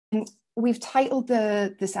We've titled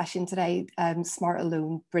the session today, Smart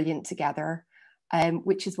Alone, Brilliant Together,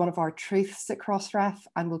 which is one of our truths at Crossref,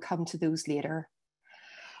 and we'll come to those later.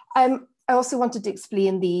 I also wanted to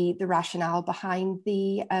explain the rationale behind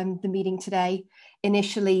the meeting today.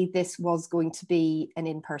 Initially, this was going to be an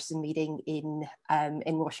in-person meeting in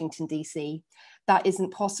Washington, DC. That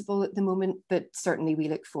isn't possible at the moment, but certainly we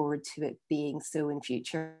look forward to it being so in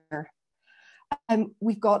future.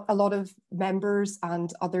 We've got a lot of members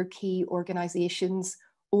and other key organisations,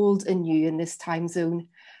 old and new in this time zone,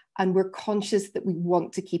 and we're conscious that we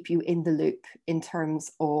want to keep you in the loop in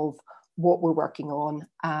terms of what we're working on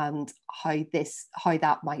and how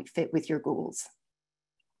that might fit with your goals.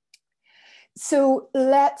 So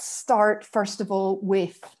let's start first of all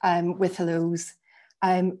with hellos.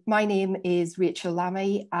 My name is Rachel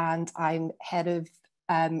Lammy, and I'm head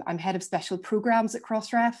of special programs at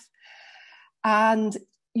Crossref. And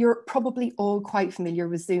you're probably all quite familiar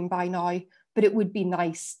with Zoom by now, but it would be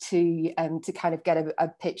nice to kind of get a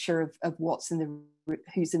picture of who's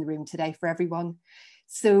in the room today for everyone.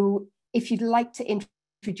 So if you'd like to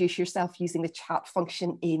introduce yourself using the chat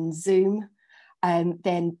function in Zoom,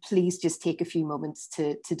 then please just take a few moments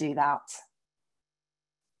to do that.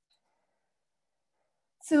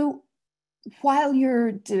 So while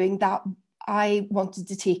you're doing that, I wanted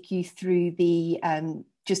to take you through the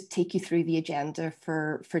agenda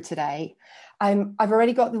for today. I've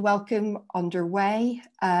already got the welcome underway.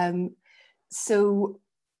 So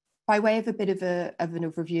by way of a bit of an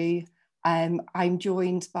overview, I'm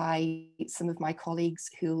joined by some of my colleagues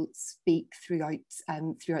who'll speak throughout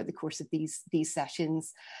the course of these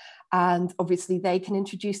sessions. And obviously they can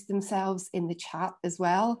introduce themselves in the chat as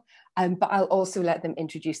well. But I'll also let them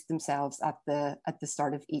introduce themselves at the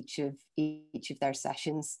start of each of their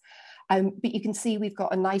sessions. But you can see we've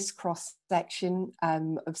got a nice cross section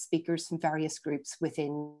of speakers from various groups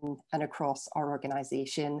within and across our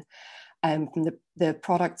organisation. From the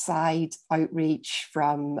product side, outreach,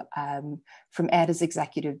 from Ed as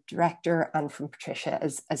executive director, and from Patricia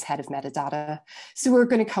as head of metadata. So we're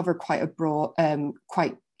going to cover quite a broad,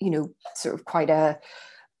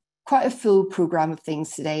 quite a full program of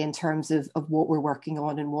things today in terms of what we're working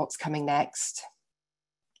on and what's coming next.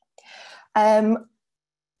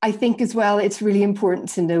 I think as well, it's really important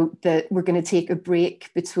to note that we're going to take a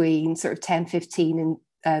break between sort of 10:15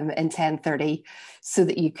 and 10:30 so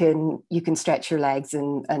that you can stretch your legs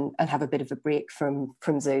and have a bit of a break from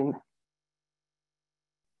Zoom.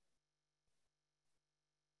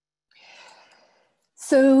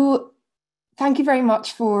 So thank you very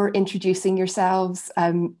much for introducing yourselves.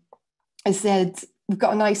 As I said, we've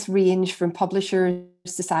got a nice range from publishers,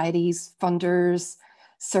 societies, funders,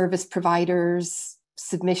 service providers,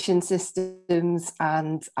 submission systems,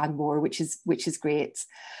 and more, which is great.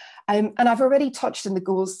 And I've already touched on the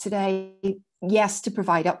goals today. Yes, to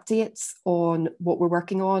provide updates on what we're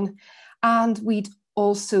working on, and we'd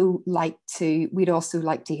also like to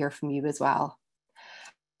hear from you as well.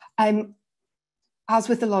 As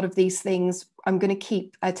with a lot of these things, I'm going to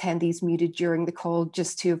keep attendees muted during the call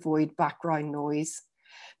just to avoid background noise.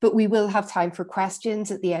 But we will have time for questions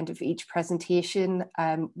at the end of each presentation,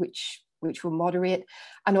 which we'll moderate,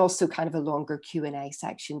 and also kind of a longer Q&A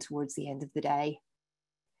section towards the end of the day.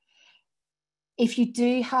 If you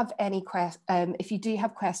do have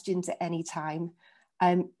questions at any time,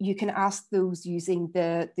 you can ask those using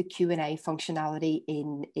the Q&A functionality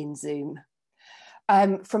in Zoom.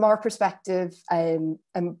 From our perspective,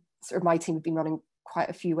 sort of my team have been running quite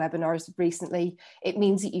a few webinars recently. It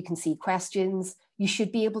means that you can see questions. You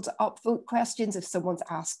should be able to upvote questions if someone's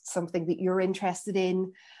asked something that you're interested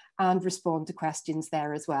in, and respond to questions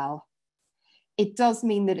there as well. It does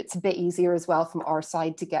mean that it's a bit easier as well from our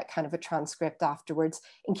side to get kind of a transcript afterwards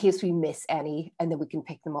in case we miss any, and then we can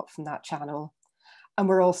pick them up from that channel. And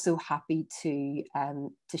we're also happy to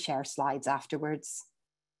share slides afterwards.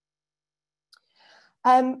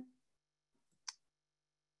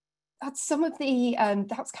 That's some of the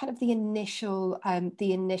that's kind of the initial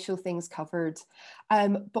things covered.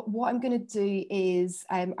 But what I'm going to do is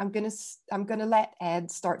I'm going to let Ed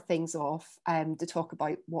start things off to talk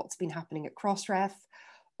about what's been happening at Crossref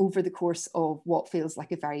over the course of what feels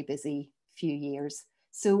like a very busy few years.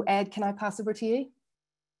 So Ed, can I pass over to you?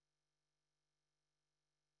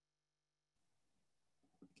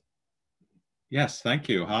 Yes, thank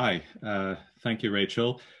you. Hi, thank you,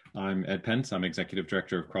 Rachel. I'm Ed Pence. I'm Executive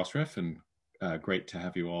Director of Crossref, and great to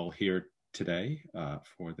have you all here today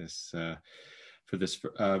for this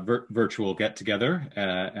virtual get-together.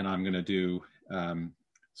 And I'm going to do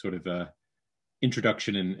sort of a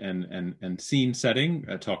introduction and scene setting,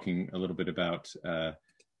 talking a little bit about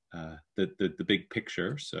the big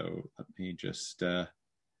picture. So let me just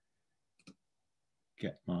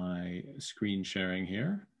get my screen sharing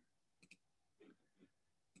here.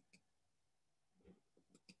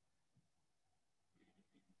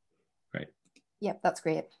 Great. Yep, that's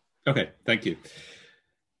great. Okay, thank you.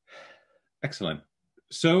 Excellent.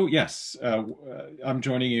 So yes, I'm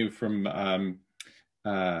joining you from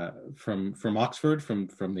Oxford,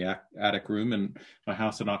 from the attic room in my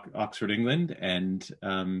house in Oxford, England, and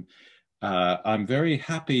I'm very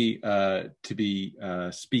happy to be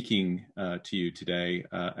speaking to you today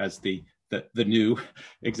as the new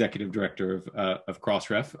executive director of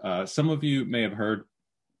Crossref. Some of you may have heard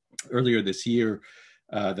earlier this year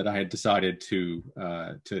that I had decided to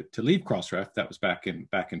leave Crossref. That was back in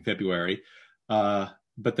February.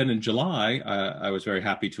 But then in July, I was very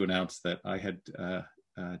happy to announce that I had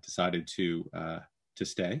decided to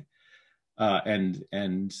stay, and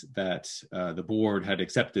that the board had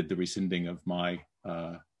accepted the rescinding of my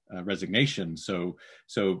resignation. So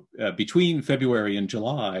between February and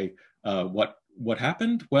July, what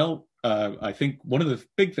happened? Well, I think one of the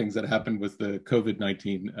big things that happened was the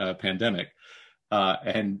COVID-19 pandemic,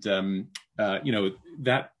 and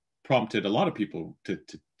that prompted a lot of people to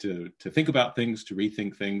think about things, to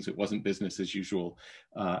rethink things. It wasn't business as usual,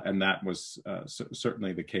 and that was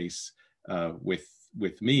certainly the case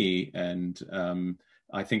with me. And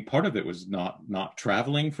I think part of it was not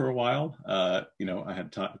traveling for a while. I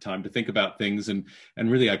had time to think about things, and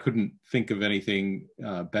really I couldn't think of anything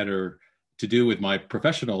better to do with my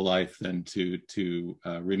professional life than to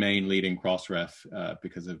remain leading Crossref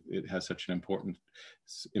because it has such an important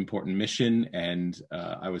mission. And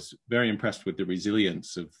I was very impressed with the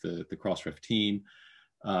resilience of the Crossref team,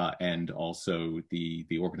 and also the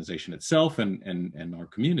organization itself and our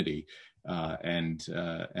community. And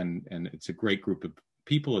it's a great group of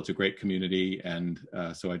people. It's a great community, and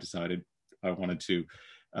so I decided I wanted to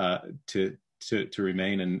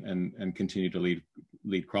remain and continue to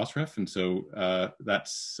lead Crossref. And so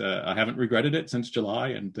that's I haven't regretted it since July,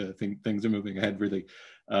 and think things are moving ahead really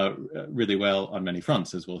well on many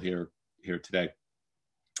fronts, as we'll hear today.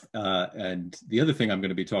 And the other thing I'm going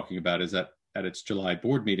to be talking about is that at its July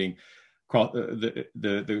board meeting,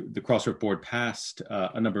 the Crossref board passed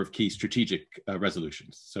a number of key strategic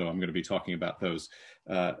resolutions. So I'm going to be talking about those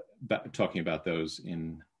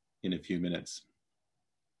in a few minutes.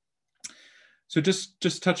 So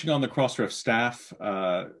just touching on the Crossref staff,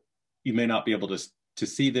 you may not be able to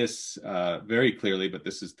see this very clearly, but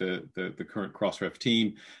this is the current Crossref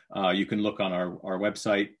team. You can look on our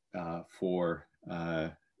website for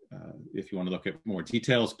if you want to look at more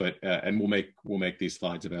details, but and we'll make these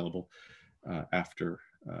slides available after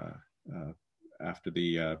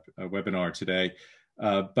the webinar today.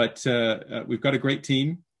 But we've got a great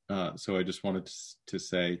team, so I just wanted to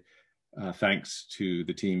say thanks to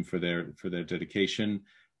the team for their dedication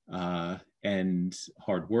and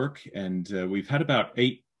hard work. And we've had about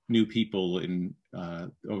 8 new people in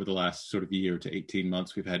over the last sort of year to 18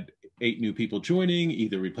 months. We've had 8 new people joining,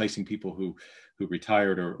 either replacing people who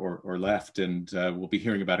retired or left. And we'll be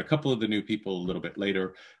hearing about a couple of the new people a little bit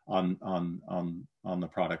later on the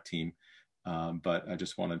product team. But I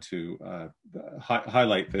just wanted to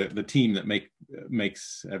highlight the team that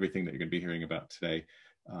makes everything that you're going to be hearing about today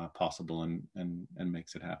possible and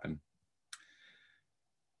makes it happen.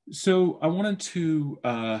 So I wanted to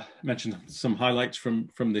mention some highlights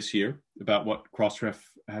from this year about what Crossref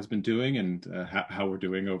has been doing and how we're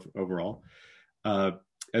doing overall.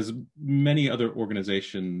 As many other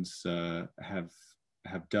organizations have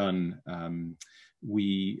done,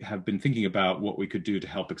 we have been thinking about what we could do to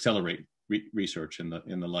help accelerate research in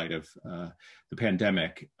the light of the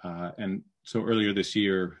pandemic. And so earlier this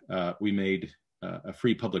year, we made a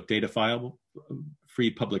free public data file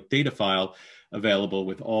available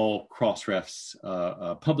with all Crossref's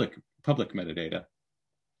public metadata,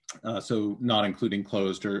 so not including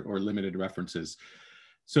closed or limited references.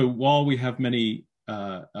 So while we have we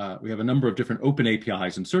have a number of different open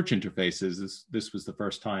APIs and search interfaces, this was the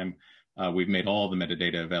first time we've made all the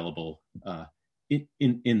metadata available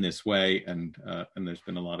in this way, and there's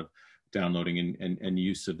been a lot of downloading and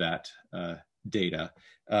use of that data.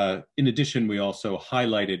 In addition, we also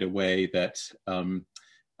highlighted a way that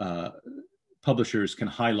publishers can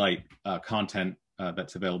highlight content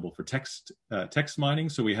that's available for text mining.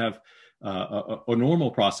 So we have a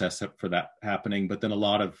normal process for that happening, but then a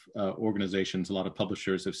lot of organizations, a lot of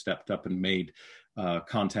publishers have stepped up and made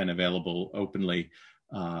content available openly,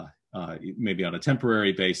 maybe on a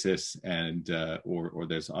temporary basis, and or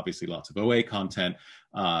there's obviously lots of OA content,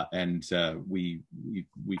 and we've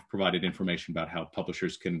provided information about how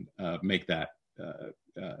publishers can make that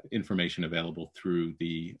information available through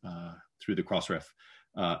the Crossref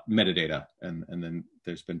metadata, and then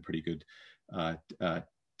there's been pretty good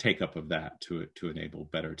take up of that to enable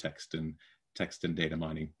better text and data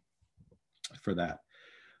mining for that.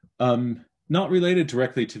 Not related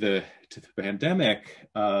directly to the pandemic,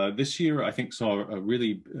 this year I think saw a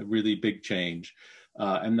really big change,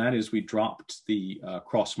 and that is we dropped the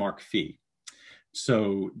Crossmark fee.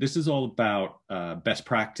 So this is all about best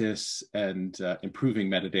practice and improving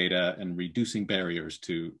metadata and reducing barriers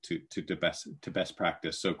to best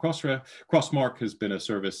practice. So Crossmark has been a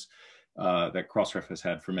service that Crossref has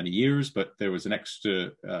had for many years, but there was an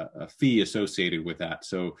extra fee associated with that.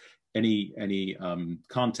 So any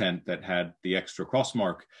content that had the extra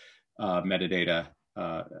Crossmark metadata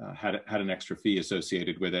had an extra fee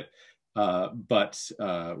associated with it. But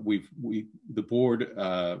the board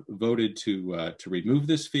voted to remove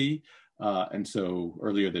this fee, and so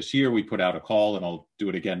earlier this year we put out a call, and I'll do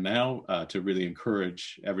it again now, to really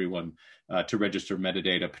encourage everyone to register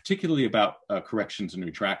metadata, particularly about corrections and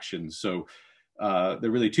retractions. So there are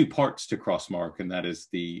really two parts to Crossmark, and that is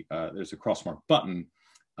there's a Crossmark button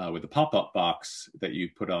with a pop-up box that you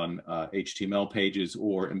put on HTML pages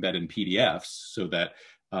or embed in PDFs, so that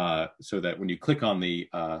when you click on the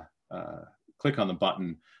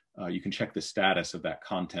button, you can check the status of that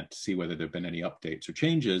content to see whether there have been any updates or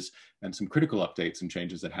changes. And some critical updates and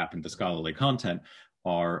changes that happen to scholarly content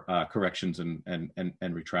are corrections and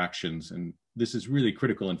retractions. And this is really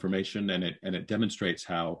critical information, and it demonstrates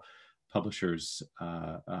how publishers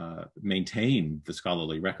maintain the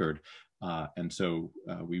scholarly record. And so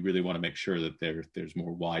we really want to make sure that there's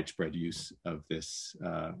more widespread use of this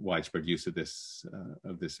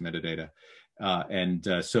metadata.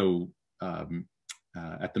 So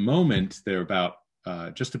at the moment, there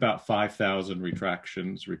are just about 5,000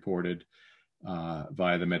 retractions reported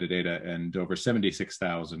via the metadata, and over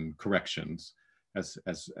 76,000 corrections, as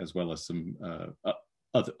well as some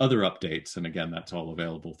other updates. And again, that's all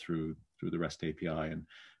available through the REST API and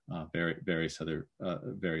various other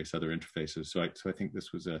interfaces. So I think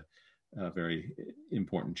this was a very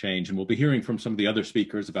important change, and we'll be hearing from some of the other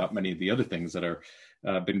speakers about many of the other things that are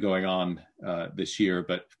been going on this year.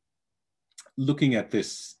 But looking at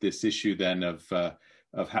this issue then of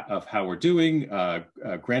how we're doing,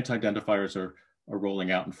 grant identifiers are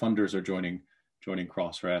rolling out, and funders are joining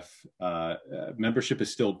Crossref. Membership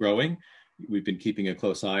is still growing. We've been keeping a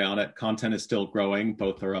close eye on it. Content is still growing.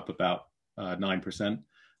 Both are up about 9%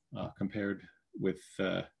 compared with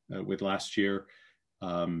last year.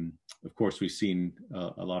 Of course, we've seen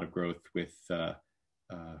a lot of growth with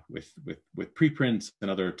preprints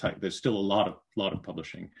and other type. There's still a lot of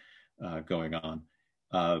publishing going on.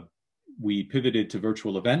 We pivoted to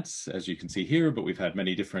virtual events, as you can see here, but we've had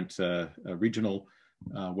many different regional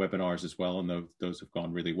webinars as well, and those have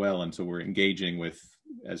gone really well. And so we're engaging with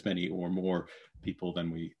as many or more people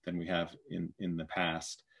than we have in the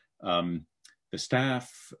past. The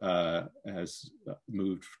staff has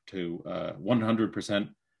moved to 100%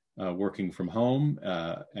 working from home,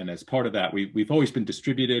 and as part of that, we've always been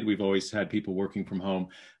distributed. We've always had people working from home,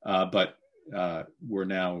 but we're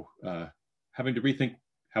now having to rethink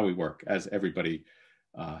how we work, as everybody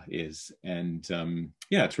is. And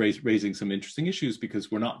yeah, it's raising some interesting issues, because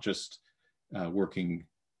we're not just working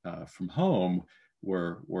from home.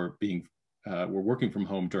 We're working from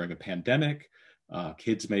home during a pandemic.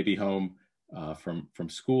 Kids may be home from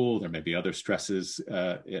school. There may be other stresses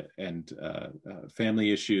and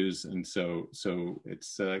family issues, and so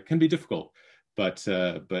it's can be difficult. But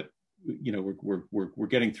you know, we're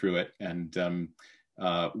getting through it, and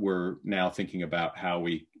we're now thinking about how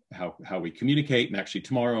we communicate. And actually,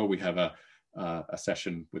 tomorrow we have a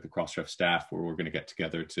session with the Crossref staff where we're going to get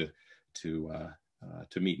together to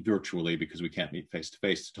meet virtually, because we can't meet face to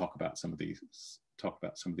face, to talk about some of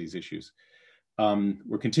these issues.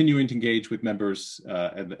 We're continuing to engage with members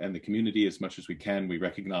and the community as much as we can. We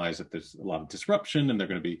recognize that there's a lot of disruption, and there are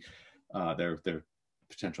going to be there are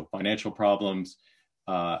potential financial problems.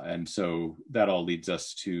 And so that all leads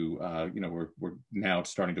us to, you know, we're now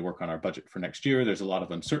starting to work on our budget for next year. There's a lot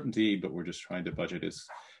of uncertainty, but we're just trying to budget as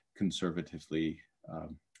conservatively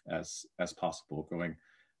as possible going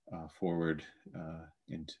forward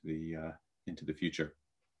into the future.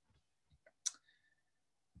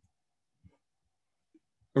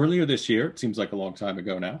 Earlier this year, it seems like a long time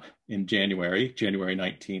ago now, in January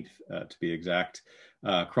 19th to be exact,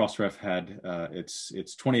 Crossref had its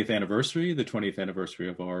 20th anniversary, the 20th anniversary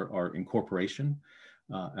of our incorporation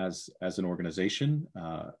as an organization,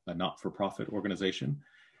 a not-for-profit organization.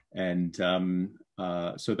 And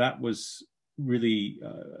so that was really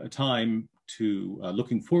a time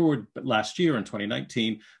looking forward, but last year in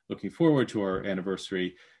 2019, looking forward to our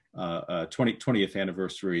anniversary, 20th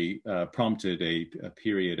anniversary, prompted a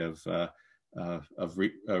period of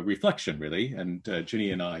reflection, really. And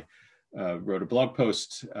Ginny and I wrote a blog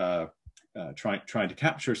post trying to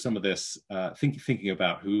capture some of this, thinking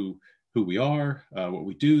about who we are, what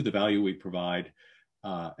we do, the value we provide.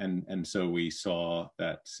 And so we saw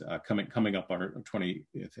that coming up our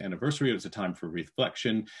 20th anniversary, it was a time for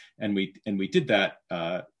reflection, and we did that,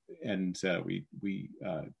 and we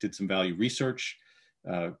did some value research,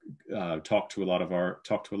 talked to a lot of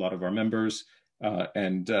our members,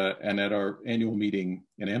 and at our annual meeting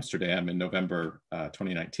in Amsterdam in November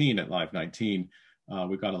 2019 at Live 19,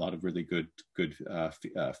 we got a lot of really good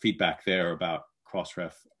feedback there about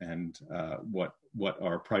Crossref and what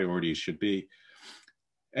our priorities should be.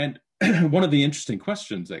 And one of the interesting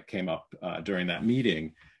questions that came up during that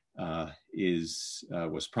meeting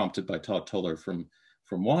was prompted by Todd Tuller from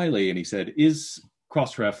Wiley, and he said, "Is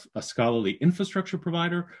Crossref a scholarly infrastructure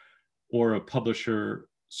provider or a publisher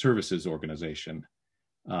services organization?"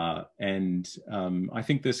 And I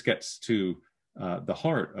think this gets to the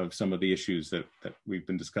heart of some of the issues that we've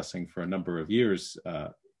been discussing for a number of years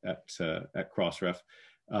at Crossref.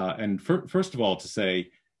 And first of all, to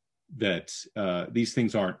say that these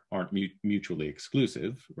things aren't mutually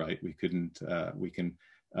exclusive, right? We can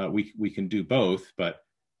do both, but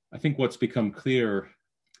I think what's become clear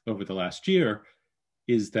over the last year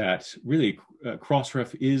is that really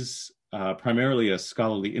Crossref is primarily a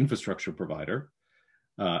scholarly infrastructure provider,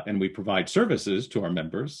 and we provide services to our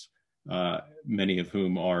members, many of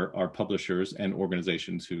whom are publishers and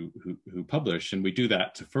organizations who publish, and we do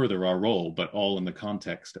that to further our role, but all in the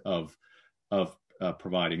context of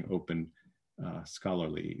providing open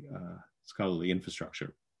scholarly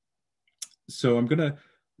infrastructure. So I'm going to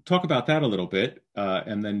talk about that a little bit,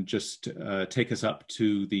 and then just take us up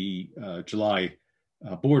to the July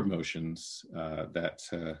board motions that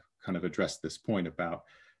kind of address this point about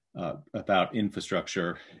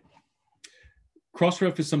infrastructure.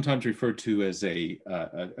 Crossref is sometimes referred to as a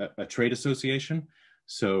trade association.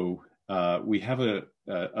 So we have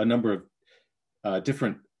a number of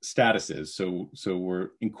different statuses. So we're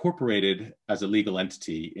incorporated as a legal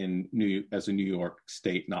entity as a New York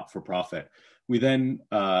State not-for-profit. We then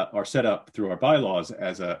are set up through our bylaws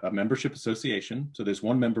as a membership association. So there's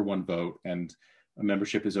one member, one vote, and a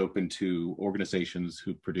membership is open to organizations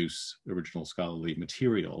who produce original scholarly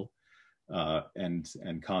material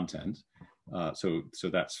and content. So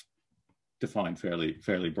that's defined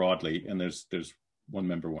fairly broadly. And there's one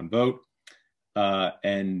member, one vote.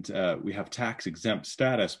 And we have tax exempt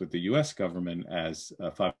status with the US government as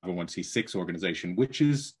a 501c6 organization, which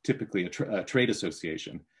is typically a trade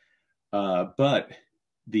association. But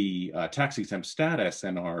the tax exempt status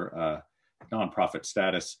and our nonprofit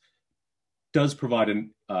status does provide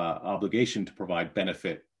an obligation to provide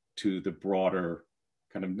benefit to the broader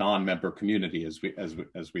kind of non-member community as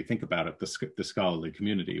we think about it, the scholarly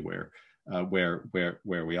community where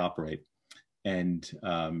we operate. And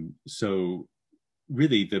so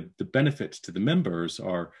really the benefits to the members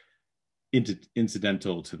are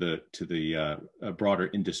incidental to the broader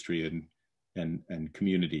industry and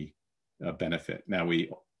community benefit. Now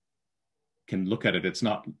we can look at it, it's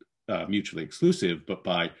not mutually exclusive, but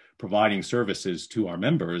by providing services to our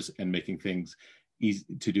members and making things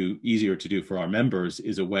easier to do for our members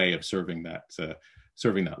is a way of serving that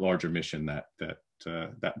larger mission,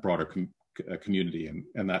 that broader community,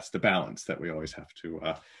 and that's the balance that we always have to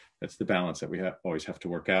always have to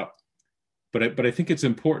work out. But I think it's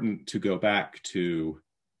important to go back to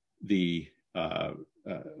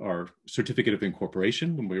our certificate of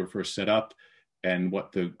incorporation when we were first set up, and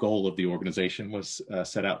what the goal of the organization was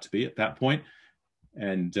set out to be at that point.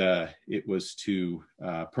 And it was to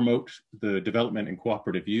promote the development and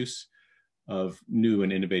cooperative use of new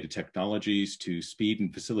and innovative technologies to speed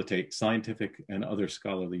and facilitate scientific and other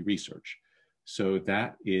scholarly research. So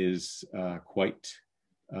that is quite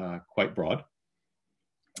broad.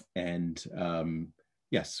 And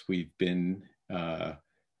yes, we've been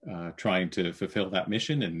trying to fulfill that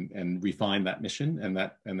mission and refine that mission, and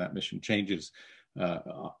that mission changes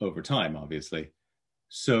over time, obviously.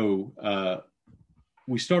 So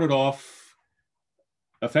we started off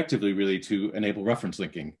effectively really to enable reference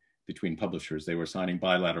linking between publishers. They were signing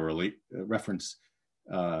bilateral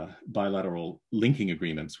linking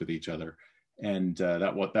agreements with each other, and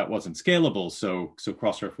that wasn't scalable. So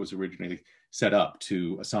Crossref was originally set up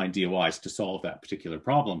to assign DOIs to solve that particular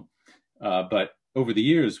problem. But over the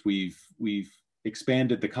years, we've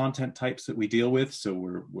expanded the content types that we deal with. So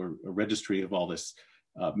we're a registry of all this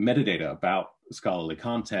metadata about scholarly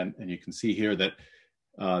content. And you can see here that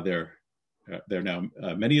there are now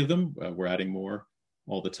many of them. We're adding more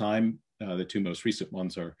all the time. The two most recent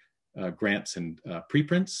ones are grants and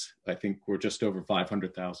preprints. I think we're just over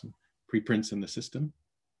 500,000 preprints in the system.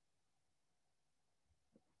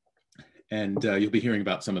 And you'll be hearing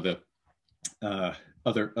about some of the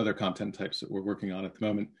other content types that we're working on at the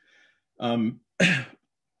moment.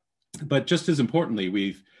 But just as importantly,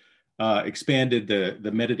 we've expanded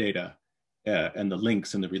the metadata and the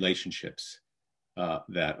links and the relationships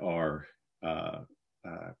that are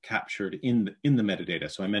captured in the metadata.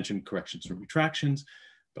 So I mentioned corrections and retractions,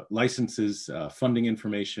 but licenses, funding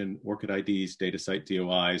information, ORCID IDs, data site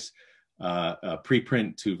DOIs,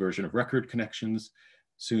 preprint to version of record connections.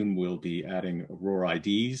 Soon we'll be adding Aurora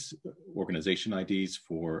IDs, organization IDs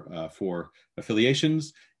for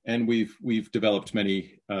affiliations, and we've developed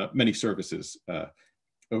many services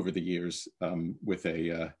over the years with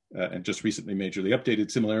and just recently majorly updated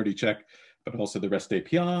similarity check, but also the REST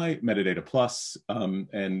API, Metadata Plus,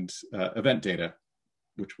 and event data,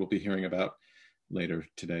 which we'll be hearing about later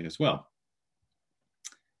today as well.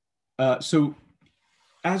 So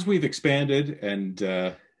as we've expanded and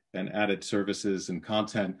added services and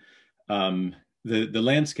content, the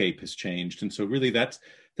landscape has changed. And so really that's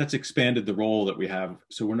expanded the role that we have.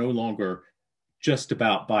 So we're no longer just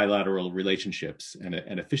about bilateral relationships and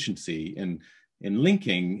efficiency. In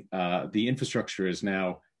linking, the infrastructure is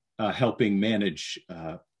now helping manage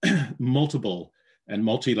multiple and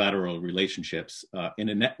multilateral relationships in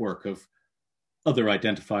a network of other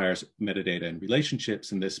identifiers, metadata, and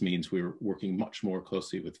relationships. And this means we're working much more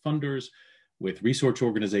closely with funders, with research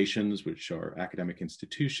organizations, which are academic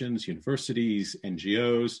institutions, universities,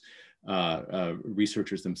 NGOs,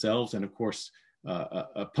 researchers themselves, and of course,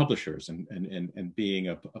 publishers, and being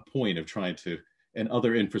a point of trying to, and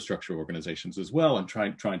other infrastructure organizations as well, and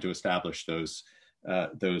trying to establish those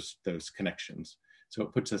connections. So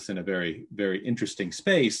it puts us in a very, very interesting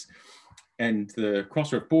space. And the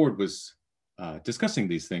Crossref board was discussing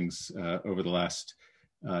these things over the last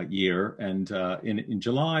year, and in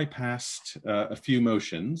July passed a few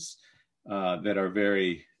motions that are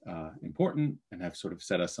very important and have sort of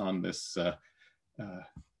set us on this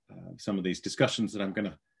some of these discussions that I'm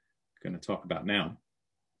going to talk about now.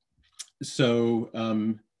 So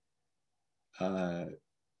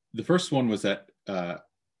the first one was that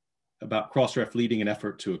about Crossref leading an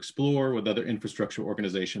effort to explore with other infrastructure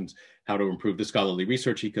organizations how to improve the scholarly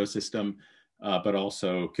research ecosystem, but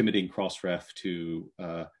also committing Crossref to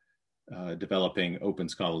developing open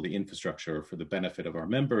scholarly infrastructure for the benefit of our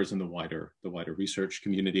members and the wider research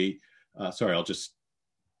community. Sorry, I'll just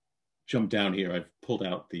jump down here. I've pulled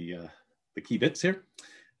out the key bits here.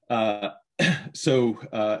 And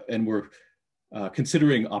we're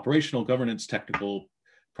considering operational, governance, technical,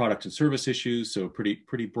 product and service issues. So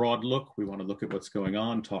pretty broad look. We want to look at what's going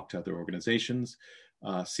on, talk to other organizations,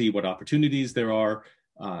 see what opportunities there are,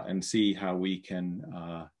 and see how we can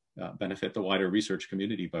benefit the wider research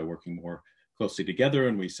community by working more closely together.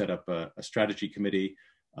 And we set up a strategy committee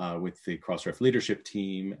with the Crossref leadership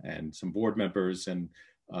team and some board members, and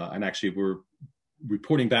actually we're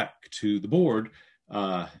reporting back to the board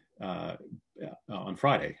on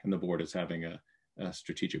Friday, and the board is having a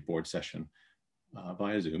strategic board session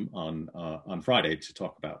via Zoom on Friday to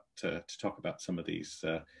talk about some of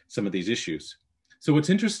these issues. So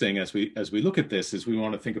what's interesting as we look at this is we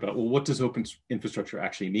want to think about, well, what does open infrastructure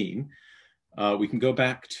actually mean? We can go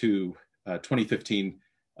back to 2015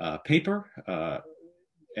 paper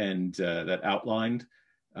and that outlined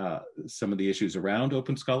some of the issues around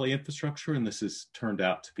open scholarly infrastructure, and this has turned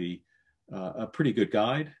out to be a pretty good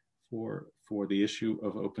guide for the issue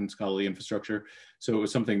of open scholarly infrastructure. So it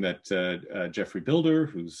was something that Jeffrey Bilder,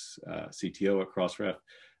 who's CTO at Crossref,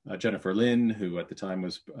 Jennifer Lin, who at the time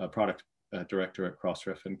was product director at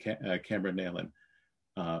Crossref, and Cameron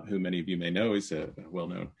Nalen, who many of you may know is a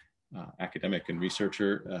well-known academic and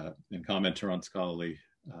researcher and commenter on scholarly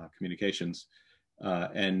communications.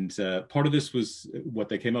 And part of this was what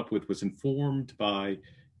they came up with was informed by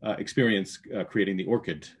experience creating the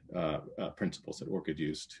ORCID principles that ORCID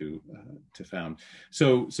used to found.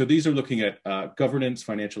 So these are looking at governance,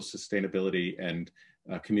 financial sustainability, and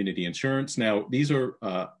community insurance. Now, these are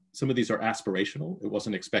some of these are aspirational. It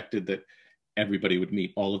wasn't expected that everybody would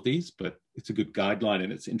meet all of these, but it's a good guideline,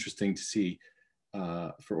 and it's interesting to see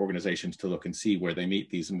for organizations to look and see where they meet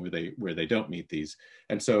these and where they don't meet these.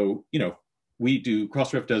 And so,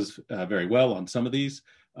 Crossref does very well on some of these.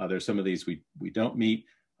 There's some of these we don't meet.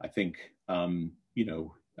 I think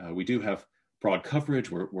we do have broad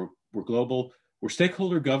coverage. We're global. We're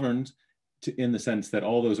stakeholder governed, in the sense that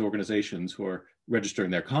all those organizations who are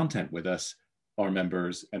registering their content with us are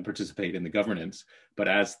members and participate in the governance. But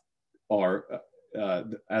as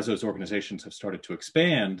those organizations have started to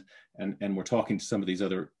expand, and we're talking to some of these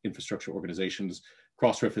other infrastructure organizations,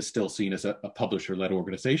 Crossref is still seen as a publisher-led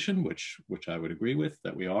organization, which I would agree with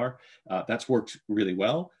that we are. That's worked really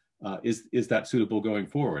well. Is that suitable going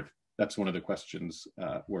forward? That's one of the questions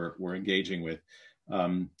we're engaging with.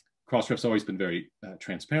 Crossref's always been very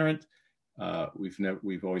transparent.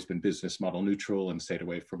 We've always been business model neutral and stayed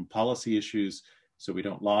away from policy issues, so we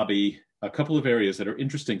don't lobby. A couple of areas that are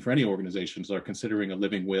interesting for any organizations are considering a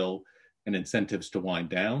living will and incentives to wind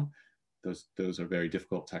down. Those are very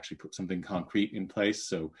difficult to actually put something concrete in place.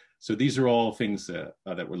 So these are all things that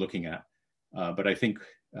we're looking at. But I think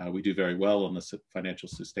we do very well on the financial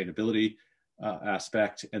sustainability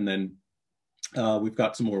aspect. And then we've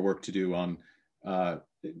got some more work to do on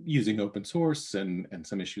using open source and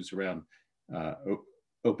some issues around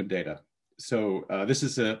open data. So this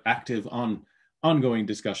is an active ongoing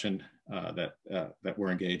discussion that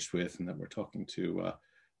we're engaged with and that we're talking to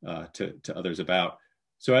others about.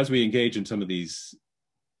 So as we engage in some of these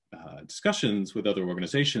discussions with other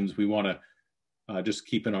organizations, we want to just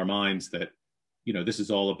keep in our minds that, this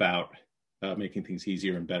is all about making things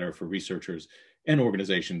easier and better for researchers and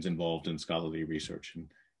organizations involved in scholarly research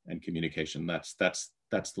and communication. That's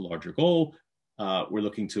the larger goal. We're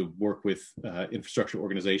looking to work with infrastructure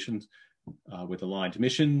organizations with aligned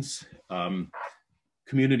missions.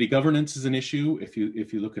 Community governance is an issue. If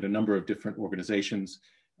you look at a number of different organizations,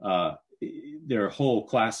 there are a whole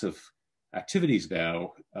class of activities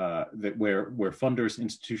now that where funders,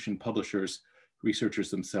 institution publishers, researchers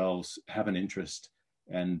themselves have an interest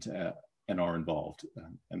and are involved.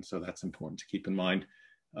 And so that's important to keep in mind.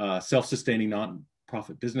 Self-sustaining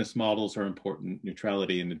non-profit business models are important.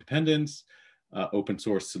 Neutrality and independence, open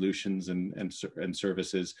source solutions and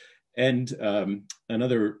services. And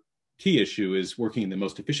another key issue is working in the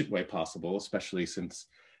most efficient way possible, especially since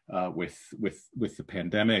with the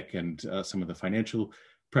pandemic and some of the financial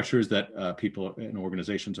pressures that people and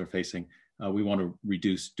organizations are facing. We want to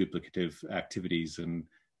reduce duplicative activities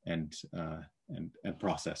and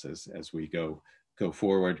processes as we go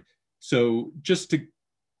forward. So just to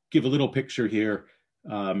give a little picture here,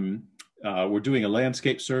 we're doing a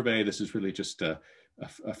landscape survey. This is really just a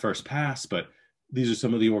first pass, but these are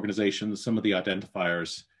some of the organizations, some of the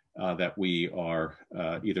identifiers that we are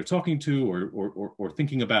either talking to or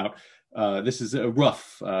thinking about. This is a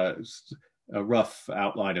rough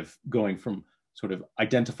outline of going from sort of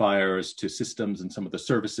identifiers to systems and some of the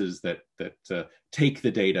services that take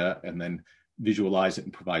the data and then visualize it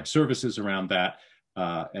and provide services around that,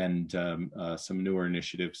 and some newer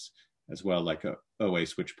initiatives as well, like a OA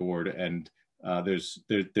switchboard. And there's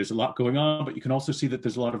a lot going on, but you can also see that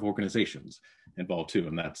there's a lot of organizations involved too,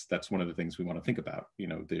 and that's one of the things we want to think about.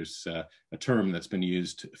 There's a term that's been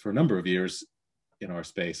used for a number of years in our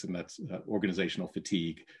space, and that's organizational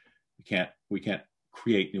fatigue. We can't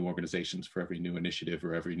create new organizations for every new initiative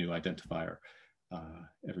or every new identifier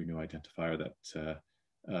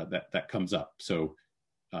that comes up. So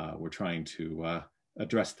we're trying to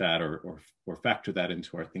address that or factor that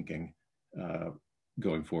into our thinking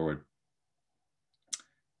going forward.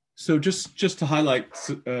 So just to highlight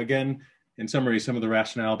again, in summary, some of the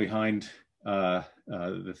rationale behind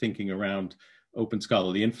the thinking around open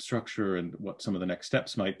scholarly infrastructure and what some of the next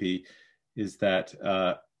steps might be, is that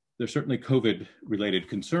there's certainly COVID-related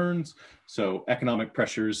concerns. So economic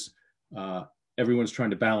pressures, everyone's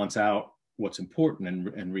trying to balance out what's important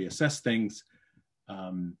and reassess things.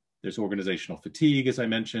 There's organizational fatigue, as I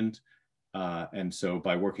mentioned. And so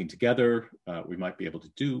by working together, we might be able to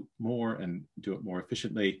do more and do it more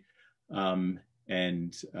efficiently.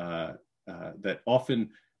 That often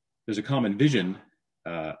there's a common vision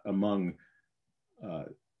among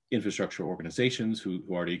infrastructure organizations who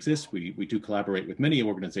already exist. We do collaborate with many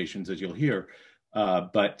organizations, as you'll hear,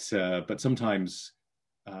 but sometimes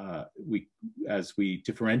as we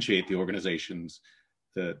differentiate the organizations,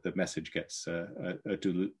 the message gets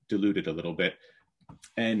diluted a little bit.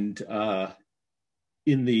 And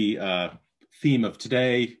in the theme of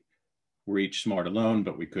today, we're each smart alone,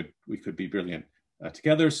 but we could be brilliant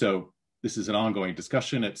together. So this is an ongoing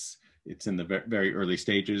discussion. It's in the very early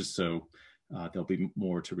stages, so there'll be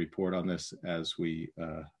more to report on this as we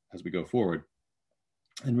go forward.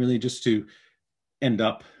 And really, just to end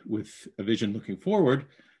up with a vision looking forward,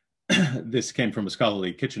 this came from a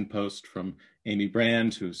scholarly kitchen post from Amy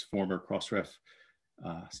Brand, who's former Crossref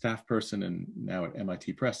staff person and now at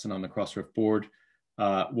MIT Press and on the Crossref board.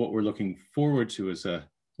 What we're looking forward to is a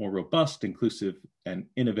more robust, inclusive, and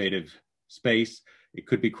innovative space it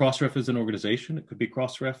could be Crossref as an organization, it could be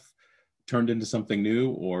Crossref turned into something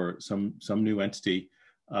new or some new entity.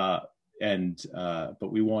 But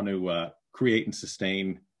we want to create and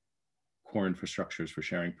sustain core infrastructures for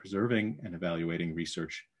sharing, preserving, and evaluating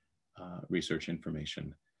research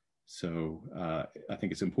information. So I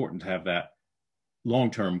think it's important to have that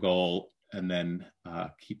long-term goal and then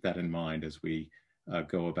keep that in mind as we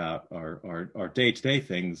go about our day-to-day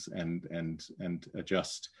things and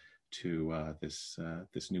adjust to this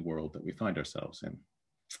new world that we find ourselves in.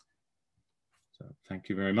 So thank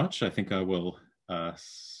you very much. I think I will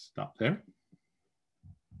stop there.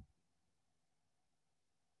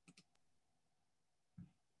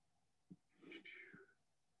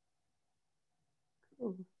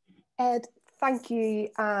 Ed, thank you,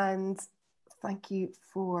 and thank you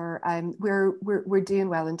for we're doing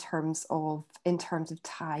well in terms of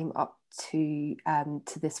time up to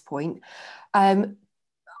this point.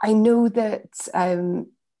 I know that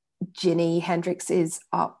Ginny Hendricks is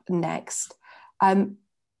up next.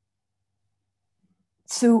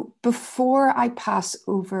 So before I pass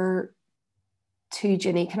over to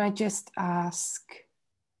Ginny, can I just ask?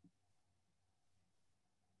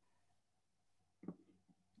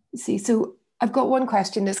 See, so I've got one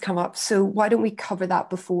question that's come up. So why don't we cover that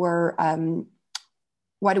before?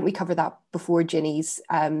 Why don't we cover that before Ginny's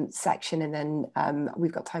section, and then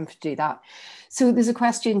we've got time to do that. So there's a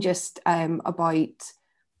question just about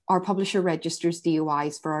our publisher registers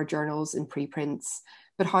DOIs for our journals and preprints,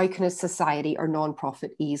 but how can a society or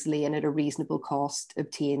non-profit easily and at a reasonable cost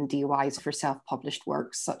obtain DOIs for self-published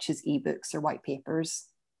works such as ebooks or white papers?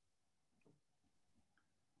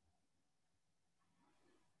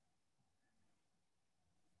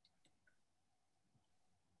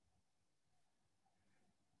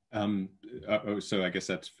 So I guess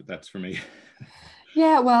that's for me.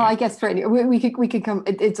 Yeah, well, I guess for any, we could come.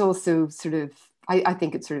 It's also sort of, I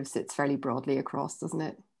think it sort of sits fairly broadly across, doesn't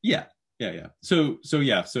it? Yeah. So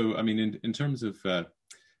I mean, in terms of a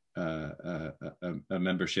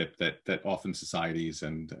membership that often societies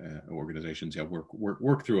and organizations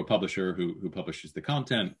work through a publisher who publishes the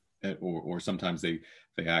content, or sometimes they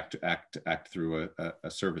act through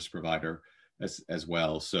a service provider as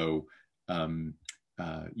well. So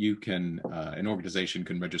you can an organization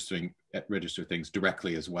can register things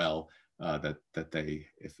directly as well, that they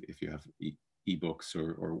if you have ebooks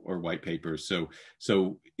or white papers.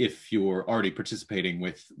 So if you're already participating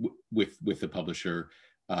with the publisher,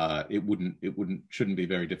 it shouldn't be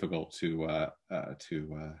very difficult to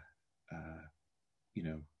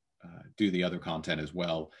do the other content as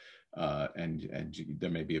well. And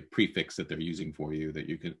there may be a prefix that they're using for you that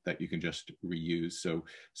you can just reuse.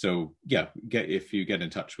 So yeah, if you get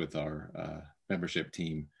in touch with our membership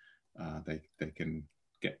team, they can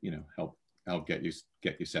help get you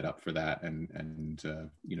set up for that, and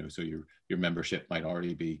so your membership might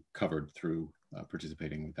already be covered through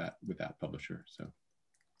participating with that publisher. So,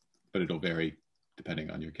 but it'll vary depending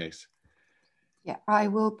on your case. Yeah, I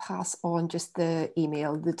will pass on just the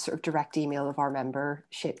email, the sort of direct email of our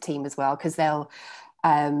membership team as well, because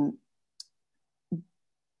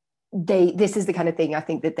this is the kind of thing I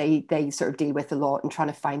think that they sort of deal with a lot, and trying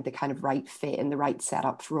to find the kind of right fit and the right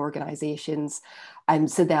setup for organizations.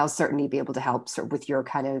 So they'll certainly be able to help sort of with your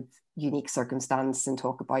kind of unique circumstance and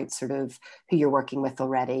talk about sort of who you're working with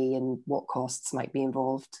already and what costs might be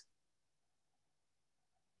involved.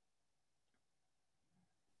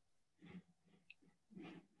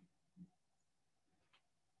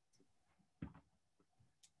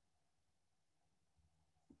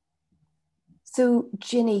 So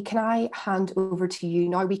Ginny, can I hand over to you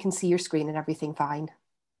now? We can see your screen and everything fine.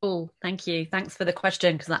 Cool, thank you. Thanks for the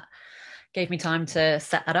question, because that gave me time to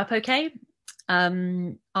set that up okay.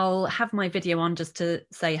 I'll have my video on just to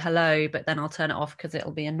say hello, but then I'll turn it off because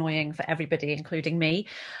it'll be annoying for everybody, including me.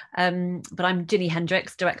 But I'm Ginny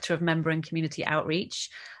Hendricks, Director of Member and Community Outreach.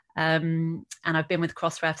 And I've been with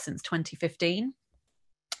Crossref since 2015,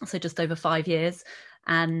 so just over 5 years.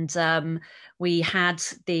 And we had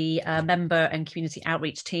the member and community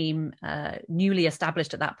outreach team newly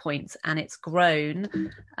established at that point, and it's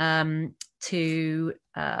grown to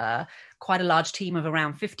quite a large team of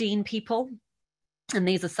around 15 people. And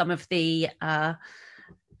these are some of the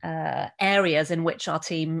areas in which our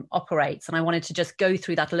team operates. And I wanted to just go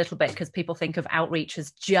through that a little bit, because people think of outreach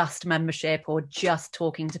as just membership or just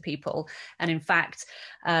talking to people. And in fact,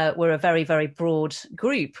 we're a very, very broad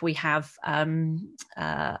group. We have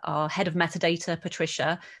our head of metadata,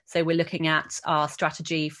 Patricia. So we're looking at our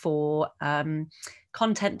strategy for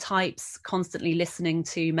content types, constantly listening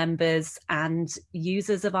to members and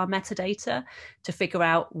users of our metadata to figure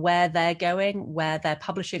out where they're going, where their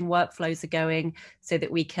publishing workflows are going, so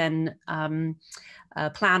that we can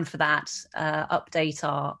plan for that, update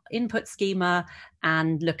our input schema,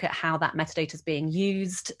 and look at how that metadata is being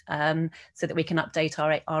used, so that we can update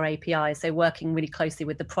our API. So working really closely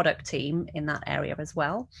with the product team in that area as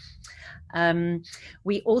well.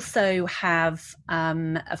 We also have,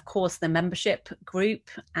 of course, the membership group,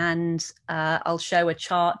 and I'll show a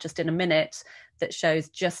chart just in a minute that shows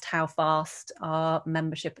just how fast our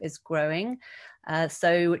membership is growing.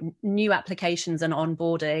 So new applications and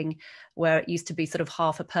onboarding, where it used to be sort of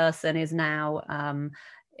half a person, is now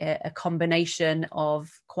a combination of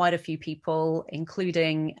quite a few people,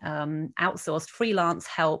 including outsourced freelance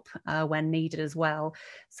help when needed as well.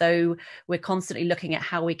 So we're constantly looking at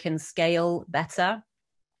how we can scale better,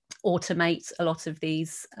 automate a lot of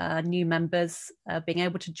these new members being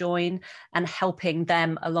able to join, and helping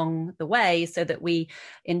them along the way, so that we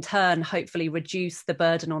in turn hopefully reduce the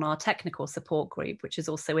burden on our technical support group, which is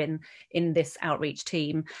also in this outreach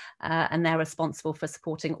team, and they're responsible for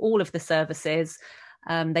supporting all of the services.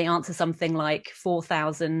 They answer something like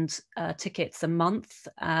 4,000 tickets a month,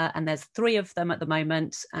 and there's 3 of them at the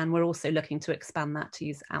moment, and we're also looking to expand that to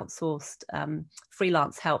use outsourced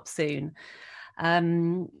freelance help soon.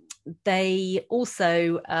 They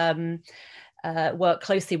also work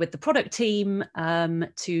closely with the product team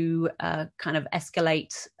to kind of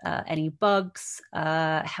escalate any bugs,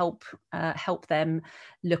 help them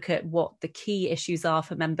look at what the key issues are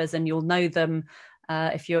for members, and you'll know them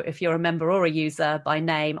if you're a member or a user by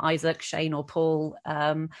name: Isaac, Shane, or Paul.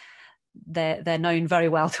 They're known very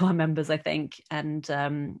well to our members, I think,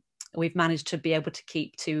 and we've managed to be able to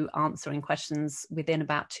keep to answering questions within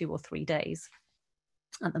about 2 or 3 days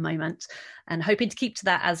at the moment, and hoping to keep to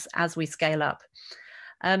that as we scale up.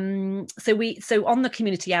 So on the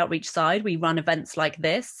community outreach side, we run events like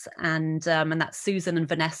this, and that's Susan and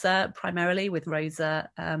Vanessa primarily, with Rosa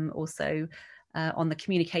also on the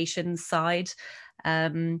communications side.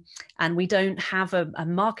 And we don't have a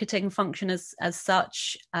marketing function as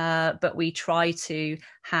such, but we try to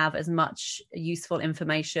have as much useful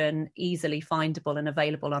information easily findable and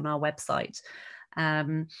available on our website.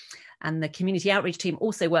 And the community outreach team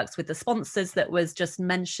also works with the sponsors that was just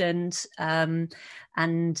mentioned,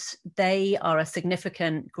 and they are a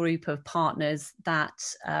significant group of partners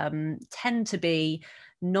that tend to be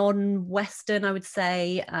non-Western, I would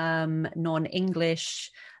say,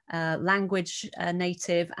 non-English language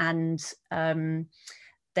native, and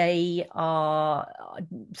they are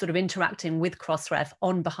sort of interacting with Crossref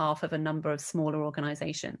on behalf of a number of smaller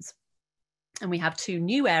organizations. And we have 2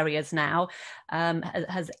 new areas now,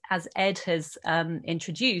 as Ed has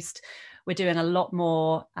introduced. We're doing a lot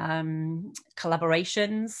more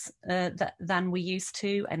collaborations than we used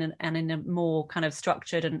to, and in a more kind of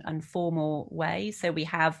structured and formal way. So we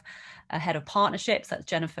have a head of partnerships, that's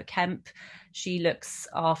Jennifer Kemp. She looks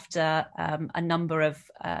after a number of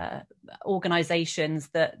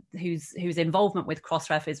organizations whose involvement with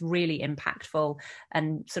Crossref is really impactful,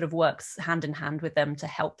 and sort of works hand in hand with them to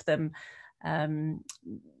help them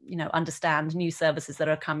understand new services that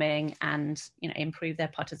are coming, and improve their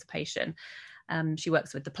participation. She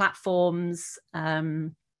works with the platforms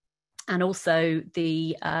and also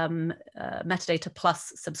the Metadata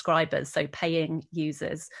Plus subscribers, so paying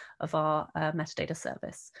users of our metadata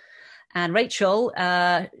service. And Rachel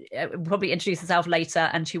will probably introduce herself later,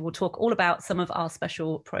 and she will talk all about some of our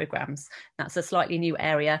special programs. That's a slightly new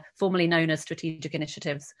area, formerly known as strategic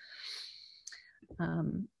initiatives.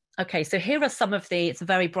 Okay, so here are some of it's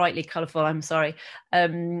very brightly colourful, I'm sorry,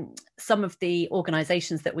 some of the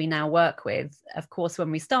organisations that we now work with. Of course,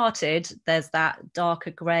 when we started, there's that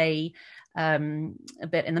darker grey a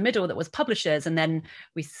bit in the middle that was publishers, and then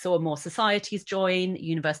we saw more societies join,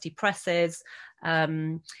 university presses.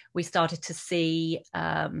 We started to see,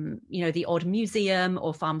 the odd museum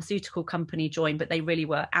or pharmaceutical company join, but they really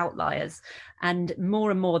were outliers. And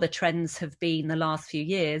more the trends have been the last few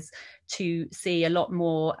years to see a lot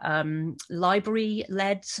more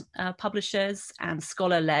library-led publishers and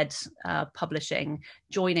scholar-led publishing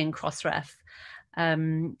joining Crossref.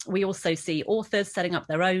 We also see authors setting up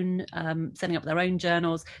their own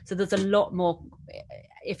journals. So there's a lot more,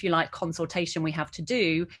 if you like, consultation we have to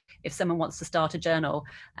do if someone wants to start a journal.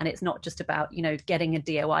 And it's not just about, getting a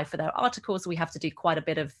DOI for their articles. We have to do quite a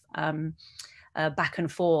bit of back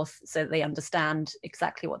and forth so that they understand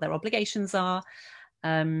exactly what their obligations are.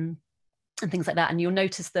 and things like that. And you'll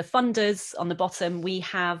notice the funders on the bottom. We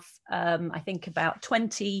have, I think, about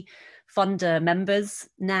 20 funder members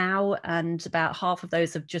now, and about half of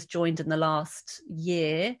those have just joined in the last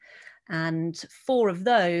year. And 4 of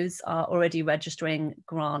those are already registering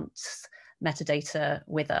grants metadata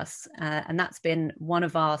with us. And that's been one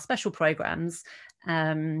of our special programs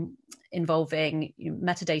involving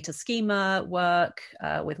metadata schema work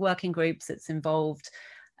with working groups. It's involved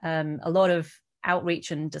a lot of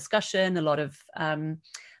outreach and discussion, a lot of kind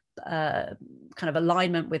of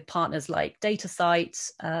alignment with partners like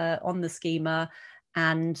DataSite on the schema,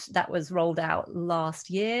 and that was rolled out last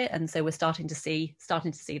year, and so we're starting to see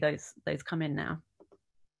those come in now.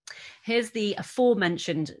 Here's the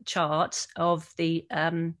aforementioned chart of the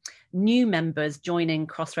new members joining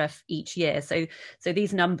Crossref each year. So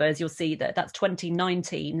these numbers, you'll see that that's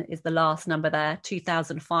 2019 is the last number there,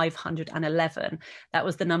 2,511. That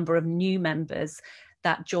was the number of new members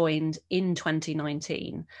that joined in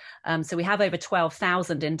 2019. So we have over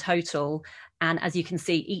 12,000 in total. And as you can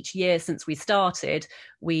see, each year since we started,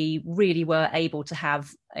 we really were able to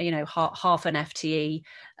have, half an FTE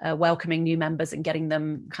welcoming new members and getting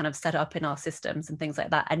them kind of set up in our systems and things like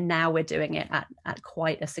that. And now we're doing it at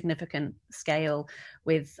quite a significant scale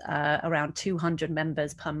with around 200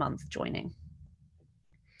 members per month joining.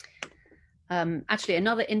 Actually,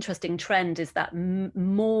 another interesting trend is that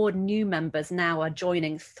more new members now are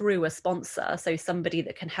joining through a sponsor, so somebody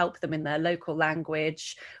that can help them in their local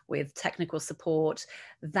language with technical support,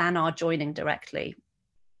 than are joining directly.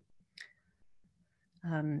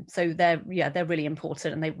 So they're really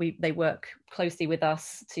important, and they work closely with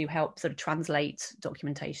us to help sort of translate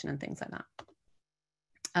documentation and things like that.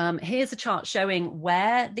 Here's a chart showing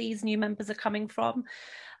where these new members are coming from.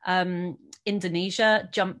 Indonesia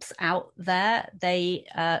jumps out there. They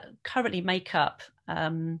currently make up,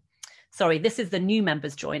 this is the new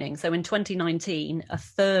members joining. So in 2019, a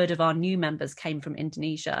third of our new members came from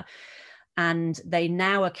Indonesia, and they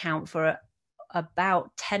now account for about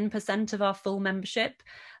 10% of our full membership.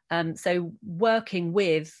 So working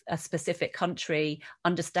with a specific country,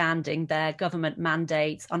 understanding their government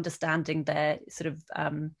mandates, understanding their sort of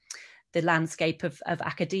the landscape of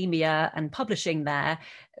academia and publishing there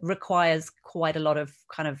requires quite a lot of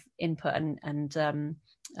kind of input and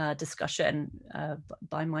discussion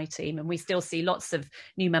by my team. And we still see lots of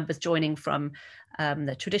new members joining from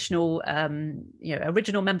the traditional,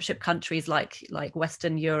 original membership countries like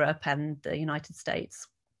Western Europe and the United States.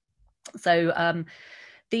 So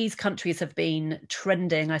these countries have been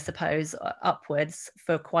trending, I suppose, upwards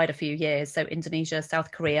for quite a few years. So Indonesia,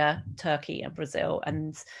 South Korea, Turkey, and Brazil.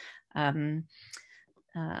 And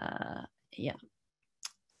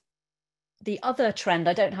the other trend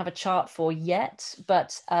I don't have a chart for yet,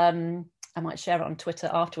 but I might share it on Twitter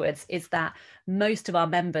afterwards, is that most of our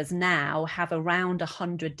members now have around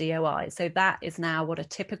 100 DOIs. So that is now what a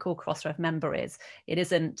typical Crossref member is. It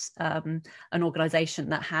isn't an organization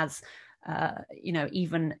that has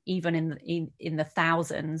even in the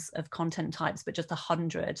thousands of content types, but just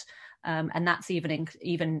 100, and that's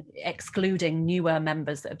even excluding newer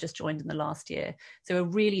members that have just joined in the last year. So a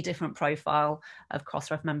really different profile of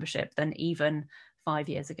Crossref membership than even 5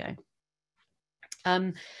 years ago.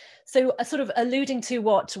 So sort of alluding to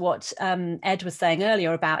what Ed was saying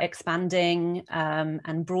earlier about expanding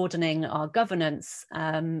and broadening our governance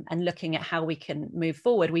and looking at how we can move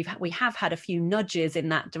forward, we have had a few nudges in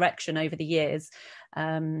that direction over the years.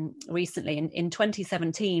 Recently, in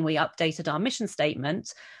 2017, we updated our mission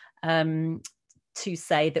statement to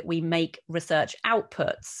say that we make research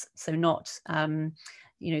outputs, so not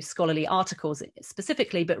scholarly articles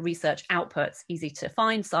specifically, but research outputs, easy to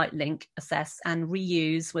find, cite, link, assess, and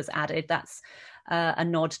reuse was added. That's a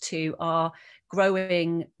nod to our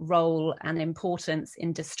growing role and importance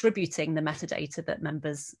in distributing the metadata that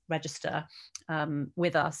members register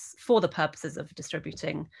with us for the purposes of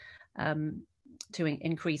distributing to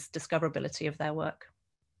increase discoverability of their work.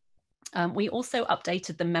 We also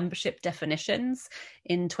updated the membership definitions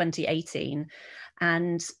in 2018.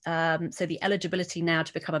 And so the eligibility now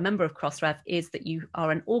to become a member of Crossref is that you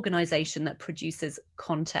are an organization that produces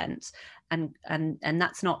content. And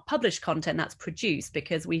that's not published content, that's produced,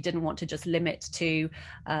 because we didn't want to just limit to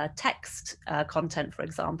text content, for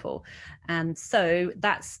example. And so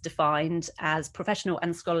that's defined as professional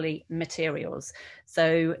and scholarly materials.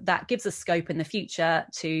 So that gives us scope in the future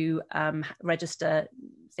to register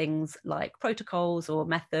things like protocols or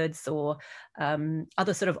methods or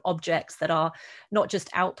other sort of objects that are not just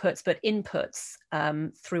outputs but inputs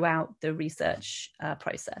throughout the research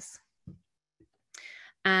process.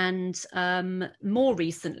 And more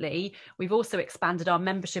recently, we've also expanded our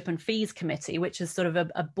membership and fees committee, which is sort of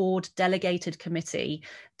a board delegated committee.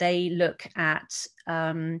 They look at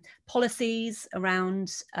policies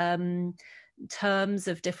around terms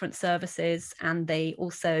of different services, and they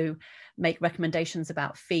also make recommendations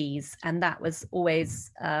about fees. And that was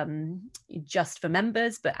always just for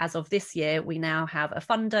members, but as of this year we now have a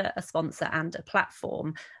funder, a sponsor, and a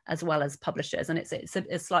platform, as well as publishers, and it's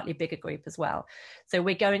a slightly bigger group as well. So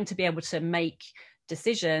we're going to be able to make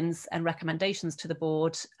decisions and recommendations to the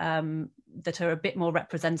board that are a bit more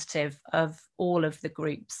representative of all of the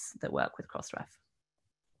groups that work with Crossref.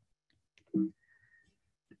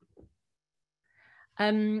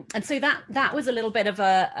 And so that was a little bit of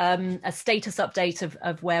a status update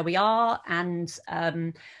of where we are and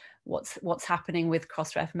what's happening with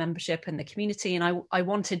Crossref membership and the community. And I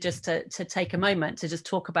wanted just to take a moment to just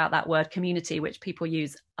talk about that word community, which people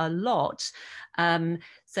use a lot.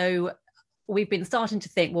 So we've been starting to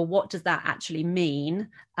think, well, what does that actually mean?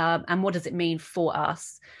 And what does it mean for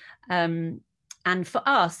us? And for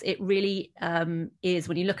us, it really is,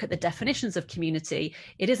 when you look at the definitions of community,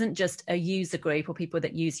 it isn't just a user group or people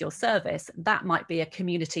that use your service. That might be a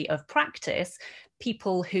community of practice,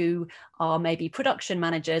 people who are maybe production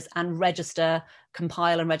managers and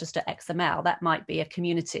compile and register XML. That might be a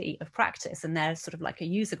community of practice, and they're sort of like a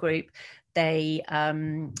user group. They are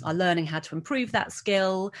learning how to improve that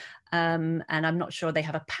skill. And I'm not sure they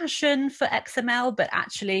have a passion for XML, but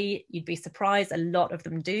actually you'd be surprised, a lot of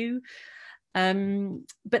them do.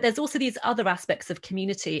 But there's also these other aspects of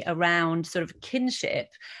community around sort of kinship,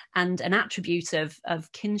 and an attribute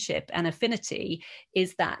of kinship and affinity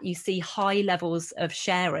is that you see high levels of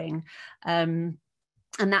sharing. And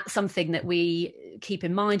that's something that we keep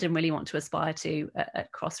in mind and really want to aspire to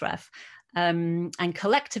at Crossref. And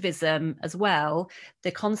collectivism as well,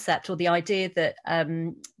 the concept or the idea that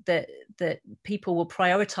that people will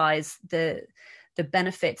prioritize the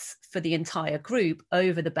benefits for the entire group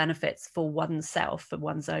over the benefits for oneself, for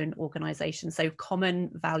one's own organization. So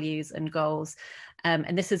common values and goals.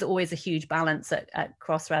 And this is always a huge balance at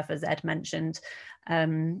Crossref, as Ed mentioned.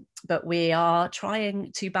 But we are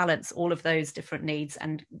trying to balance all of those different needs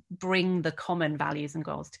and bring the common values and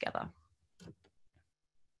goals together.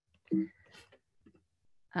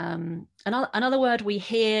 Another word we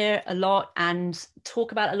hear a lot and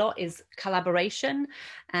talk about a lot is collaboration.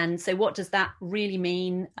 And so what does that really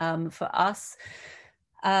mean for us?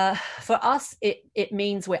 For us, it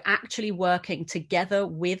means we're actually working together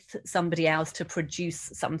with somebody else to produce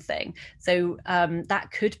something. So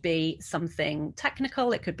that could be something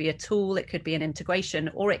technical, it could be a tool, it could be an integration,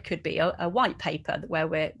 or it could be a white paper where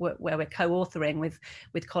we're co-authoring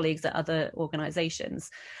with colleagues at other organizations.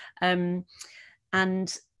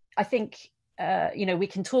 And I think, we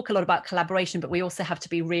can talk a lot about collaboration, but we also have to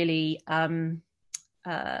be really, have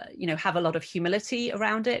a lot of humility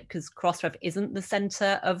around it, because Crossref isn't the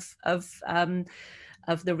center of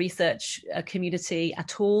the research community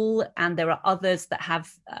at all. And there are others that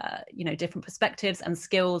have, different perspectives and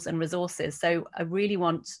skills and resources. So I really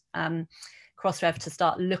want Crossref to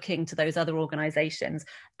start looking to those other organizations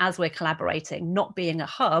as we're collaborating, not being a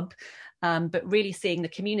hub, but really seeing the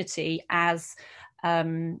community as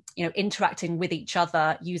interacting with each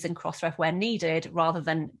other, using Crossref where needed, rather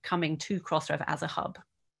than coming to Crossref as a hub.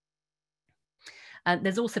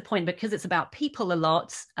 There's also a point, because it's about people a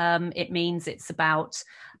lot, it means it's about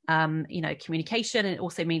communication, and it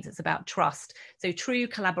also means it's about trust. So true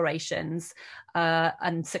collaborations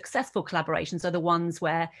and successful collaborations are the ones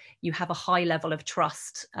where you have a high level of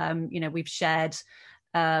trust. We've shared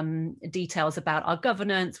details about our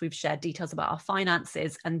governance, we've shared details about our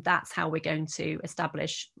finances, and that's how we're going to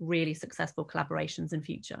establish really successful collaborations in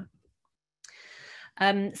future.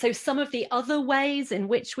 So some of the other ways in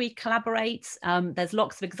which we collaborate, there's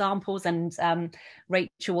lots of examples, and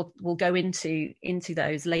Rachel will go into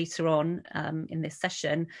those later on in this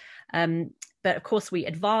session. But of course we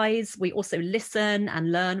advise, we also listen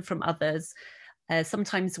and learn from others.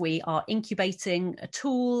 Sometimes we are incubating a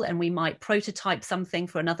tool and we might prototype something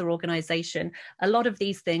for another organization. A lot of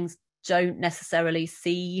these things don't necessarily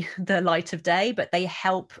see the light of day, but they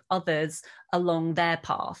help others along their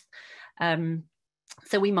path.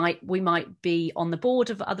 So we might be on the board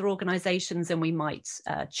of other organizations, and we might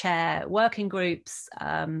chair working groups.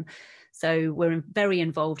 So we're very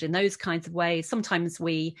involved in those kinds of ways. Sometimes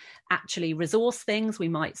we actually resource things. We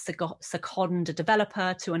might second a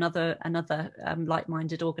developer to another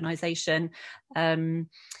like-minded organization.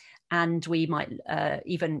 And we might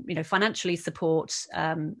even financially support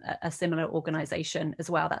a similar organization as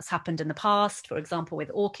well. That's happened in the past, for example,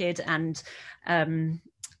 with Orchid and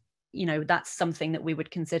you know, that's something that we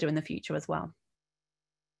would consider in the future as well.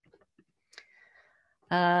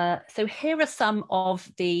 So here are some of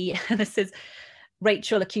the, this is,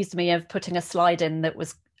 Rachel accused me of putting a slide in that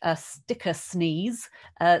was a sticker sneeze.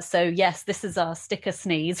 So yes, this is our sticker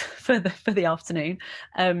sneeze for the afternoon.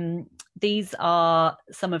 These are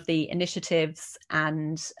some of the initiatives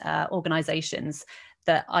and organizations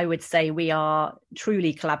that I would say we are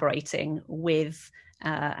truly collaborating with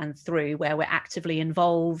and through, where we're actively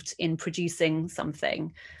involved in producing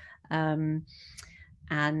something.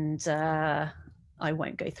 I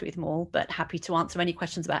won't go through them all, but happy to answer any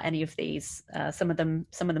questions about any of these. Some of them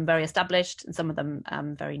very established, and some of them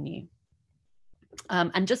very new.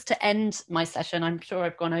 And just to end my session, I'm sure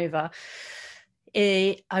I've gone over,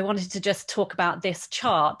 I wanted to just talk about this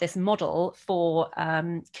chart, this model for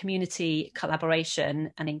community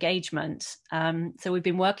collaboration and engagement. So we've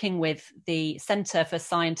been working with the Centre for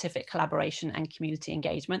Scientific Collaboration and Community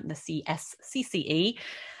Engagement, the CSCCE.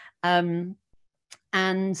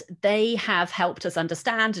 And they have helped us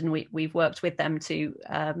understand, and we've worked with them to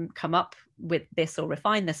come up with this or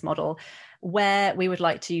refine this model, where we would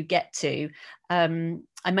like to get to.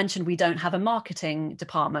 I mentioned we don't have a marketing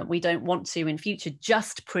department. We don't want to in future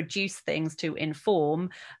just produce things to inform.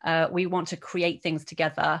 We want to create things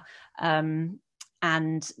together.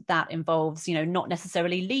 And that involves, you know, not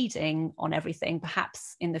necessarily leading on everything.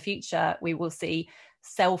 Perhaps in the future, we will see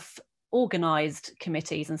self-organized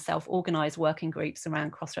committees and self-organized working groups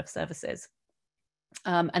around Crossref services.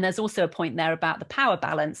 And there's also a point there about the power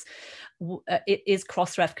balance. Is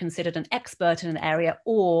Crossref considered an expert in an area,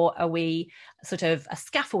 or are we sort of a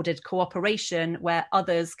scaffolded cooperation where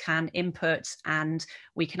others can input and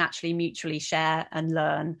we can actually mutually share and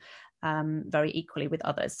learn very equally with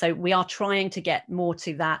others? So we are trying to get more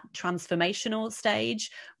to that transformational stage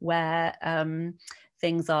where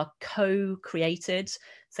things are co-created,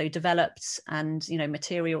 so developed, and, you know,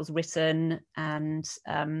 materials written, and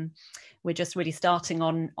we're just really starting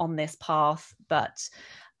on this path. But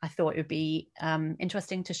I thought it would be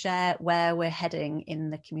interesting to share where we're heading in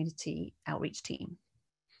the community outreach team.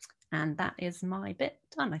 And that is my bit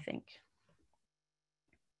done, I think.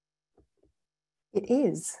 It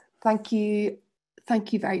is. Thank you.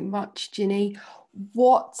 Thank you very much, Ginny.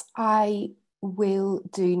 What I will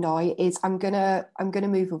do now is I'm gonna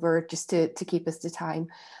move over, just to keep us to time.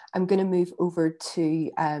 I'm gonna move over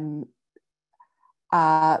to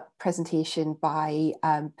a presentation by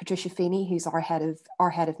Patricia Feeney, who's our head of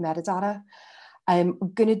metadata. I'm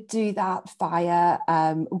gonna do that via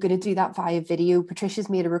video.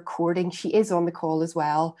 Patricia's made a recording. She is on the call as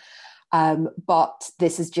well. But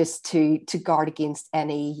this is just to guard against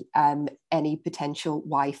any potential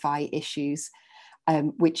Wi-Fi issues,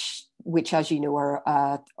 which, as you know,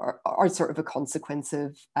 are sort of a consequence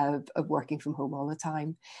of working from home all the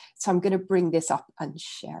time. So I'm going to bring this up and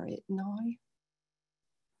share it now.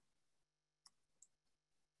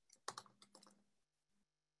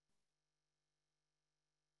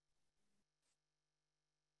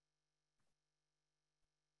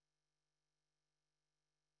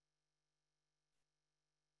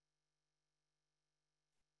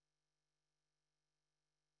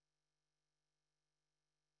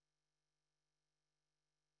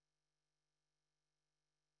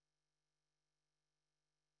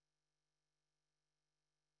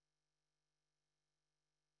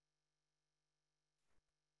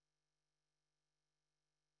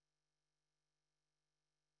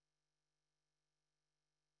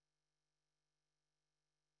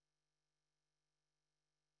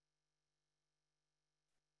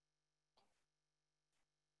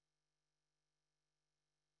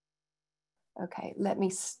 Okay, let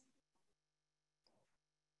me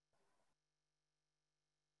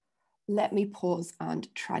pause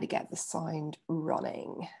and try to get the sound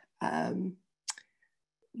running. Let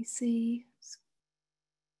me see.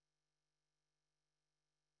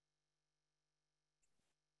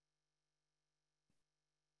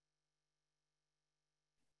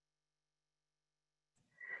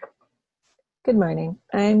 Good morning.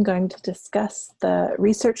 I'm going to discuss the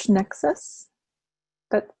research nexus.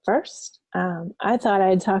 But first, I thought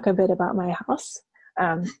I'd talk a bit about my house.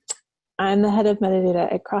 I'm the head of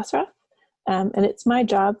metadata at Crossref, and it's my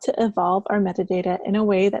job to evolve our metadata in a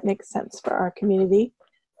way that makes sense for our community.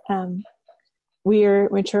 We're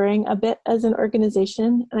maturing a bit as an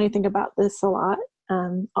organization, and I think about this a lot.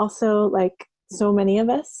 Also, like so many of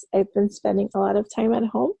us, I've been spending a lot of time at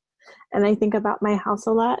home, and I think about my house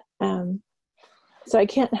a lot. So I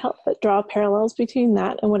can't help but draw parallels between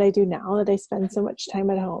that and what I do now that I spend so much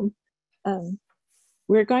time at home.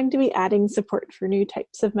 We're going to be adding support for new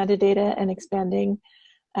types of metadata and expanding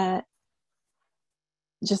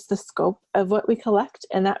just the scope of what we collect,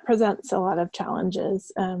 and that presents a lot of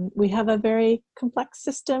challenges. We have a very complex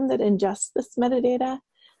system that ingests this metadata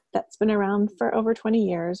that's been around for over 20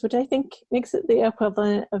 years, which I think makes it the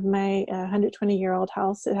equivalent of my 120-year-old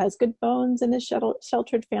house. It has good bones and has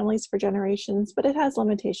sheltered families for generations, but it has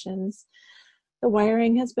limitations. The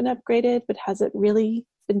wiring has been upgraded, but has it really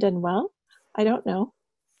been done well? I don't know.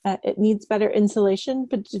 It needs better insulation,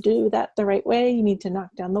 but to do that the right way, you need to knock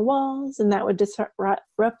down the walls, and that would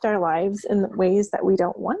disrupt our lives in ways that we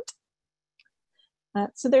don't want.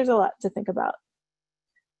 So there's a lot to think about.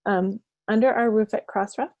 Under our roof at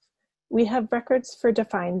Crossref, we have records for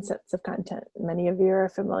defined sets of content. Many of you are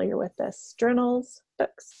familiar with this. Journals,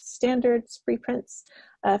 books, standards, preprints.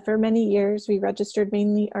 For many years, we registered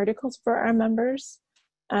mainly articles for our members,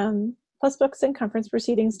 plus books and conference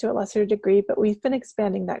proceedings to a lesser degree, but we've been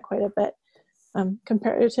expanding that quite a bit.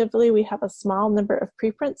 Comparatively, we have a small number of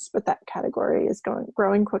preprints, but that category is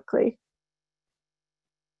growing quickly.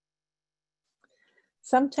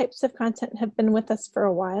 Some types of content have been with us for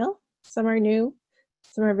a while. Some are new,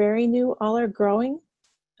 some are very new, all are growing,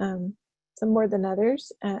 some more than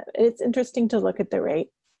others. It's interesting to look at the rate.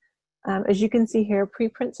 As you can see here,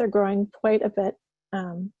 preprints are growing quite a bit,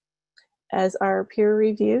 as are peer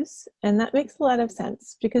reviews, and that makes a lot of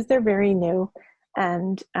sense because they're very new,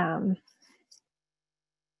 and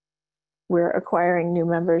we're acquiring new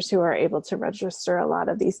members who are able to register a lot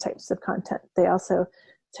of these types of content. They also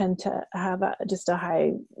tend to have just a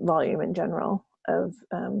high volume in general of,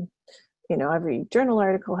 every journal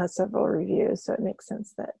article has several reviews, so it makes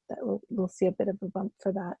sense that we'll see a bit of a bump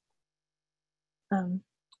for that.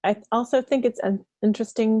 I also think it's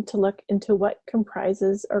interesting to look into what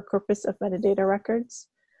comprises our corpus of metadata records.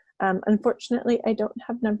 Unfortunately, I don't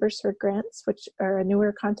have numbers for grants, which are a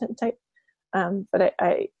newer content type, but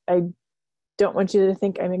I don't want you to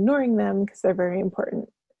think I'm ignoring them because they're very important.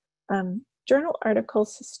 Journal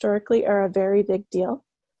articles historically are a very big deal,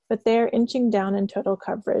 but they're inching down in total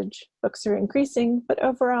coverage. Books are increasing, but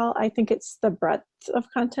overall, I think it's the breadth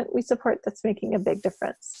of content we support that's making a big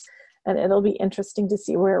difference. And it'll be interesting to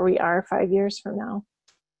see where we are 5 years from now.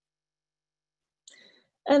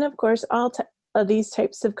 And of course, all of these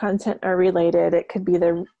types of content are related. It could be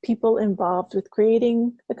the people involved with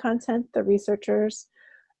creating the content, the researchers.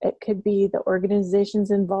 It could be the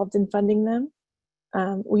organizations involved in funding them.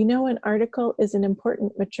 We know an article is an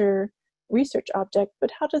important mature research object, but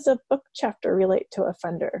how does a book chapter relate to a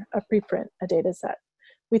funder, a preprint, a data set?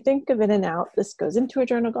 We think of in and out. This goes into a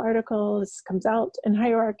journal article, this comes out in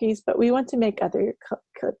hierarchies, but we want to make other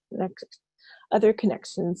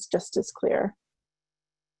connections just as clear.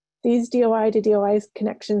 These DOI to DOI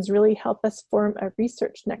connections really help us form a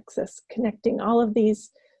research nexus, connecting all of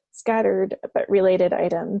these scattered but related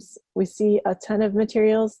items. We see a ton of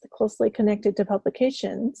materials closely connected to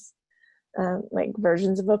publications, like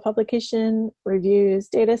versions of a publication, reviews,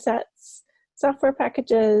 data sets, software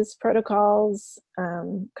packages, protocols,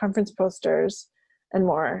 conference posters, and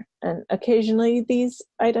more. And occasionally these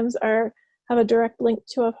items have a direct link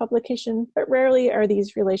to a publication, but rarely are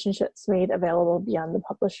these relationships made available beyond the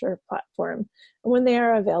publisher platform. And when they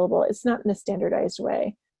are available, it's not in a standardized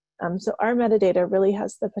way. So our metadata really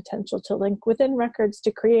has the potential to link within records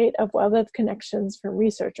to create a web of connections from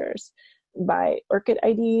researchers by ORCID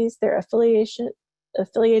IDs, their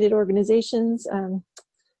affiliated organizations,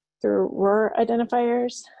 through ROR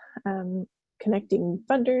identifiers, connecting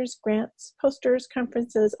funders, grants, posters,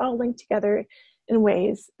 conferences, all linked together in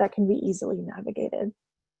ways that can be easily navigated.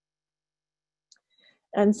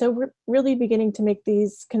 And so we're really beginning to make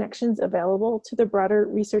these connections available to the broader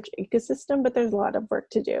research ecosystem, but there's a lot of work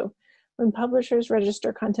to do. When publishers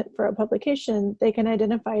register content for a publication, they can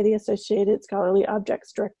identify the associated scholarly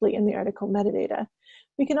objects directly in the article metadata.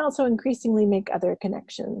 We can also increasingly make other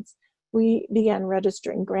connections. We began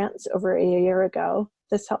registering grants over a year ago.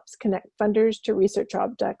 This helps connect funders to research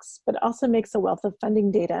objects, but also makes a wealth of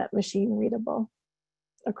funding data machine readable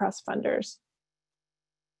across funders.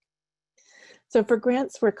 So for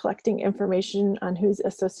grants, we're collecting information on who's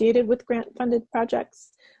associated with grant-funded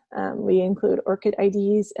projects. We include ORCID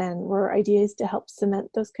IDs and ROR IDs to help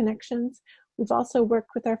cement those connections. We've also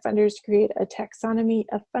worked with our funders to create a taxonomy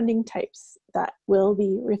of funding types that will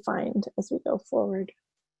be refined as we go forward.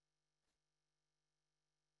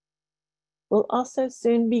 We'll also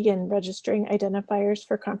soon begin registering identifiers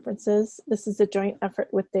for conferences. This is a joint effort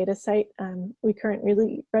with DataCite. We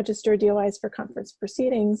currently register DOIs for conference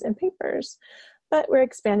proceedings and papers, but we're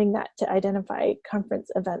expanding that to identify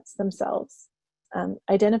conference events themselves.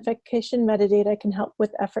 Identification metadata can help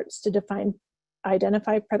with efforts to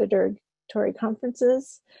identify predatory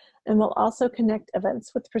conferences, And we'll also connect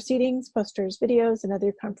events with proceedings, posters, videos, and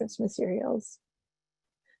other conference materials.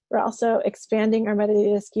 We're also expanding our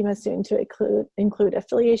metadata schema soon to include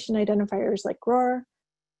affiliation identifiers like ROR,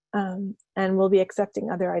 and we'll be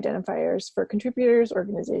accepting other identifiers for contributors,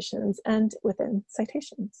 organizations, and within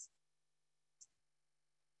citations.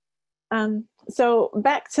 So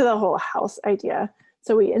back to the whole house idea.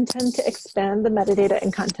 So we intend to expand the metadata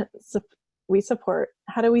and content we support.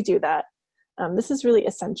 How do we do that? This is really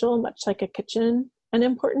essential, much like a kitchen, an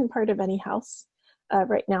important part of any house.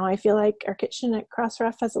 Right now, I feel like our kitchen at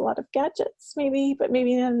Crossref has a lot of gadgets, maybe, but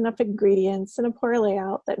maybe not enough ingredients and a poor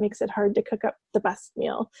layout that makes it hard to cook up the best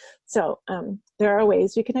meal. So there are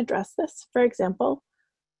ways we can address this. For example,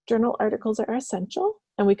 journal articles are essential,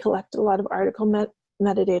 and we collect a lot of article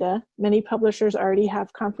metadata. Many publishers already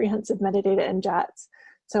have comprehensive metadata in JATS,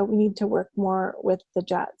 so we need to work more with the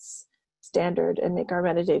JATS standard and make our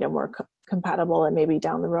metadata more compatible, and maybe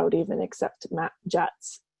down the road even accept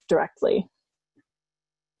JATS directly.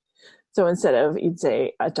 So instead of, you'd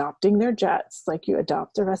say, adopting their JATS, like you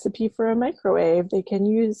adopt a recipe for a microwave, they can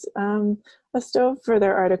use a stove for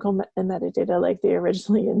their article and metadata like they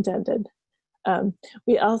originally intended.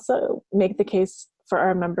 We also make the case for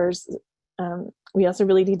our members. We also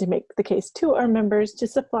really need to make the case to our members to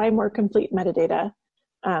supply more complete metadata.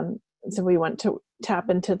 So we want to tap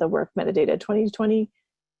into the work Metadata 2020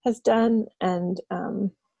 has done, and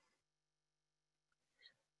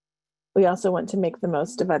we also want to make the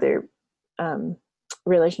most of other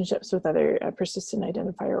relationships with other persistent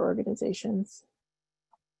identifier organizations.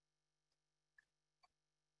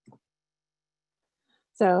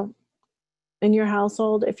 So in your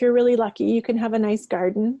household, if you're really lucky, you can have a nice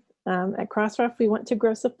garden. At Crossref, we want to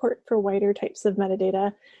grow support for wider types of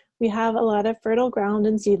metadata. We have a lot of fertile ground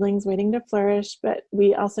and seedlings waiting to flourish, but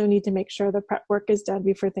we also need to make sure the prep work is done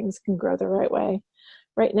before things can grow the right way.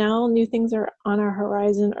 Right now, new things are on our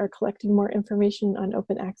horizon are collecting more information on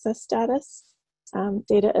open access status,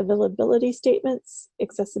 data availability statements,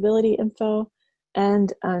 accessibility info,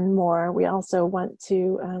 and more. We also want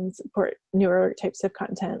to support newer types of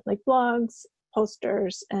content like blogs,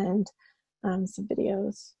 posters, and some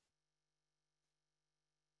videos.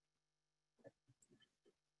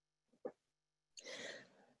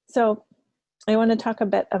 So I want to talk a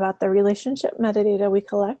bit about the relationship metadata we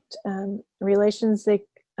collect. Relations, they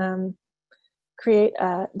create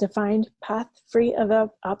a defined path free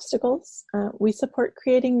of obstacles. We support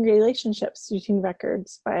creating relationships between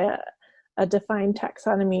records by a defined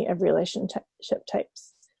taxonomy of relationship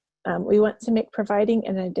types. We want to make providing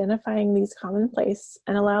and identifying these commonplace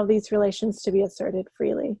and allow these relations to be asserted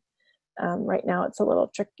freely. Right now it's a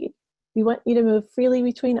little tricky. We want you to move freely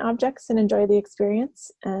between objects and enjoy the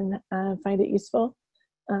experience and find it useful.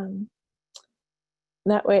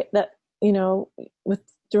 That way, with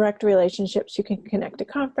direct relationships, you can connect a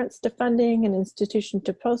conference to funding, an institution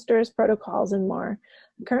to posters, protocols, and more.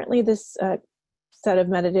 Currently, this set of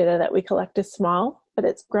metadata that we collect is small, but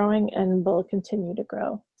it's growing and will continue to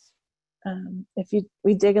grow. If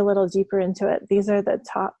we dig a little deeper into it, these are the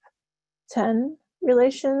top 10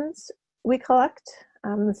 relations we collect.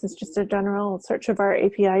 This is just a general search of our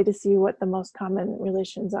API to see what the most common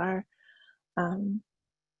relations are.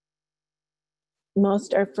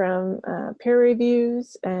 Most are from peer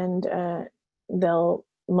reviews, and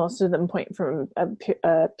most of them point from a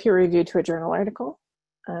peer review to a journal article.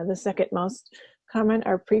 The second most common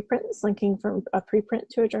are preprints, linking from a preprint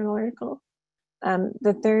to a journal article.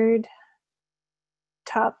 The third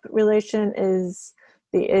top relation is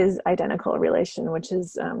the is identical relation, which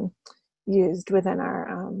is used within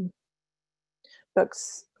our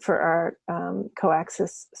books for our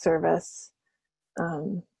co-access service.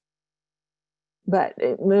 But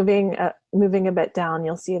moving a bit down,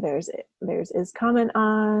 you'll see there's is comment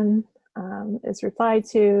on, is replied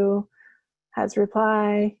to, has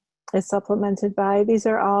reply, is supplemented by. These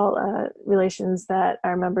are all relations that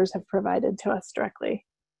our members have provided to us directly.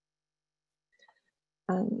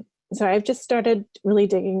 So I've just started really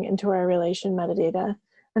digging into our relation metadata,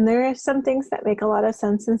 and there are some things that make a lot of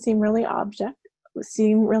sense and seem really obvious.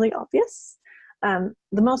 The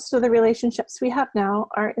most of the relationships we have now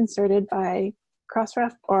are inserted by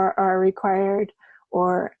Crossref or are required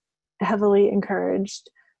or heavily encouraged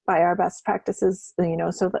by our best practices.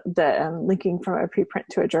 So the linking from a preprint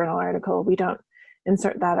to a journal article, we don't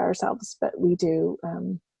insert that ourselves, but we do.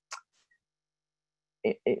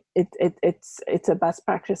 It's a best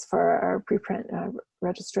practice for our preprint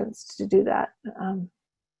registrants to do that.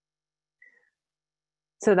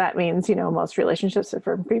 So that means, most relationships are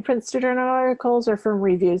from preprints to journal articles or from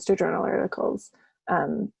reviews to journal articles.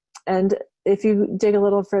 And if you dig a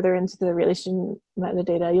little further into the relation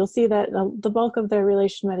metadata, you'll see that the bulk of the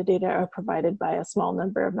relation metadata are provided by a small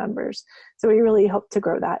number of members. So we really hope to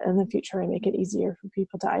grow that in the future and make it easier for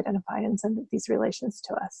people to identify and send these relations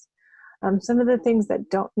to us. Some of the things that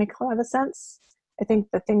don't make a lot of sense, I think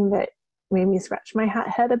the thing that made me scratch my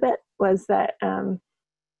head a bit was that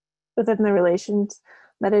within the relations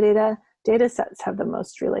metadata, data sets have the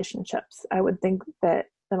most relationships. I would think that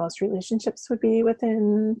the most relationships would be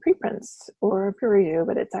within preprints or peer review,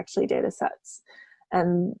 but it's actually data sets.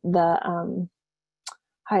 And the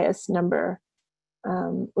highest number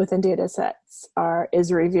within data sets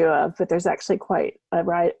is review of, but there's actually quite a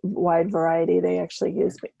wide variety. They actually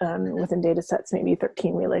use within data sets maybe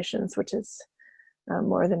 13 relations, which is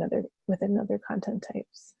more than within other content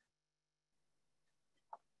types.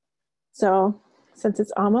 So since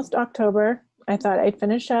it's almost October, I thought I'd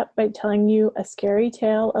finish up by telling you a scary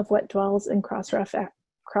tale of what dwells in Crossref's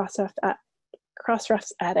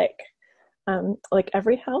attic. Like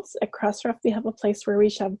every house, at Crossref, we have a place where we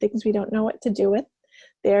shove things we don't know what to do with.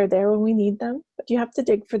 They are there when we need them, but you have to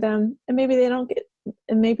dig for them, and maybe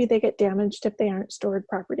they get damaged if they aren't stored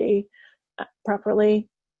properly.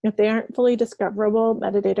 If they aren't fully discoverable,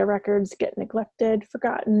 metadata records get neglected,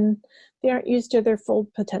 forgotten. They aren't used to their full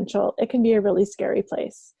potential. It can be a really scary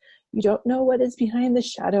place. You don't know what is behind the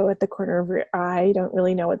shadow at the corner of your eye. You don't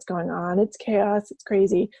really know what's going on. It's chaos. It's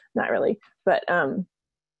crazy. Not really. But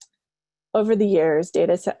over the years,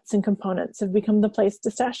 data sets and components have become the place to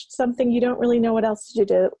stash something you don't really know what else to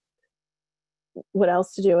do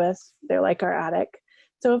with. They're like our attic.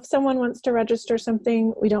 So if someone wants to register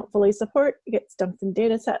something we don't fully support, it gets dumped in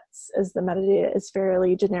data sets, as the metadata is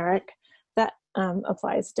fairly generic. That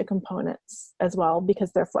applies to components as well,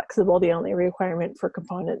 because they're flexible. The only requirement for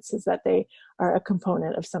components is that they are a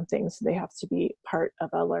component of something, so they have to be part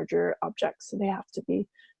of a larger object. So they have to be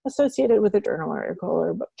associated with a journal article or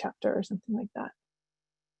a book chapter or something like that.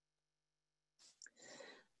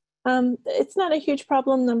 It's not a huge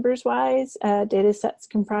problem numbers-wise. Data sets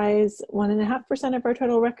comprise 1.5% of our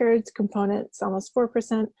total records, components almost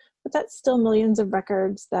 4%, but that's still millions of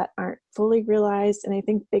records that aren't fully realized, and I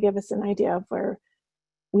think they give us an idea of where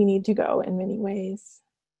we need to go in many ways.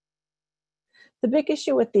 The big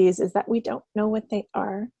issue with these is that we don't know what they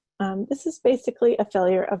are. This is basically a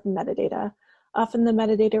failure of metadata. Often the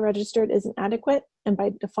metadata registered isn't adequate, and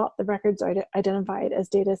by default the records are identified as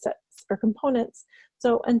data sets or components.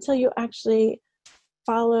 So until you actually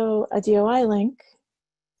follow a DOI link,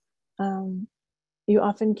 you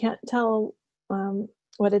often can't tell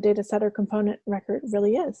what a data set or component record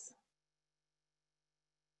really is.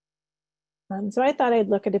 So I thought I'd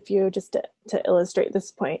look at a few just to illustrate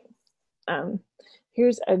this point.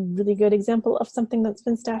 Here's a really good example of something that's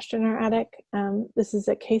been stashed in our attic. This is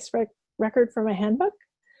a case record from a handbook.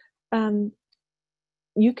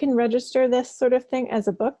 You can register this sort of thing as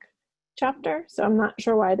a book chapter, so I'm not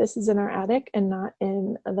sure why this is in our attic and not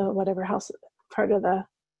in the whatever part of the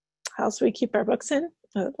house we keep our books in,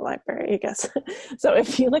 the library, I guess. So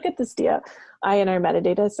if you look at this DOI in our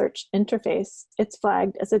metadata search interface, it's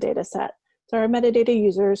flagged as a data set. So our metadata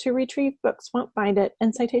users who retrieve books won't find it,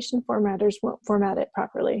 and citation formatters won't format it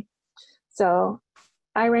properly. So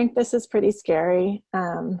I rank this as pretty scary.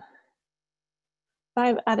 5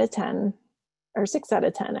 out of 10, or 6 out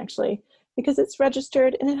of 10 actually, because it's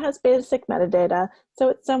registered and it has basic metadata, so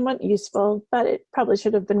it's somewhat useful, but it probably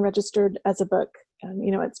should have been registered as a book.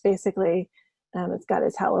 You know, it's basically, it's got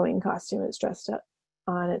its Halloween costume, it's dressed up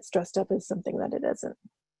as something that it isn't.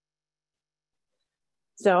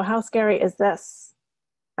 So how scary is this?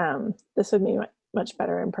 This would be much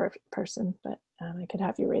better in person, but I could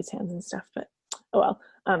have you raise hands and stuff, but oh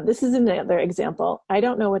well. This is another example. I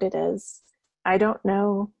don't know what it is. I don't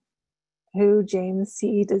know who James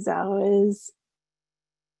C. DeZau is.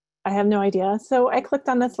 I have no idea. So I clicked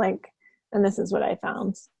on this link and this is what I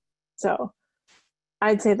found. So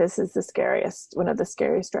I'd say this is one of the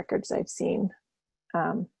scariest records I've seen.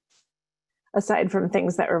 Aside from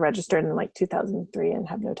things that were registered in like 2003 and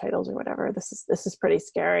have no titles or whatever, this is pretty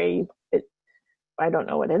scary. I don't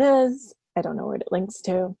know what it is. I don't know what it links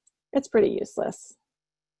to. It's pretty useless.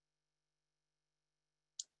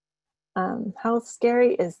 How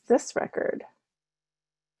scary is this record?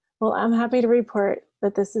 Well, I'm happy to report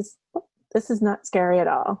that this is not scary at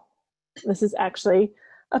all. This is actually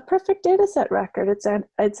a perfect data set record.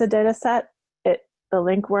 It's a data set. The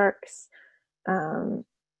link works. I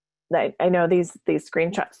know these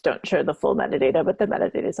screenshots don't show the full metadata, but the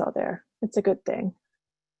metadata is all there. It's a good thing.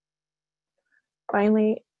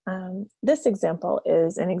 Finally, this example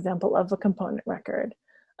is an example of a component record.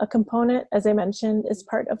 A component, as I mentioned, is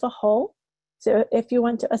part of a whole. So if you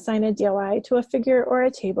want to assign a DOI to a figure or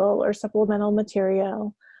a table or supplemental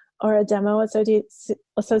material or a demo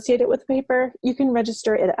associated with the paper, you can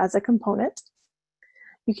register it as a component.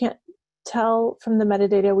 You can't tell from the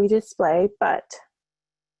metadata we display, but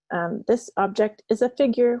this object is a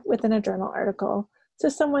figure within a journal article, so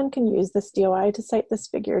someone can use this DOI to cite this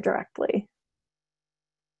figure directly.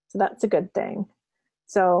 So that's a good thing.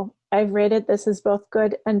 So I've rated this as both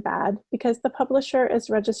good and bad because the publisher is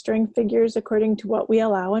registering figures according to what we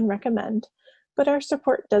allow and recommend, but our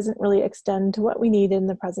support doesn't really extend to what we need in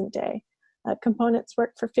the present day. Components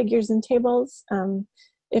work for figures and tables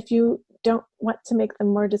if you don't want to make them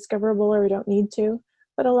more discoverable or don't need to,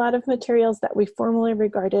 but a lot of materials that we formerly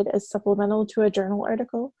regarded as supplemental to a journal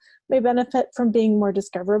article may benefit from being more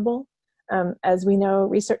discoverable. As we know,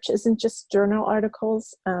 research isn't just journal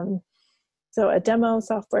articles. So a demo,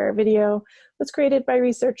 software, video was created by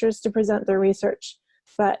researchers to present their research,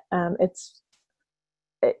 but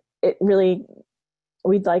it really,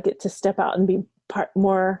 we'd like it to step out and be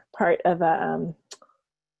more part of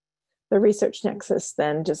the research nexus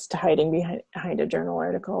than just hiding behind a journal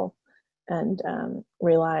article and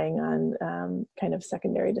relying on kind of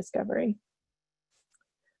secondary discovery.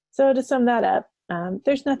 So to sum that up,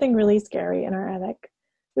 there's nothing really scary in our ethic.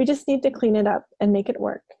 We just need to clean it up and make it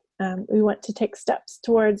work. We want to take steps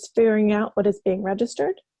towards figuring out what is being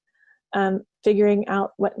registered, figuring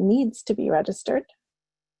out what needs to be registered,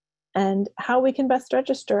 and how we can best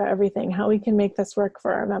register everything, how we can make this work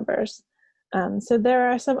for our members. So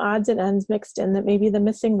there are some odds and ends mixed in that may be the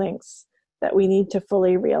missing links that we need to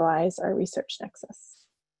fully realize our research nexus.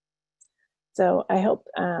 So I hope,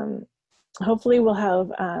 hopefully we'll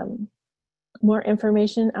have more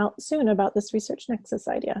information out soon about this research nexus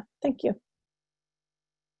idea. Thank you.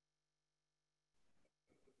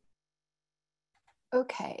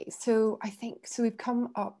 Okay, so I think we've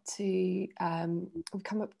come up to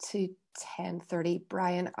 10:30.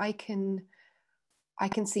 Brian, I can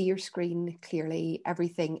see your screen clearly.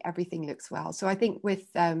 Everything looks well. So I think with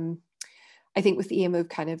the aim of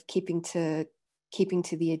kind of keeping to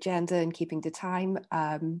the agenda and keeping to time,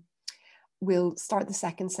 we'll start the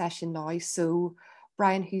second session now. So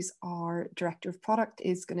Brian, who's our Director of Product,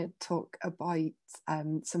 is going to talk about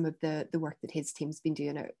some of the work that his team's been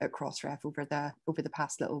doing at Crossref over the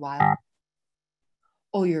past little while.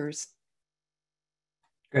 All yours.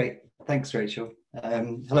 Great, thanks Rachel.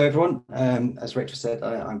 Hello everyone. As Rachel said,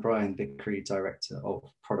 I'm Brian Vickery, Director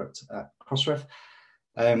of Product at Crossref.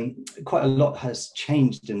 Quite a lot has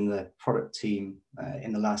changed in the product team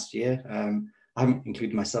in the last year. I haven't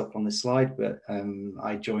included myself on this slide, but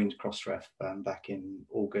I joined Crossref back in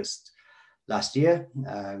August last year.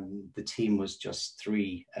 The team was just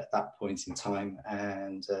 3 at that point in time,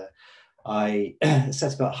 and I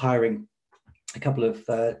set about hiring a couple of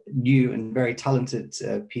new and very talented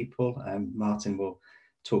people. Martin will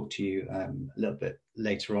talk to you a little bit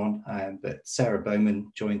later on, but Sarah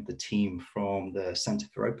Bowman joined the team from the Centre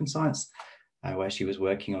for Open Science, where she was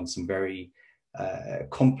working on some very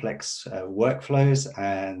complex workflows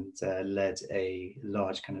and led a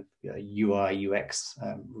large kind of UI UX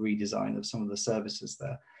redesign of some of the services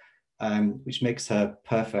there, which makes her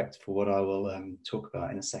perfect for what I will talk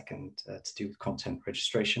about in a second to do with content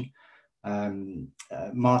registration.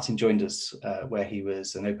 Martin joined us where he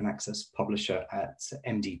was an open access publisher at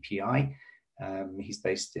MDPI. He's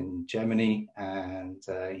based in Germany, and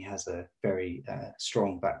he has a very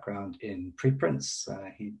strong background in preprints.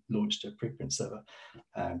 He launched a preprint server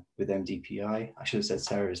with MDPI. I should have said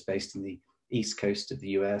Sarah is based in the East Coast of the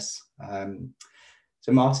US.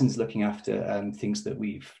 So Martin's looking after things that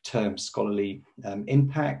we've termed scholarly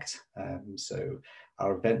impact. So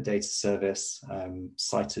our event data service,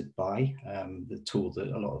 Cited By, the tool that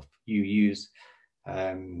a lot of you use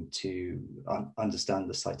to understand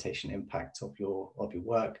the citation impact of your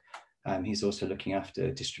work. He's also looking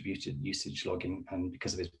after distributed usage logging, and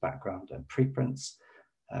because of his background and preprints.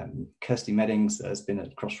 Kirsty Meddings has been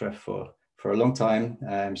at Crossref for a long time.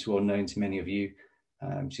 She's well known to many of you.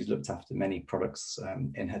 She's looked after many products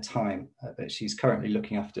in her time, but she's currently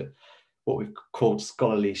looking after what we've called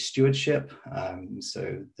scholarly stewardship.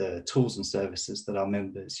 So the tools and services that our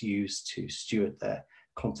members use to steward their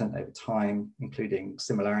content over time, including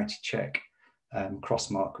similarity check,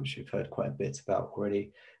 Crossmark, which we've heard quite a bit about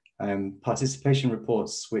already, participation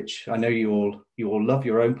reports, which I know you all love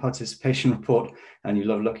your own participation report, and you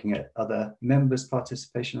love looking at other members'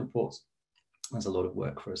 participation reports. There's a lot of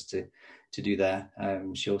work for us to do there.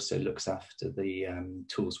 She also looks after the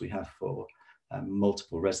tools we have for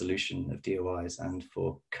multiple resolution of DOIs and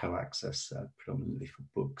for co-access, predominantly for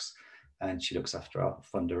books. And she looks after our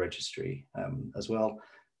funder registry as well.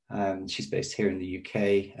 She's based here in the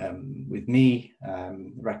UK with me.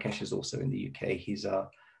 Rakesh is also in the UK. He's our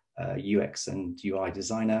UX and UI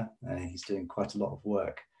designer. He's doing quite a lot of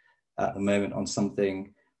work at the moment on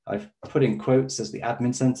something I've put in quotes as the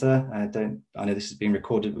admin center. I know this is being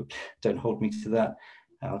recorded, but don't hold me to that.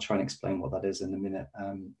 I'll try and explain what that is in a minute.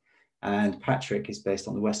 And Patrick is based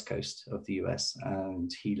on the West Coast of the US,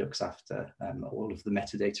 and he looks after all of the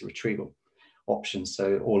metadata retrieval options.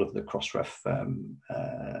 So all of the Crossref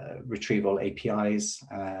retrieval APIs,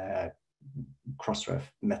 Crossref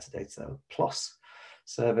metadata plus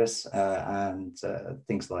service, and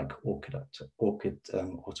things like Orchid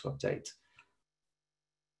auto update.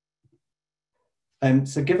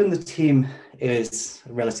 So given the team is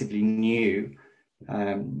relatively new,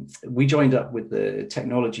 we joined up with the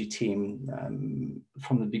technology team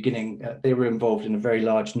from the beginning. They were involved in a very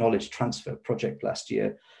large knowledge transfer project last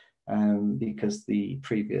year because the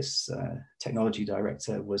previous technology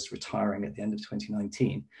director was retiring at the end of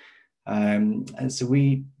 2019. And so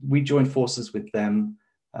we joined forces with them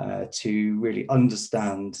to really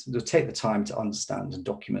understand, to take the time to understand and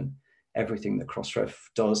document everything that Crossref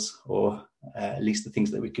does, or at least the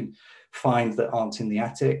things that we can find that aren't in the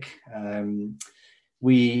attic.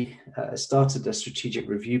 We started a strategic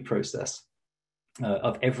review process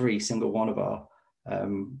of every single one of our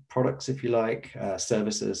products, if you like,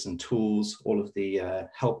 services and tools, all of the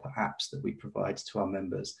help apps that we provide to our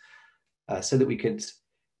members, so that we could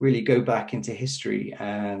really go back into history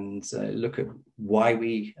and look at why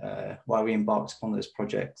we embarked upon those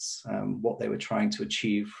projects, what they were trying to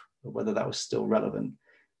achieve, whether that was still relevant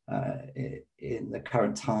in the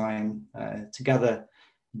current time, to gather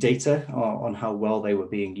data on how well they were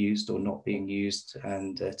being used or not being used,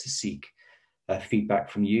 and to seek feedback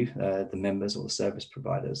from you, the members or the service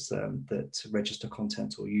providers that register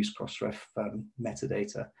content or use Crossref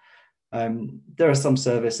metadata. There are some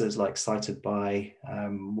services like Cited By,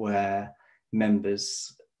 where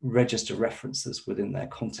members register references within their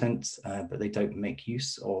content, but they don't make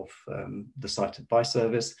use of the Cited By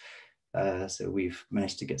service. So we've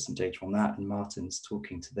managed to get some data on that, and Martin's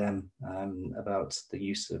talking to them about the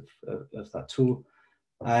use of that tool.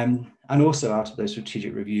 And also out of those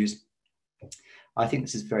strategic reviews, I think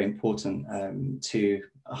this is very important to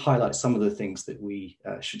highlight some of the things that we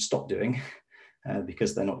should stop doing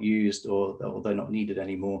because they're not used or they're not needed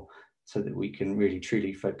anymore, so that we can really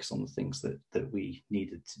truly focus on the things that we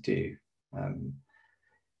needed to do.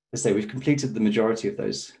 As I say, we've completed the majority of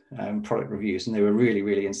those product reviews, and they were really,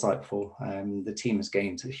 really insightful. The team has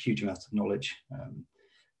gained a huge amount of knowledge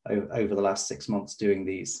over the last 6 months doing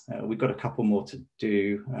these. We've got a couple more to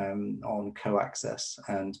do on co-access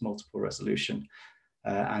and multiple resolution,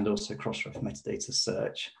 and also Crossref metadata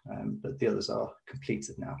search, but the others are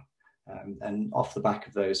completed now. And off the back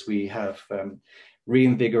of those, we have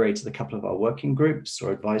reinvigorated a couple of our working groups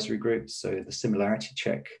or advisory groups. So the similarity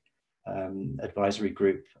check advisory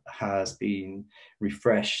group has been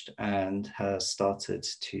refreshed and has started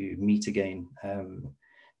to meet again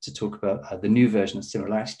to talk about the new version of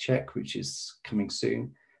similarity check, which is coming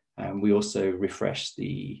soon. We also refreshed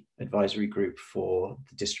the advisory group for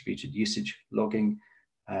the distributed usage logging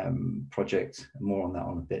project. More on that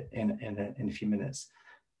on a bit in a few minutes.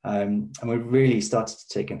 And we've really started to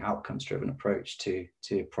take an outcomes-driven approach to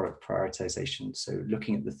product prioritization. So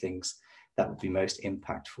looking at the things that would be most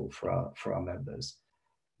impactful for our members.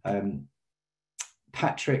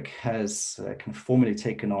 Patrick has kind of formally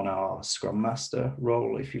taken on our Scrum Master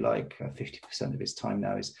role, if you like. 50% of his time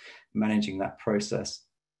now is managing that process,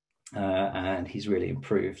 and he's really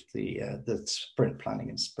improved the sprint planning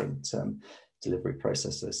and sprint delivery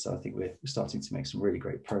processes. So I think we're starting to make some really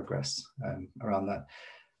great progress around that.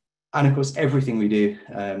 And of course, everything we do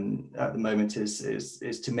at the moment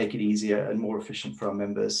is to make it easier and more efficient for our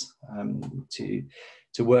members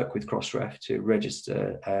to work with Crossref, to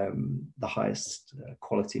register the highest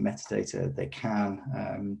quality metadata they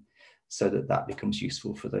can, so that becomes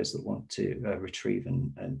useful for those that want to retrieve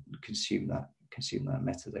and consume that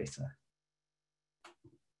metadata.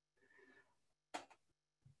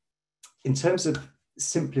 In terms of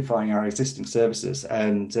simplifying our existing services,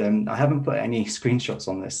 and I haven't put any screenshots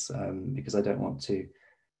on this because I don't want to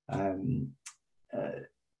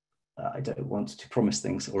promise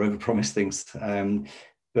things or overpromise things,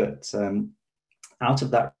 but out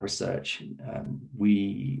of that research,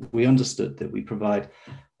 we understood that we provide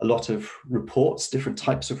a lot of reports, different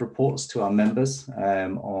types of reports to our members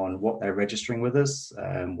on what they're registering with us,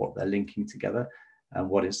 what they're linking together, and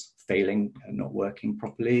what is failing and not working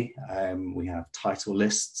properly. We have title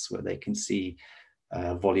lists where they can see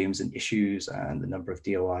volumes and issues and the number of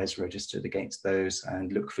DOIs registered against those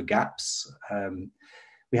and look for gaps.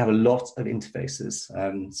 we have a lot of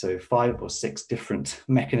interfaces, so 5 or 6 different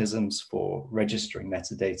mechanisms for registering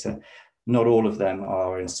metadata. Not all of them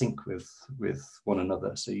are in sync with one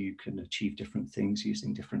another, so you can achieve different things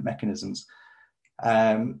using different mechanisms.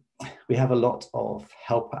 We have a lot of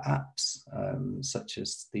helper apps, such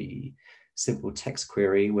as the simple text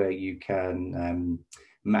query, where you can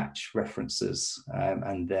match references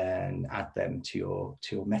and then add them to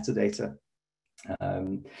your metadata.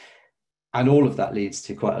 And all of that leads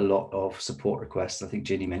to quite a lot of support requests. I think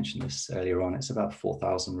Ginny mentioned this earlier on. It's about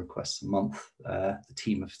 4,000 requests a month. The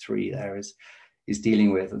team of 3 there is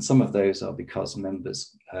dealing with, and some of those are because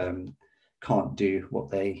members can't do what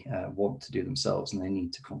they want to do themselves, and they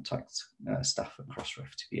need to contact staff at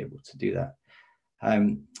Crossref to be able to do that.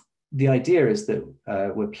 The idea is that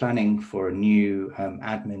we're planning for a new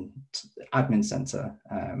admin center,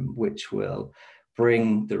 which will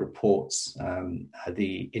bring the reports,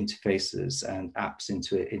 the interfaces and apps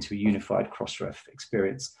into a unified Crossref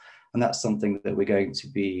experience. And that's something that we're going to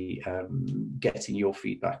be getting your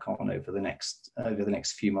feedback on over the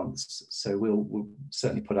next few months. So we'll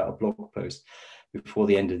certainly put out a blog post before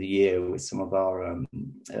the end of the year with some of our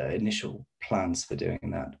initial plans for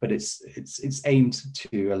doing that. But it's aimed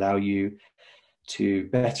to allow you to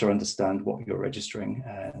better understand what you're registering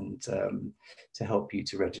and to help you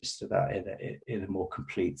to register that in a more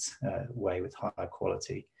complete way with higher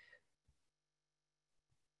quality.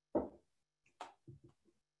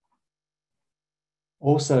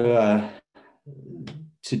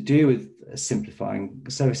 to do with simplifying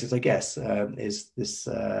services, I guess, is this,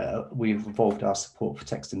 we've evolved our support for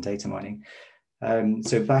text and data mining.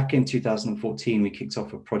 So back in 2014, we kicked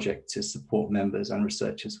off a project to support members and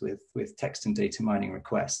researchers with text and data mining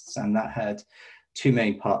requests, and that had 2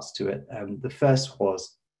 main parts to it. The first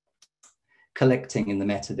was collecting in the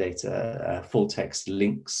metadata full text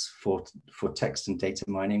links for text and data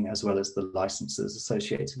mining, as well as the licenses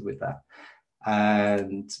associated with that.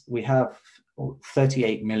 And we have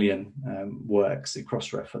 38 million works at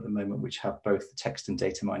Crossref at the moment, which have both the text and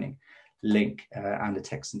data mining link and a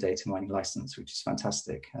text and data mining license, which is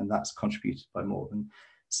fantastic. And that's contributed by more than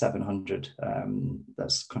 700.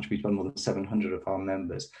 That's contributed by more than 700 of our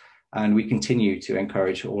members. And we continue to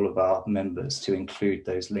encourage all of our members to include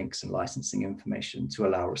those links and licensing information to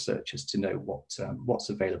allow researchers to know what's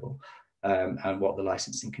available and what the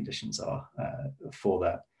licensing conditions are for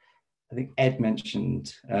that. I think Ed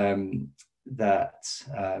mentioned that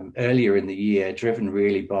earlier in the year, driven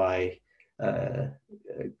really by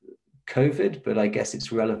COVID, but I guess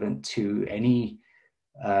it's relevant to any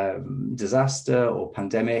disaster or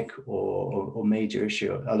pandemic or major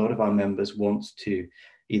issue. A lot of our members want to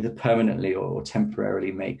either permanently or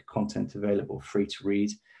temporarily make content available free to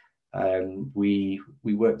read. We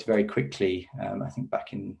worked very quickly, I think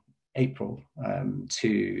back in April,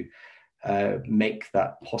 to make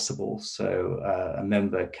that possible. So a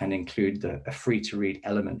member can include a free to read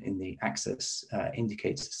element in the access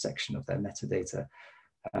indicators section of their metadata.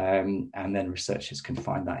 And then researchers can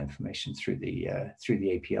find that information through the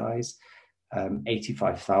APIs.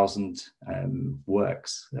 85,000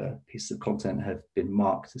 works, pieces of content have been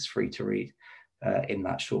marked as free to read in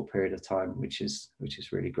that short period of time, which is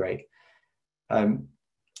really great.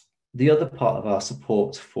 The other part of our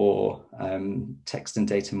support for text and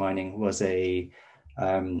data mining was called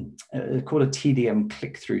a TDM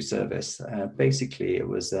click-through service. Basically, it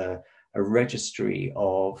was a registry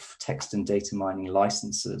of text and data mining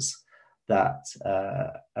licenses that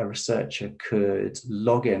a researcher could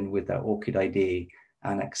log in with their ORCID ID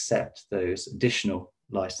and accept those additional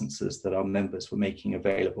licenses that our members were making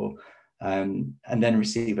available, and then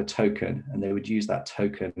receive a token, and they would use that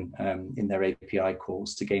token in their API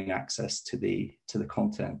calls to gain access to the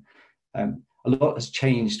content. A lot has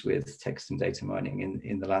changed with text and data mining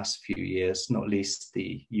in the last few years, not least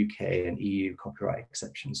the UK and EU copyright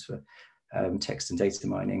exceptions for text and data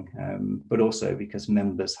mining, but also because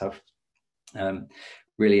members have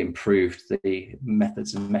really improved the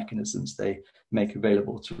methods and mechanisms they make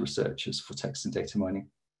available to researchers for text and data mining.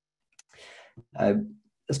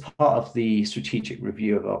 As part of the strategic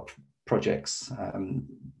review of our projects,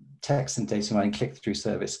 text and data mining click-through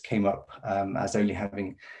service came up as only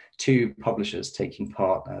having 2 publishers taking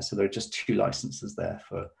part. So there are just 2 licenses there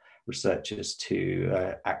for researchers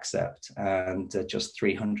to accept, and just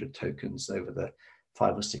 300 tokens over the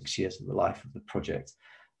 5 or 6 years of the life of the project.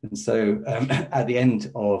 And so at the end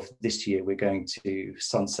of this year, we're going to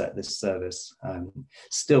sunset this service,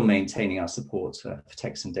 still maintaining our support for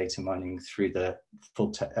text and data mining through the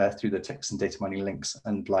through the text and data mining links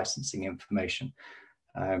and licensing information,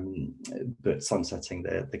 but sunsetting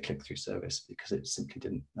the click-through service because it simply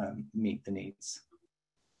didn't meet the needs.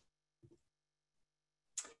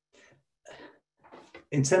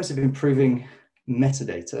 in terms of improving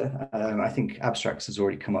metadata, I think abstracts has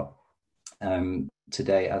already come up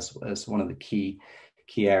today as one of the key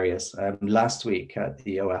areas. Last week at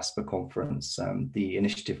the OASPA conference, the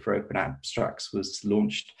Initiative for Open Abstracts was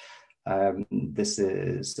launched. This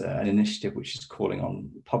is an initiative which is calling on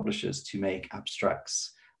publishers to make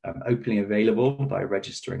abstracts openly available by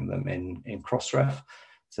registering them in Crossref,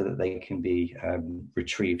 so that they can be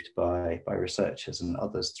retrieved by researchers and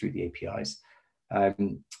others through the APIs.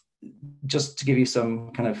 Just to give you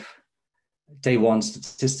some kind of day one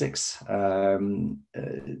statistics,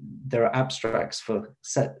 there are abstracts for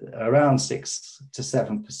around 6 to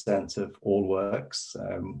 7% of all works,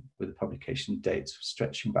 with a publication date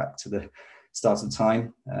stretching back to the start of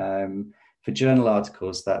time. For journal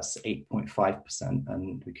articles, that's 8.5%,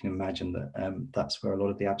 and we can imagine that that's where a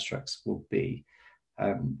lot of the abstracts will be.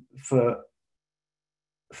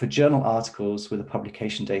 For journal articles with a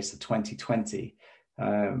publication date of 2020,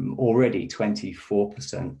 already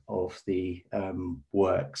 24% of the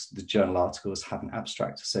works, the journal articles, have an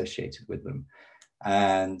abstract associated with them.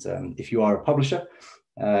 And if you are a publisher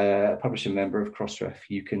member of Crossref,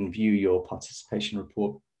 you can view your participation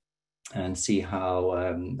report and see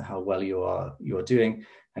how well you are doing.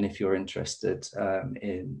 And if you're interested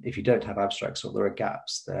if you don't have abstracts or there are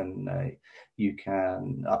gaps, then you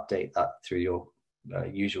can update that through your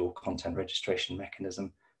usual content registration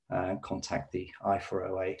mechanism. Contact the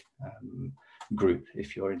I4OA group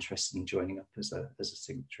if you're interested in joining up as a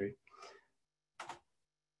signatory.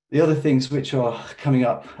 The other things which are coming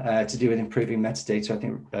up to do with improving metadata, I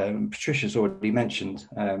think Patricia's already mentioned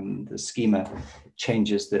the schema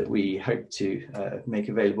changes that we hope to make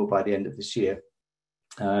available by the end of this year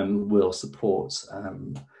will support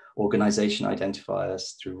organization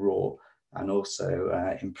identifiers through RAW, and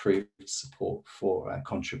also improved support for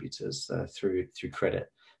contributors through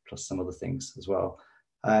credit, plus some other things as well.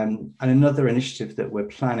 And another initiative that we're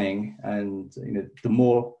planning, and the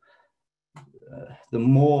more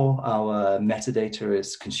our metadata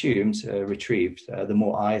is consumed, retrieved, the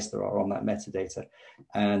more eyes there are on that metadata,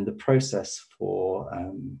 and the process for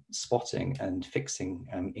spotting and fixing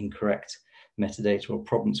incorrect metadata or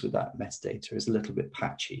problems with that metadata is a little bit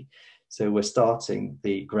patchy. So we're starting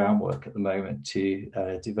the groundwork at the moment to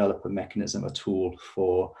develop a mechanism, a tool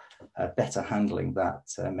for better handling that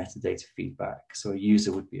metadata feedback. So a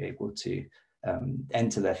user would be able to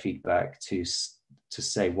enter their feedback to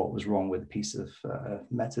say what was wrong with a piece of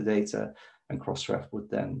metadata, and Crossref would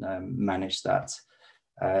then manage that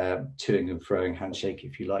toing and froing handshake,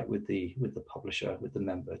 if you like, with the publisher, with the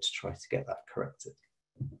member, to try to get that corrected.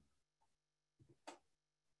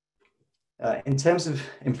 In terms of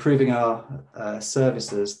improving our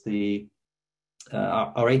services,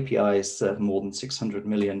 our APIs serve more than 600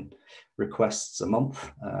 million requests a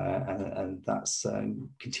month, and that's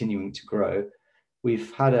continuing to grow.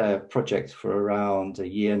 We've had a project for around a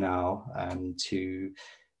year now to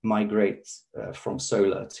migrate from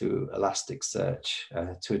Solr to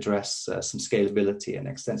Elasticsearch to address some scalability and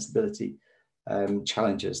extensibility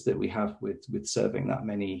challenges that we have with serving that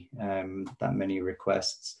many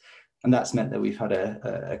requests. And that's meant that we've had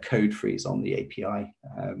a code freeze on the API.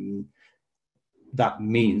 That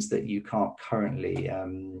means that you can't currently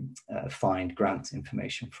find grant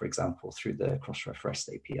information, for example, through the Crossref REST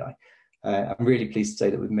API. I'm really pleased to say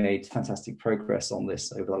that we've made fantastic progress on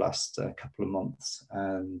this over the last couple of months,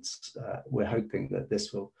 and we're hoping that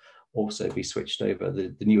this will also be switched over.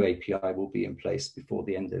 The new API will be in place before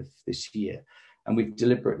the end of this year, and we've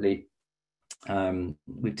deliberately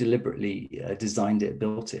designed it,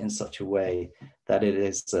 built it in such a way that it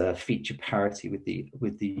is feature parity with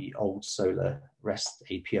the old Solr REST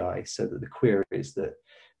API, so that the queries that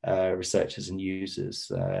researchers and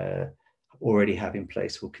users already have in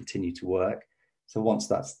place will continue to work. So once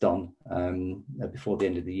that's done before the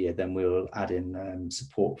end of the year, then we'll add in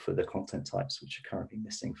support for the content types which are currently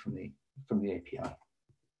missing from the API.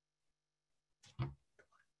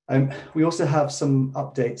 We also have some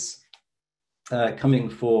updates coming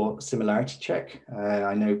for similarity check.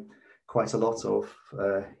 I know quite a lot of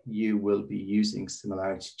you will be using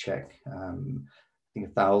similarity check. I think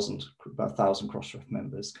about 1,000 Crossref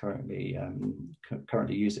members currently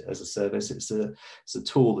use it as a service. It's a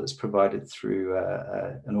tool that's provided through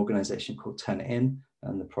an organization called Turnitin,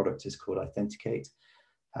 and the product is called Authenticate.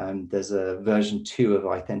 There's a version 2 of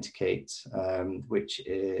Authenticate, which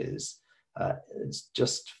is it's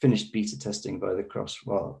just finished beta testing by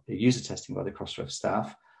user testing by the Crossref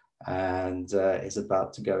staff, and is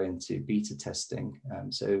about to go into beta testing.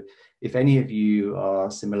 So if any of you are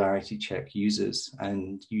similarity check users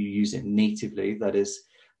and you use it natively, that is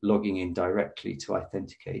logging in directly to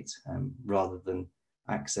Authenticate rather than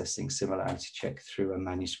accessing similarity check through a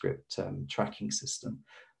manuscript tracking system.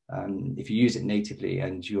 If you use it natively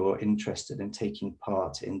and you're interested in taking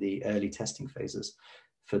part in the early testing phases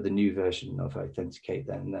for the new version of Authenticate,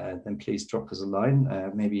 then please drop us a line,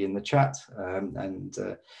 maybe in the chat, and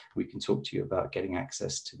we can talk to you about getting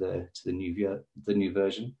access to the new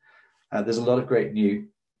version. There's a lot of great new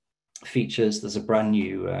features. There's a brand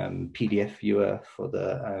new PDF viewer for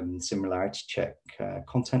the similarity check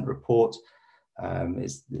content report.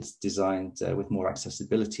 It's designed with more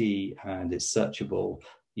accessibility, and it's searchable.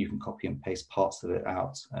 You can copy and paste parts of it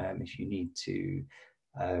out if you need to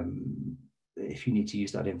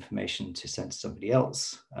use that information to send to somebody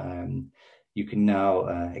else. You can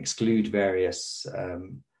now exclude various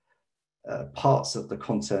parts of the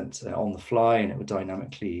content on the fly, and it will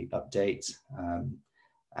dynamically update.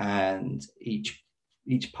 And each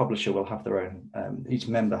publisher will have their own, each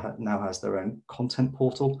member now has their own content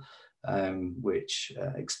portal, which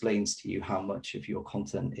explains to you how much of your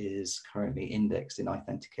content is currently indexed in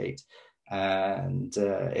Authenticate. And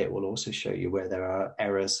it will also show you where there are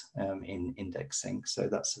errors in indexing. So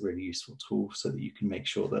that's a really useful tool so that you can make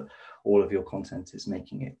sure that all of your content is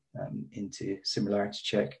making it into similarity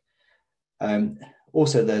check.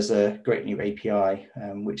 Also, there's a great new API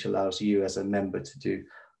which allows you as a member to do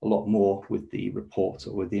a lot more with the report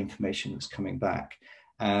or with the information that's coming back.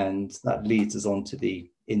 And that leads us on to the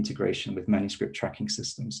integration with manuscript tracking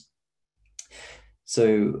systems.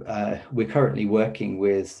 So we're currently working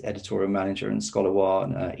with Editorial Manager and Scholar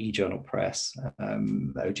One, eJournal Press,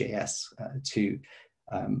 OJS to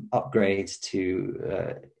upgrade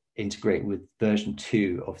to integrate with version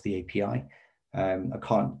 2 of the API. I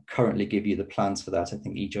can't currently give you the plans for that. I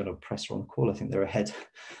think eJournal Press are on the call. I think they're ahead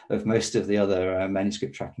of most of the other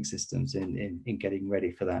manuscript tracking systems in getting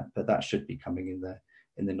ready for that, but that should be coming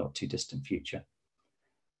in the not too distant future.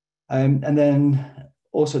 And then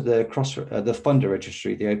also the funder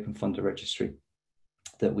registry, the open funder registry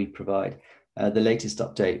that we provide. The latest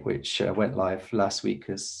update, which went live last week,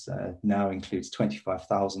 now includes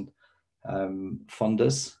 25,000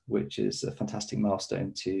 funders, which is a fantastic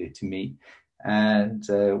milestone to meet. And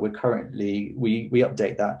we're currently, we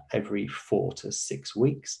update that every 4 to 6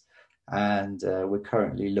 weeks. And we're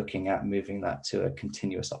currently looking at moving that to a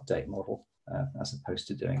continuous update model as opposed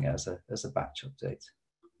to doing it as a batch update.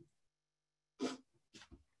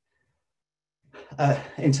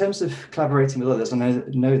 In terms of collaborating with others, I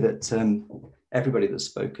know that everybody that's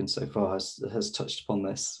spoken so far has touched upon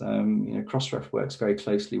this. Crossref works very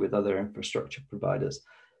closely with other infrastructure providers,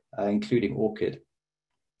 including ORCID.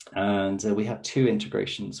 And we have 2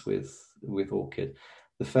 integrations with ORCID.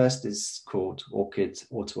 The first is called ORCID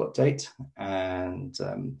Auto Update, and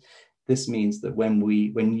this means that when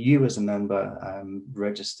you as a member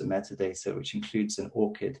register metadata, which includes an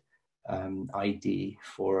ORCID ID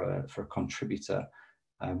for a contributor,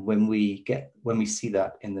 when we see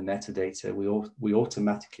that in the metadata, we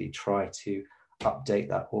automatically try to update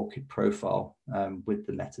that ORCID profile with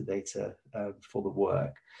the metadata for the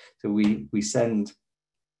work. So we send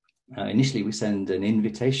initially we send an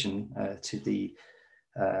invitation to the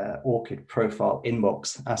ORCID profile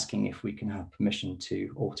inbox asking if we can have permission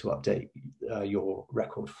to auto update your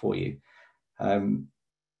record for you.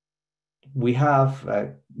 We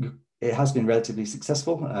have it has been relatively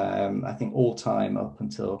successful. I think all time up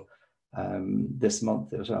until this month,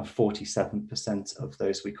 there was around 47% of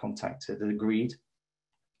those we contacted agreed.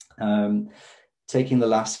 Taking the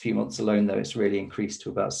last few months alone, though, it's really increased to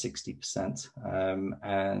about 60%.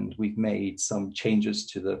 And we've made some changes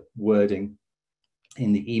to the wording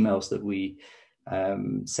in the emails that we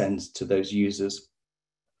send to those users,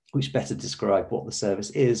 which better describe what the service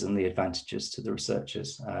is and the advantages to the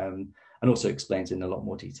researchers. And also explains in a lot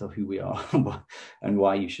more detail who we are and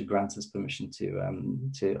why you should grant us permission to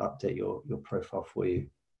update your profile for you.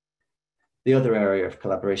 The other area of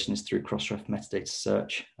collaboration is through Crossref metadata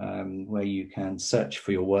search, where you can search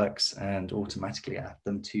for your works and automatically add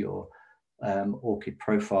them to your ORCID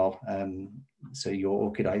profile. So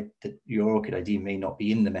your ORCID ID may not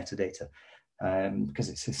be in the metadata because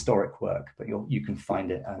it's historic work, but you can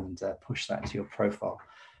find it and push that to your profile.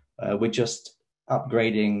 We're just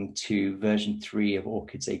upgrading to version 3 of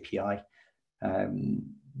ORCID's API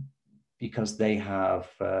because they have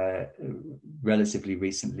relatively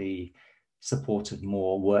recently supported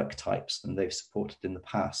more work types than they've supported in the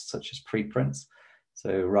past, such as preprints.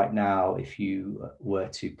 So right now, if you were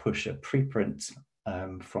to push a preprint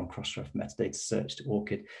from Crossref metadata search to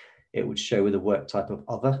ORCID, it would show with a work type of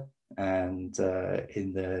other, and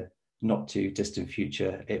in the not too distant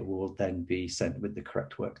future, it will then be sent with the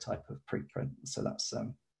correct work type of preprint. So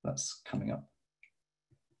that's coming up.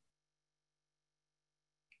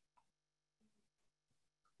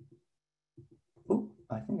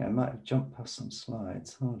 I think I might have jumped past some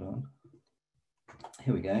slides. Hold on.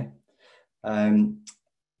 Here we go.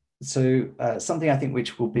 Something I think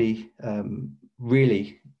which will be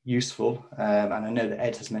really useful, and I know that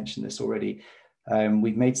Ed has mentioned this already,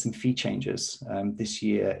 we've made some fee changes this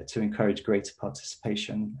year to encourage greater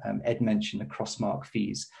participation. Ed mentioned the crossmark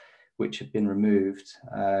fees, which have been removed.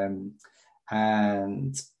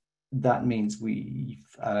 And that means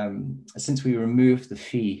since we removed the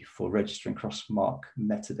fee for registering crossmark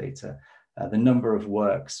metadata, the number of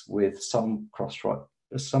works with some crossmark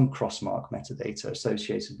metadata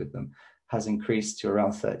associated with them has increased to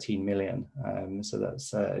around 13 million. So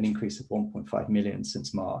that's an increase of 1.5 million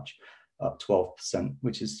since March, up 12%,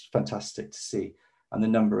 which is fantastic to see. And the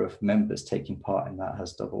number of members taking part in that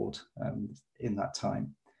has doubled in that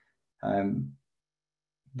time.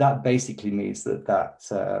 That basically means that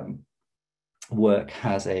work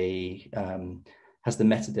has the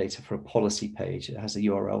metadata for a policy page. It has a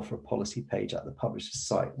URL for a policy page at the publisher's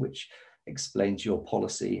site, which explains your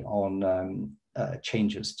policy on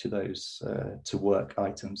changes to those to work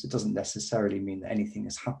items. It doesn't necessarily mean that anything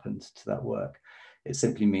has happened to that work. It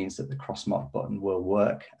simply means that the crossmark button will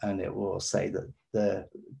work, and it will say that the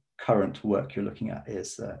current work you're looking at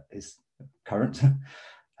is current.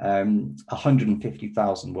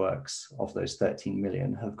 150,000 works of those 13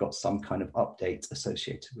 million have got some kind of update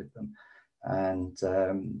associated with them. And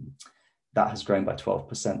that has grown by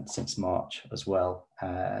 12% since March as well.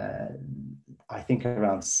 I think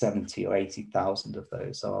around 70 or 80,000 of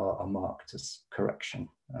those are marked as correction,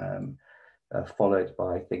 followed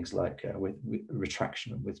by things like with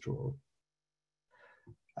retraction and withdrawal.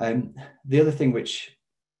 The other thing which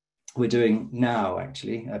we're doing now,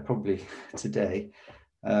 actually, probably today,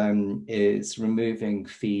 is removing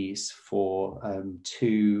fees for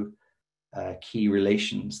two key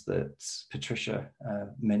relations that Patricia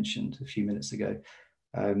mentioned a few minutes ago.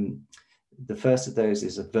 The first of those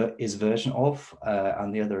is version of,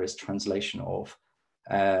 and the other is translation of.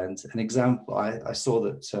 And an example, I saw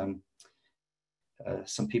that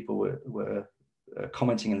some people were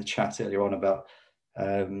commenting in the chat earlier on about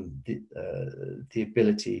the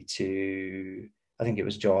ability to, I think it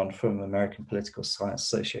was John from American Political Science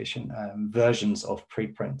Association, versions of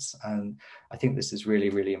preprints. And I think this is really,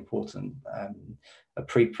 really important. A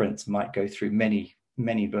preprint might go through many,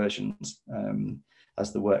 many versions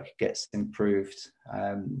as the work gets improved.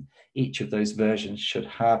 Each of those versions should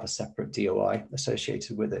have a separate DOI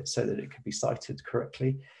associated with it so that it can be cited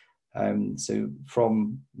correctly. So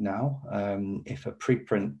from now, if a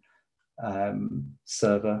preprint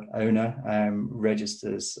server owner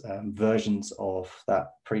registers versions of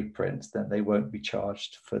that preprint, then they won't be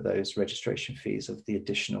charged for those registration fees of the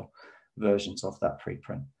additional versions of that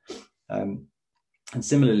preprint. And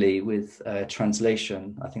similarly with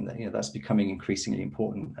translation, I think that that's becoming increasingly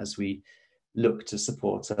important as we look to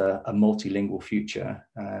support a multilingual future,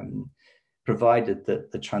 provided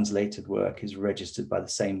that the translated work is registered by the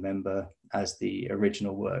same member as the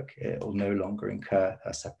original work. It will no longer incur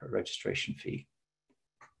a separate registration fee.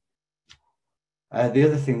 The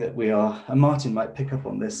other thing that we are, and Martin might pick up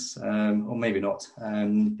on this, or maybe not,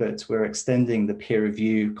 but we're extending the peer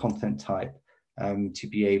review content type to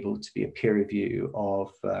be able to be a peer review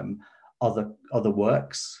of other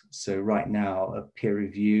works. So right now, a peer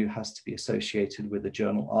review has to be associated with a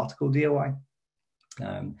journal article DOI.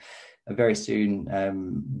 Very soon,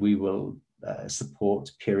 we will support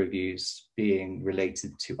peer reviews being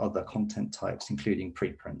related to other content types, including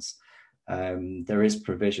preprints. There is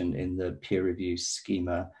provision in the peer review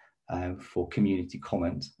schema for community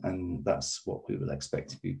comment, and that's what we will expect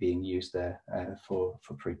to be being used there for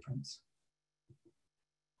preprints.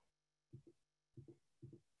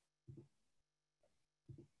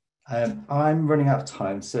 I'm running out of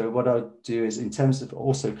time, so what I'll do is, in terms of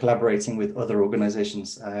also collaborating with other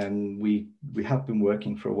organizations, we have been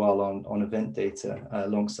working for a while on event data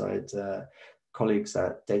alongside colleagues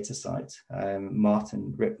at DataSite.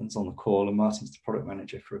 Martin Ripman's on the call, and Martin's the product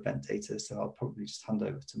manager for event data, so I'll probably just hand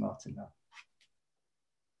over to Martin now.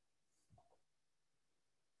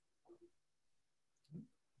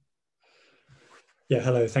 Yeah,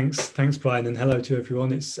 hello. Thanks, Brian, and hello to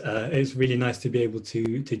everyone. It's really nice to be able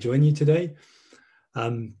to join you today.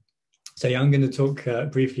 So yeah, I'm going to talk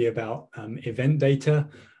briefly about event data,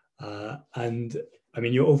 and I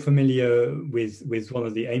mean, you're all familiar with one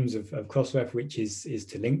of the aims of Crossref, which is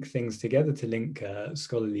to link things together, to link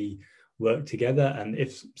scholarly work together. And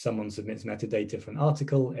if someone submits metadata for an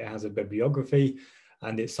article, it has a bibliography,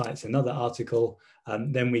 and it cites another article,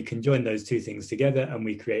 then we can join those two things together and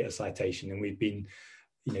we create a citation. And we've been,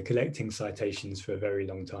 collecting citations for a very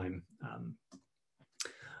long time.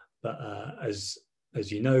 But as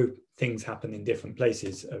as you know, things happen in different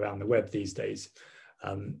places around the web these days.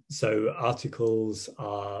 So articles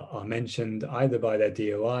are mentioned either by their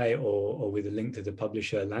DOI or with a link to the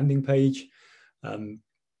publisher landing page.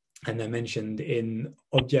 And they're mentioned in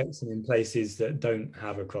objects and in places that don't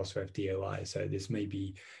have a Crossref DOI. So this may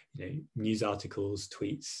be, news articles,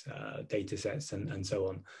 tweets, data sets, and so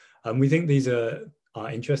on. We think these are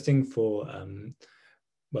interesting for,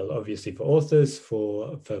 well, obviously for authors,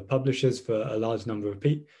 for publishers, for a large number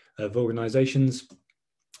of organizations.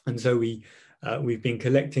 And so we've been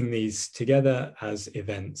collecting these together as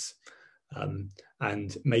events.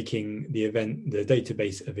 And making the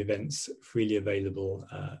database of events freely available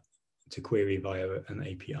to query via an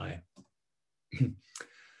API.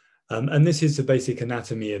 And this is the basic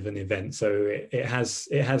anatomy of an event. So it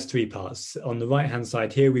has 3 parts. On the right-hand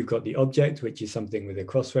side here, we've got the object, which is something with a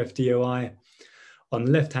Crossref DOI. On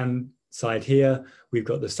the left-hand side here, we've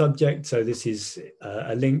got the subject. So this is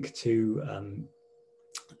a link to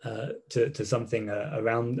something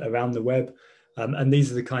around the web. And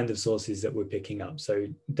these are the kind of sources that we're picking up. So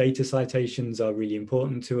data citations are really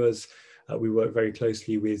important to us. We work very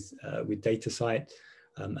closely with DataCite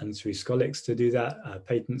and through Scholix to do that,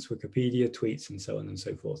 patents, Wikipedia, tweets, and so on and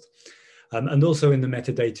so forth. And also in the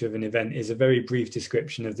metadata of an event is a very brief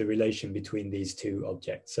description of the relation between these 2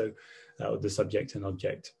 objects, so the subject and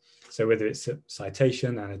object. So whether it's a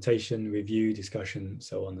citation, annotation, review, discussion,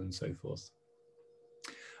 so on and so forth.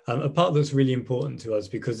 A part that's really important to us,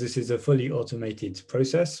 because this is a fully automated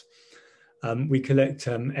process, we collect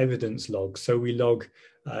evidence logs. So we log,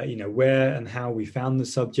 where and how we found the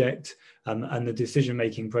subject and the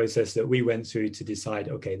decision-making process that we went through to decide,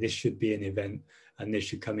 okay, this should be an event and this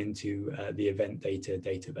should come into the event data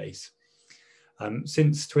database.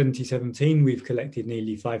 Since 2017, we've collected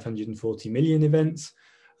nearly 540 million events,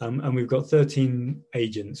 and we've got 13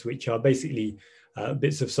 agents, which are basically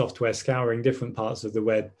bits of software scouring different parts of the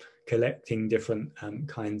web, collecting different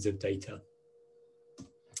kinds of data.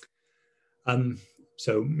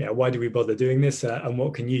 So yeah, why do we bother doing this, and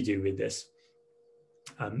what can you do with this?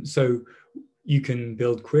 So you can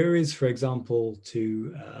build queries, for example,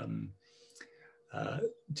 to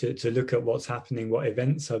look at what's happening, what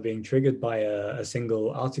events are being triggered by a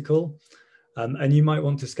single article. And you might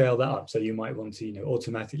want to scale that up. So you might want to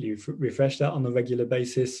automatically refresh that on a regular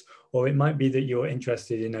basis, or it might be that you're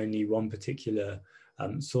interested in only one particular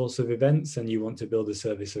source of events and you want to build a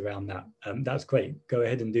service around that. That's great. Go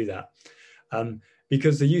ahead and do that.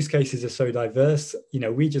 Because the use cases are so diverse,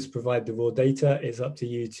 we just provide the raw data. It's up to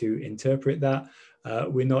you to interpret that.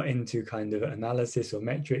 We're not into kind of analysis or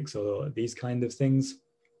metrics or these kind of things.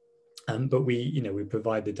 But we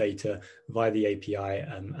provide the data via the API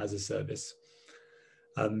as a service.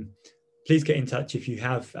 Please get in touch if you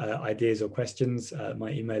have ideas or questions.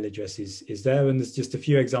 My email address is there, and there's just a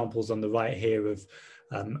few examples on the right here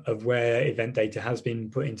of where event data has been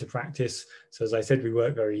put into practice. So as I said, we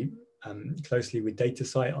work very closely with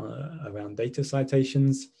DataCite around data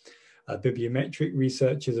citations. Bibliometric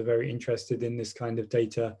researchers are very interested in this kind of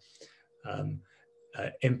data.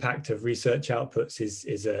 Impact of research outputs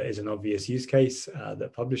is an obvious use case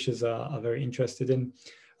that publishers are very interested in.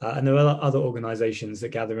 And there are other organizations that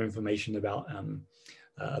gather information about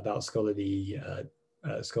scholarly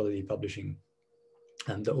publishing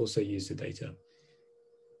that also use the data.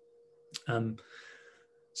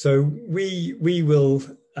 So we will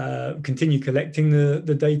continue collecting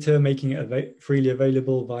the data, making it freely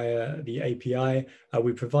available via the API.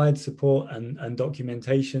 We provide support and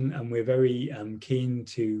documentation, and we're very keen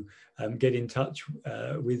to get in touch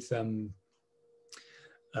with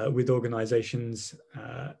organizations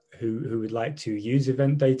who would like to use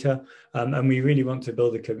event data. And we really want to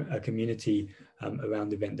build a community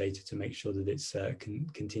around event data to make sure that it's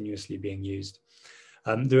continuously being used.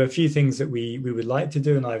 There are a few things that we would like to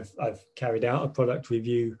do, and I've carried out a product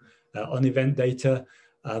review on event data.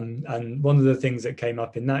 And one of the things that came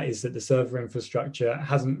up in that is that the server infrastructure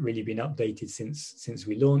hasn't really been updated since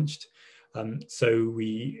we launched. So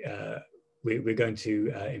we're going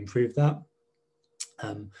to improve that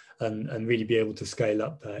and really be able to scale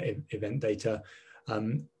up event data.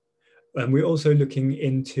 And we're also looking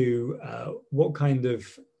into what kind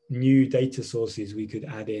of new data sources we could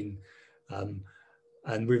add in.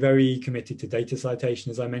 And we're very committed to data citation,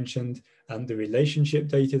 as I mentioned, and the relationship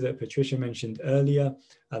data that Patricia mentioned earlier.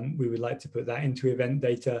 We would like to put that into event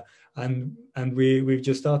data, and we're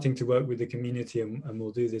just starting to work with the community, and we'll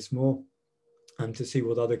do this more, to see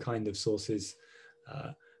what other kind of sources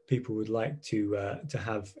people would like to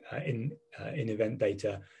have in event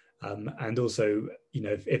data, And also, you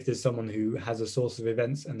know, if there's someone who has a source of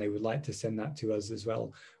events and they would like to send that to us as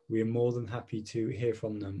well, we are more than happy to hear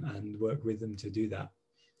from them and work with them to do that.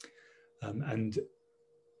 And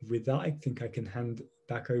with that, I think I can hand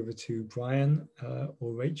back over to Brian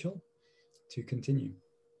or Rachel to continue.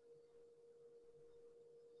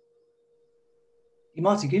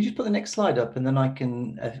 Marty, can you just put the next slide up, and then I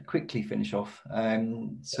can quickly finish off. Yeah,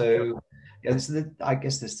 I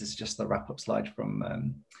guess this is just the wrap-up slide from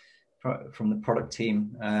the product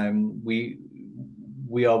team.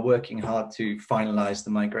 We are working hard to finalize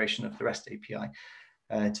the migration of the REST API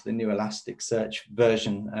to the new Elasticsearch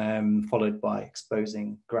version, followed by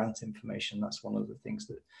exposing grant information. That's one of the things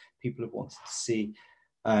that people have wanted to see.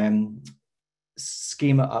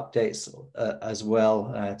 Schema updates as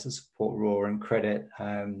well to support raw and credit.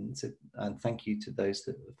 And thank you to those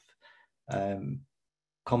that have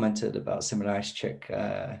commented about similarity check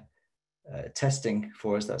testing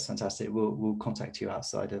for us. That's fantastic. We'll contact you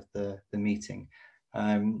outside of the meeting.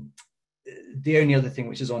 The only other thing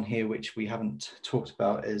which is on here which we haven't talked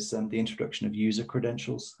about is the introduction of user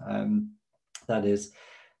credentials. That is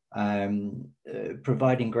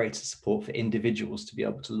providing greater support for individuals to be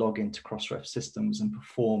able to log into Crossref systems and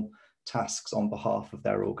perform tasks on behalf of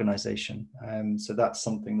their organization. So that's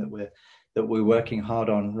something that we're working hard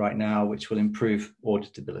on right now, which will improve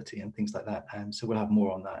auditability and things like that. So we'll have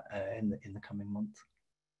more on that in the coming month.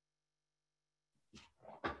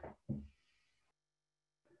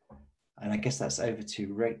 And I guess that's over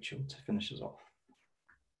to Rachel to finish us off.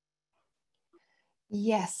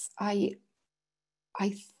 Yes, I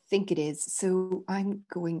think it is. So I'm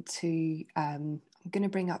going to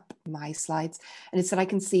bring up my slides, and it's that I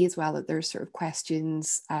can see as well that there's sort of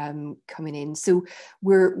questions coming in. So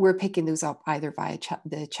we're picking those up either via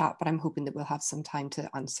the chat, but I'm hoping that we'll have some time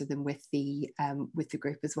to answer them with the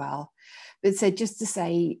group as well. But so just to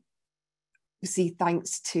say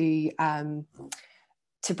thanks to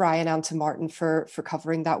Brian and to Martin for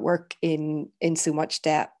covering that work in so much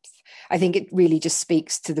depth. I think it really just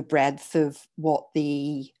speaks to the breadth of what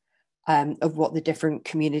the different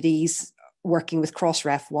communities working with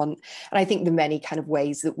Crossref want, and I think the many kind of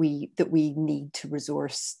ways that we need to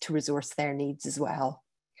resource their needs as well.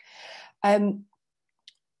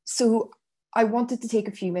 So I wanted to take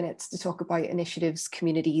a few minutes to talk about initiatives,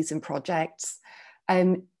 communities, and projects.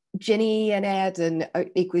 Ginny and Ed and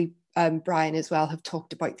equally Brian as well have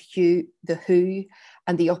talked about the who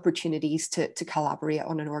and the opportunities to collaborate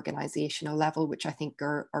on an organizational level, which I think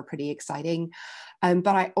are pretty exciting.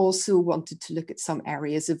 But I also wanted to look at some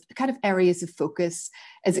areas of focus,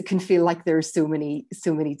 as it can feel like there are so many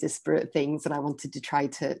disparate things, and I wanted to try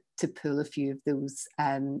to pull a few of those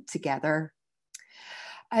together.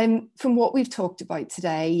 From what we've talked about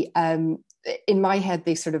today, in my head,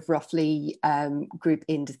 they sort of roughly group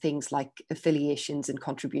into things like affiliations and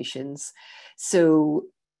contributions. So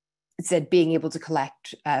it said being able to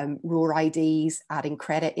collect raw IDs, adding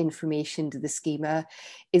credit information to the schema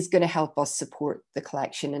is going to help us support the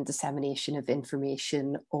collection and dissemination of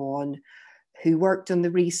information on who worked on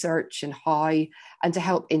the research and how, and to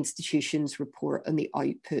help institutions report on the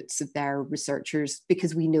outputs of their researchers,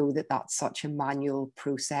 because we know that that's such a manual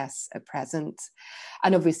process at present.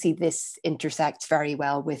 And obviously this intersects very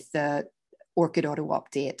well with the ORCID auto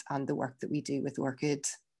update and the work that we do with ORCID.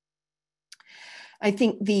 I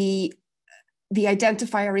think the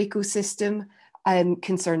identifier ecosystem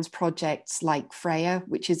concerns projects like Freya,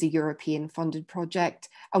 which is a European funded project,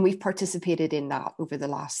 and we've participated in that over the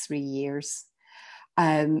last 3 years.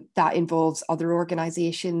 That involves other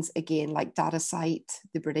organisations, again, like DataCite,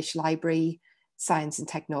 the British Library, Science and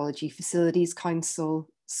Technology Facilities Council,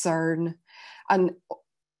 CERN, and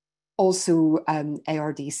also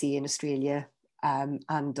ARDC in Australia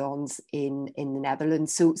and DONS in the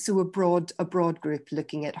Netherlands. So a broad group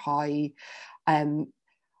looking at how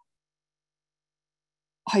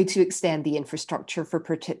to extend the infrastructure for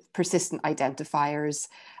persistent identifiers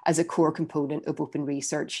as a core component of open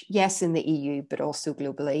research, yes, in the EU, but also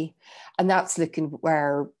globally. And that's looking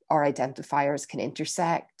where our identifiers can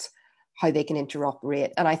intersect, how they can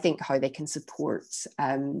interoperate, and I think how they can support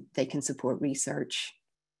research.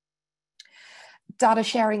 Data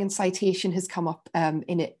sharing and citation has come up on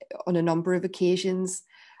a number of occasions,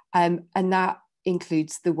 and that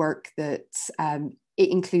includes the work that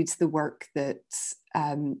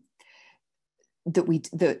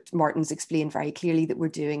that Martin's explained very clearly that we're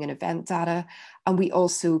doing in event data, and we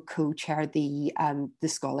also co-chair the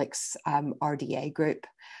Scholix RDA group.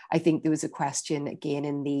 I think there was a question again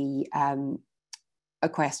in the a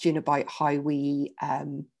question about how we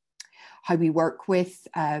work with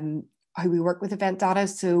work with event data.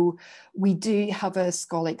 So we do have a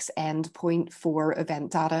Scholix endpoint for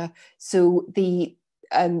event data. So the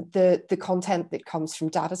content that comes from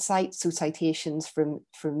data sites, so citations from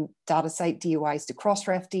data site DOIs to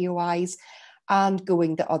Crossref DOIs, and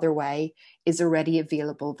going the other way, is already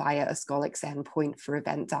available via a Scholix endpoint for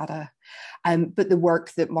event data. But the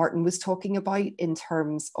work that Martin was talking about in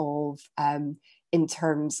terms of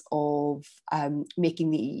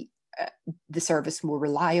making the service more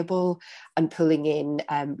reliable and pulling in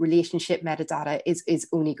relationship metadata is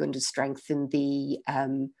only going to strengthen the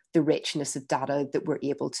richness of data that we're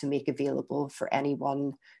able to make available for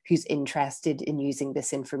anyone who's interested in using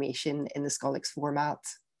this information in the Scholix format.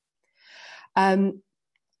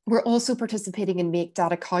 We're also participating in Make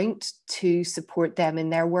Data Count to support them in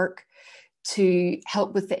their work, to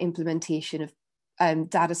help with the implementation of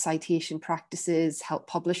data citation practices, help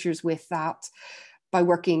publishers with that, by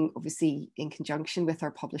working obviously in conjunction with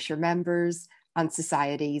our publisher members and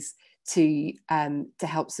societies to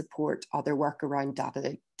help support other work around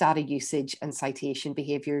data usage and citation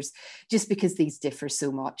behaviours, just because these differ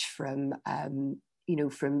so much from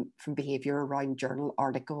from behaviour around journal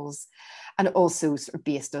articles, and also sort of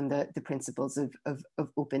based on the principles of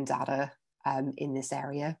open data in this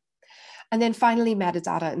area. And then finally,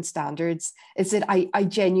 metadata and standards. Is that I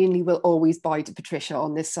genuinely will always bow to Patricia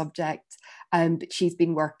on this subject, but she's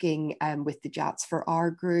been working with the JATS for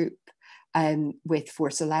R group, with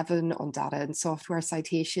Force 11 on data and software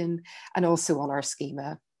citation, and also on our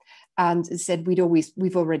schema. And as I said,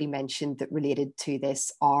 we've already mentioned that related to this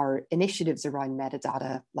are initiatives around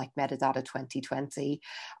metadata, like Metadata 2020,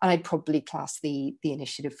 and I'd probably class the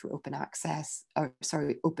initiative for open access,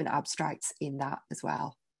 open abstracts in that as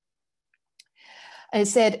well. And I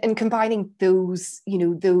said, and combining those,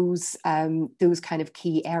 those kind of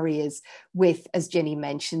key areas with, as Jenny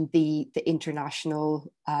mentioned, the international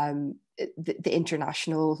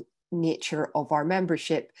nature of our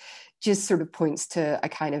membership, just sort of points to a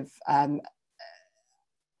kind of,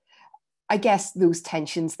 I guess, those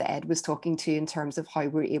tensions that Ed was talking to in terms of how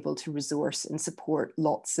we're able to resource and support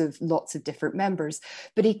lots of different members,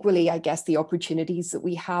 but equally, I guess, the opportunities that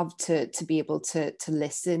we have to be able to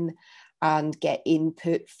listen and get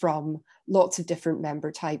input from lots of different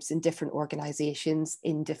member types in different organizations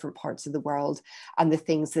in different parts of the world, and the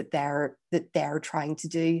things that they're trying to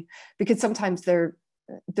do, because sometimes there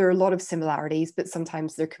are a lot of similarities, but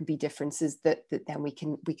sometimes there can be differences that then we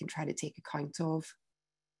can try to take account of.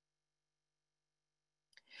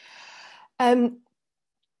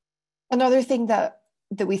 Another thing that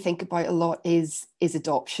we think about a lot is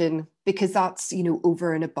adoption, because that's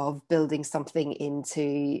over and above building something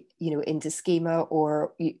into schema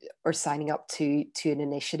or signing up to an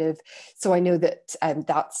initiative. So I know that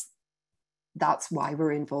that's why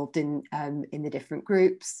we're involved in the different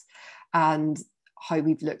groups, and how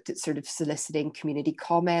we've looked at sort of soliciting community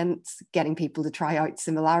comments, getting people to try out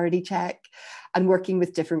Similarity Check, and working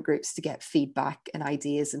with different groups to get feedback and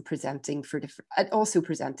ideas, and presenting for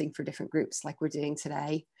different groups like we're doing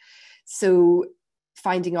today. So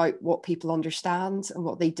finding out what people understand and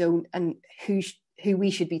what they don't, and who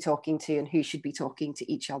we should be talking to and who should be talking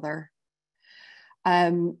to each other.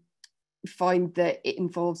 Find that it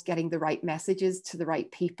involves getting the right messages to the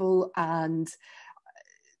right people, and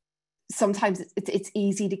sometimes it's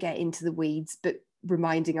easy to get into the weeds, but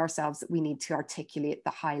reminding ourselves that we need to articulate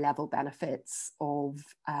the high level benefits of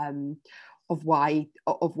why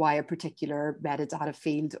a particular metadata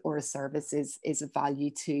field or a service is of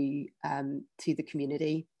value to the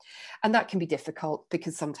community. And that can be difficult,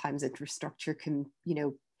 because sometimes infrastructure can,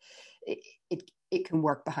 it can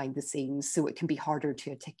work behind the scenes, so it can be harder to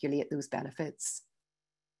articulate those benefits.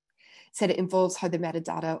 Said it involves how the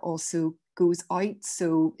metadata also goes out,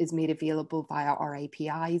 so is made available via our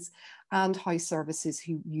APIs, and how services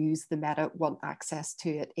who use the meta want access to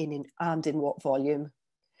it in what volume.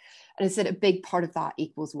 And I said a big part of that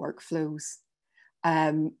equals workflows.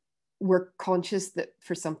 We're conscious that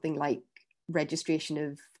for something like registration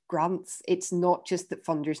of grants, it's not just that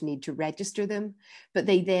funders need to register them, but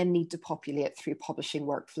they then need to populate through publishing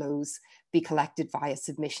workflows, be collected via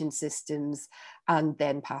submission systems, and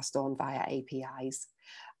then passed on via APIs.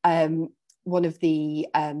 One of the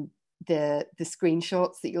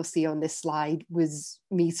screenshots that you'll see on this slide was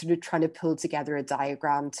me sort of trying to pull together a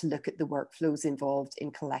diagram to look at the workflows involved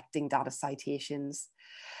in collecting data citations.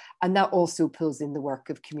 And that also pulls in the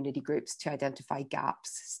work of community groups to identify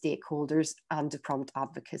gaps, stakeholders, and to prompt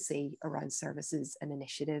advocacy around services and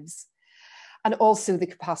initiatives. And also the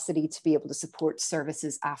capacity to be able to support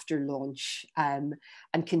services after launch, and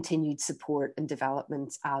continued support and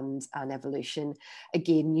development and evolution.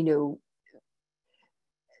 Again,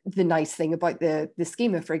 the nice thing about the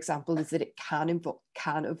schema, for example, is that it can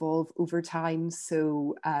evolve over time.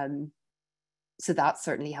 So so that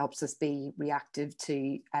certainly helps us be reactive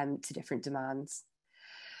to different demands.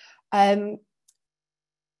 Ginny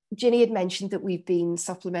had mentioned that we've been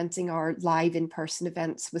supplementing our live in-person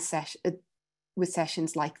events with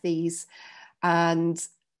sessions like these, and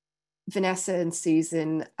Vanessa and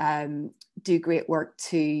Susan do great work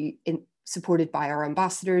supported by our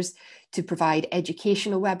ambassadors to provide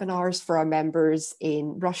educational webinars for our members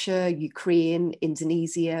in Russia, Ukraine,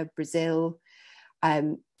 Indonesia, Brazil,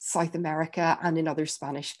 South America, and in other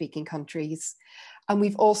Spanish-speaking countries. And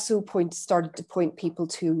we've also started to point people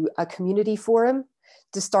to a community forum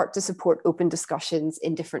to start to support open discussions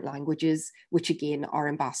in different languages, which again, our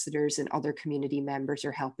ambassadors and other community members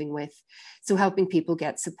are helping with. So helping people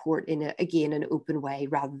get support in, an open way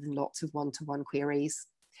rather than lots of one-to-one queries.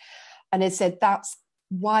 And as I said, that's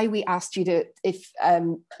why we asked you to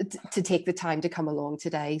take the time to come along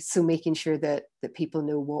today. So making sure that people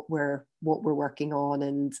know what we're working on,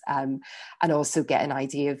 and also get an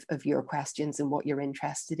idea of your questions and what you're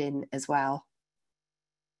interested in as well.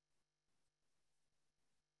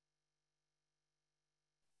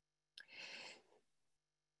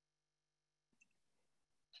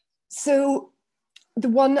 So the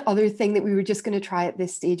one other thing that we were just going to try at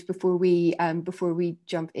this stage before we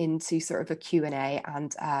jump into sort of a Q&A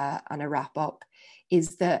and a wrap up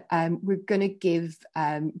is that we're going to give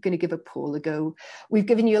a poll a go. We've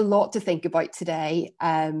given you a lot to think about today,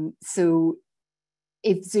 so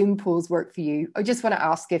if Zoom polls work for you, I just want to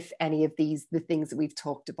ask if any of the things that we've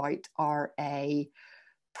talked about are a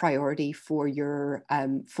priority for your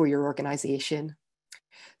organization.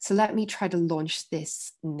 So let me try to launch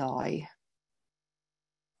this now.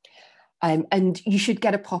 And you should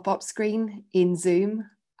get a pop-up screen in Zoom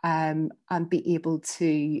and be able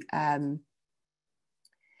to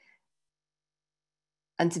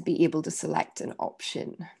select an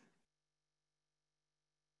option.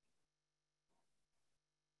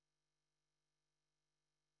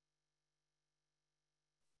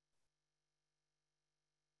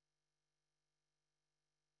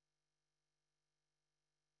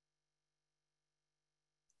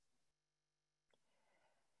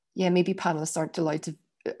 Yeah, maybe panelists aren't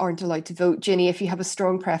allowed to vote. Ginny, if you have a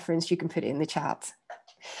strong preference, you can put it in the chat.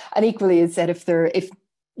 And equally, as said, if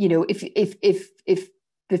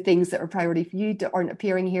the things that are priority for you aren't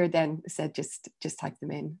appearing here, then said just type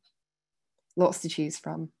them in. Lots to choose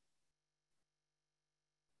from.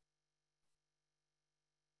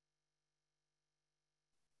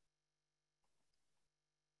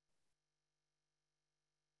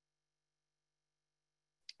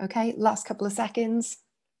 Okay, last couple of seconds.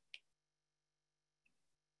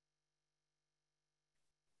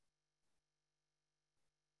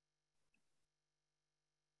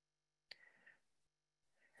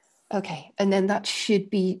 Okay, and then that should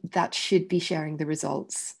be sharing the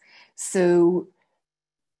results. So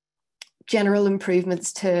general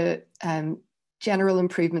improvements to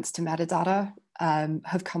metadata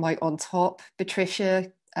have come out on top.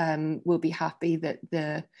 Patricia will be happy that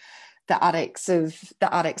the attics of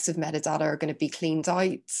metadata are going to be cleaned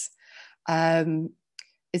out.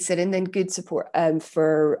 It said, and then good support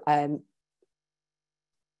for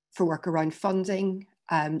work around funding,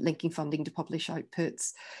 linking funding to publish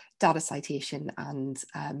outputs, data citation, and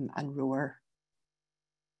ROAR.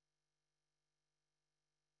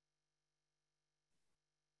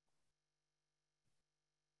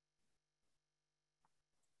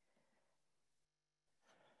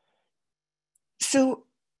 So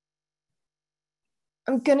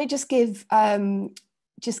I'm going to just give a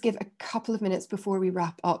couple of minutes before we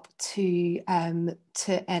wrap up to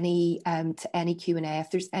any Q&A.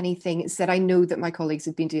 If there's anything said, I know that my colleagues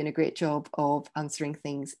have been doing a great job of answering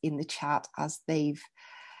things in the chat as they've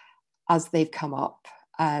come up.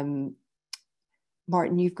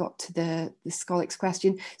 Martin, you've got to the Skolix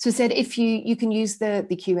question. So it said if you can use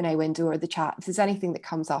the Q&A window or the chat. If there's anything that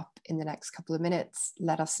comes up in the next couple of minutes,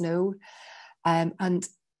 let us know. And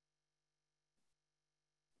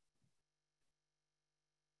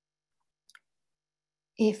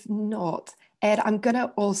if not, Ed, I'm going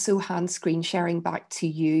to also hand screen sharing back to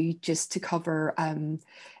you just to cover,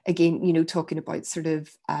 again, talking about sort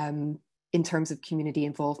of in terms of community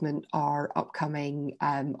involvement, our upcoming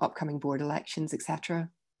board elections,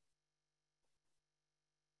 etc.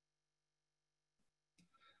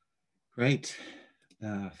 Great.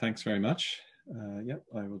 Thanks very much. Yep,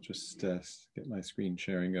 I will just get my screen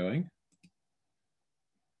sharing going.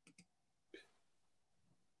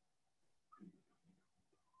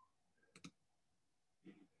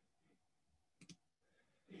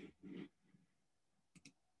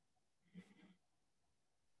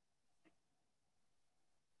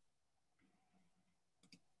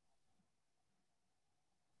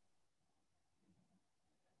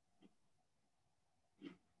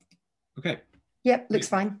 Okay. Yep, looks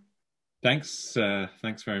fine. Thanks.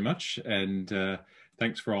 Thanks very much, and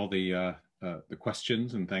thanks for all the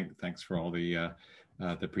questions, and thanks for all the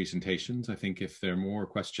presentations. I think if there are more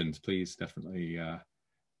questions, please definitely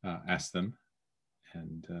ask them.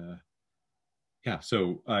 And yeah,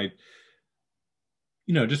 so I,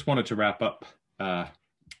 just wanted to wrap up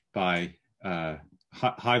by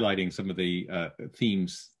highlighting some of the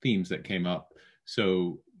themes that came up.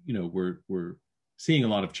 So we're seeing a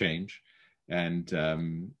lot of change, and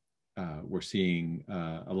we're seeing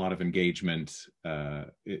a lot of engagement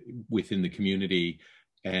within the community,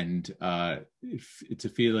 and it's a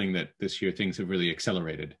feeling that this year things have really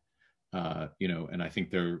accelerated. And I think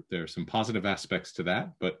there are some positive aspects to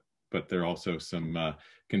that, but there are also some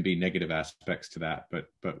can be negative aspects to that. But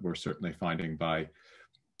we're certainly finding by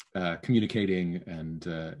communicating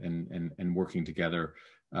and working together,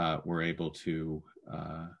 we're able to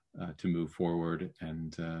move forward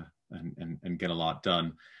and get a lot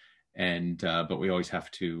done. And but we always have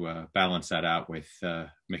to balance that out with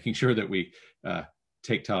making sure that we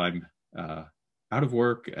take time out of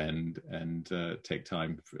work and take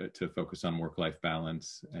time to focus on work-life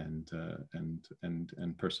balance and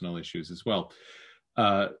personal issues as well.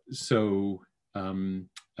 So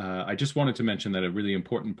I just wanted to mention that a really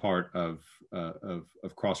important part of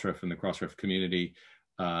Crossref and the Crossref community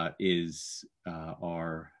is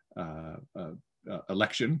our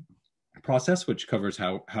election process, which covers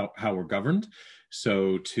how we're governed.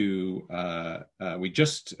 So we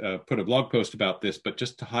just put a blog post about this, but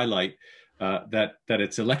just to highlight that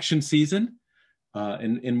it's election season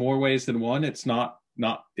in more ways than one. It's not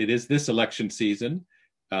it is this election season,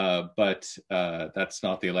 but that's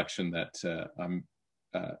not the election that I'm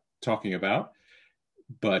talking about.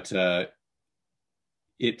 But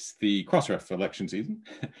it's the Crossref election season.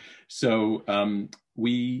 So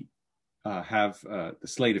we have the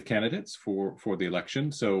slate of candidates for the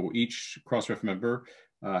election. So each Crossref member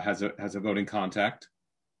has a voting contact.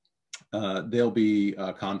 They'll be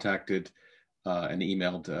contacted and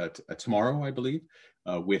emailed tomorrow, I believe,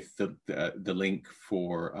 with the link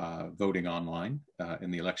for voting online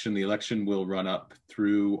in the election. The election will run up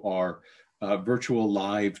through our virtual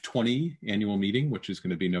live 20 annual meeting, which is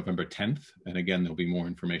going to be November 10th. And again, there'll be more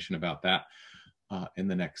information about that in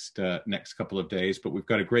the next couple of days. But we've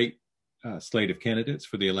got a great slate of candidates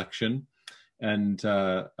for the election. And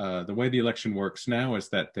the way the election works now is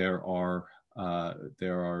that there are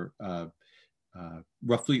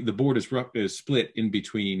roughly, the board is split in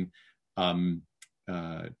between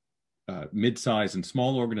mid-size and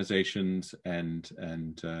small organizations and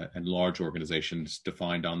large organizations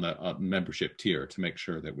defined on the membership tier, to make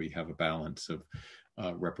sure that we have a balance of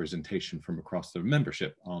representation from across the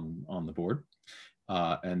membership on the board.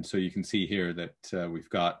 And so you can see here that we've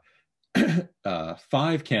got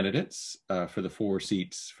 5 candidates for the 4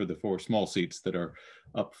 seats, for the 4 small seats that are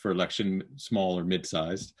up for election, small or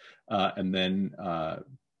mid-sized, and then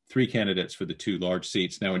 3 candidates for the 2 large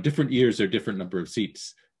seats. Now, in different years, there are different number of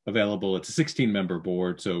seats available. It's a 16-member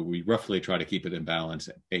board, so we roughly try to keep it in balance,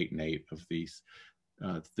 8 and 8 of these,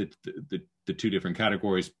 the 2 different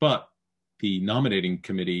categories. But the nominating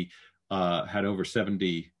committee had over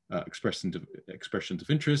 70 expressions of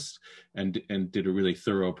interest and did a really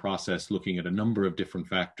thorough process looking at a number of different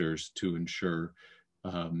factors to ensure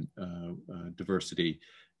diversity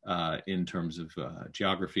in terms of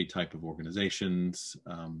geography, type of organizations,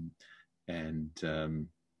 and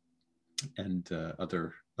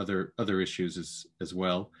other issues as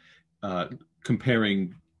well.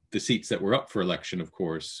 Comparing the seats that were up for election, of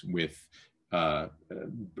course, with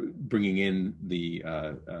bringing in the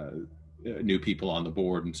new people on the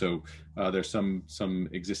board. And so there's some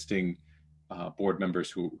existing board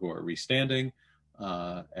members who are restanding,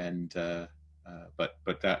 but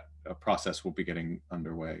that process will be getting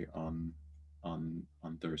underway on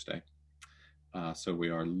Thursday. So we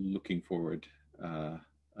are looking forward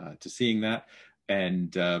to seeing that,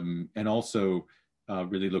 and also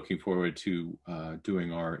really looking forward to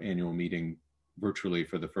doing our annual meeting virtually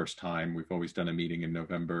for the first time. We've always done a meeting in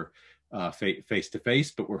November face to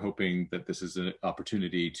face, but we're hoping that this is an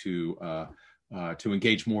opportunity to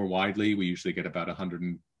engage more widely. We usually get about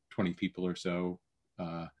 120 people or so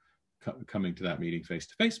coming to that meeting face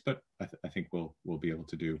to face, but I think we'll be able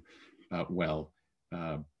to do well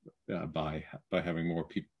by having more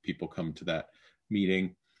people come to that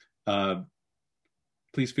meeting.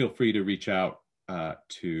 Please feel free to reach out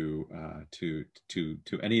to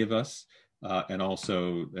any of us. And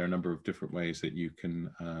also, there are a number of different ways that you can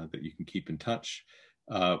keep in touch.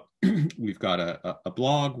 We've got a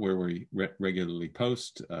blog where we regularly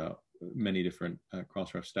post many different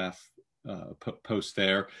Crossref staff post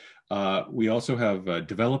there. We also have a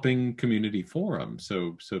developing community forum,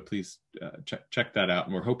 so please check that out.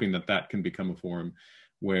 And we're hoping that that can become a forum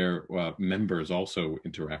where members also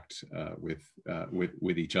interact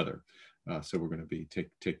with each other. So we're going to be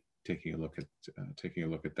taking a look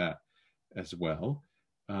at that as well.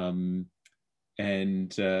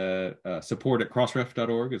 And support at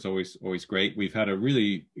crossref.org is always great. We've had a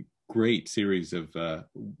really great series of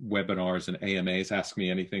webinars and AMAs, Ask Me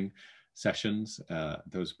Anything sessions.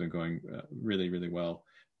 Those have been going really well.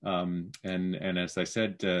 And as I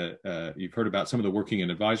said, you've heard about some of the working and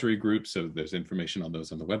advisory groups, so there's information on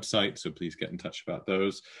those on the website, so please get in touch about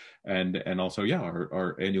those. And also, yeah,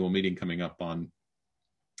 our annual meeting coming up on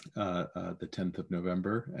the 10th of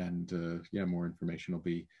November, and yeah, more information will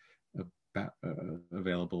be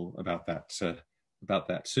available about that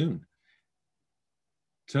soon.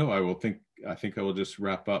 So I think I will just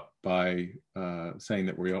wrap up by saying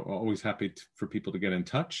that we're always happy for people to get in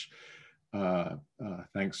touch.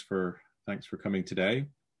 Thanks for coming today.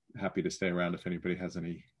 Happy to stay around if anybody has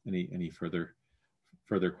any further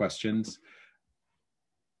questions.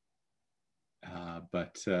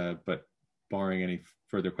 But barring any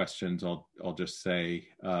further questions, I'll just say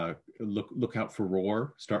look out for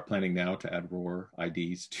ROAR. Start planning now to add ROAR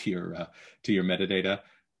IDs to your metadata.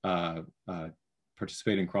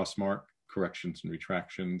 Participate in Crossmark corrections and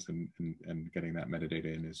retractions, and getting that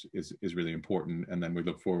metadata in is really important. And then we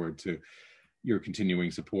look forward to your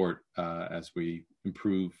continuing support as we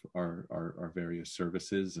improve our various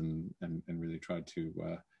services and really try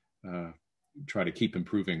to keep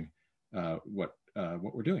improving what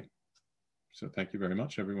we're doing. So thank you very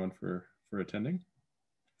much, everyone, for attending,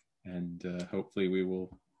 and hopefully we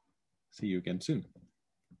will see you again soon.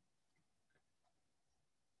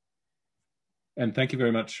 And thank you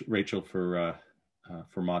very much, Rachel, for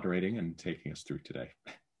moderating and taking us through today.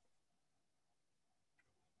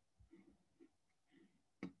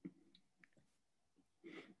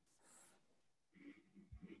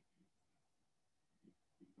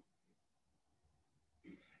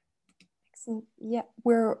 Excellent. Yeah,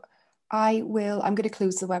 I'm going to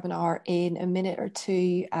close the webinar in a minute or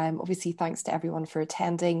two. Obviously, thanks to everyone for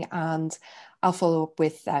attending, and I'll follow up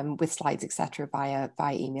with slides, etc., via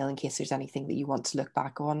email in case there's anything that you want to look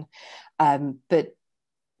back on. But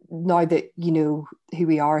now that you know who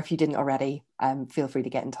we are, if you didn't already, feel free to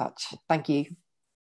get in touch. Thank you.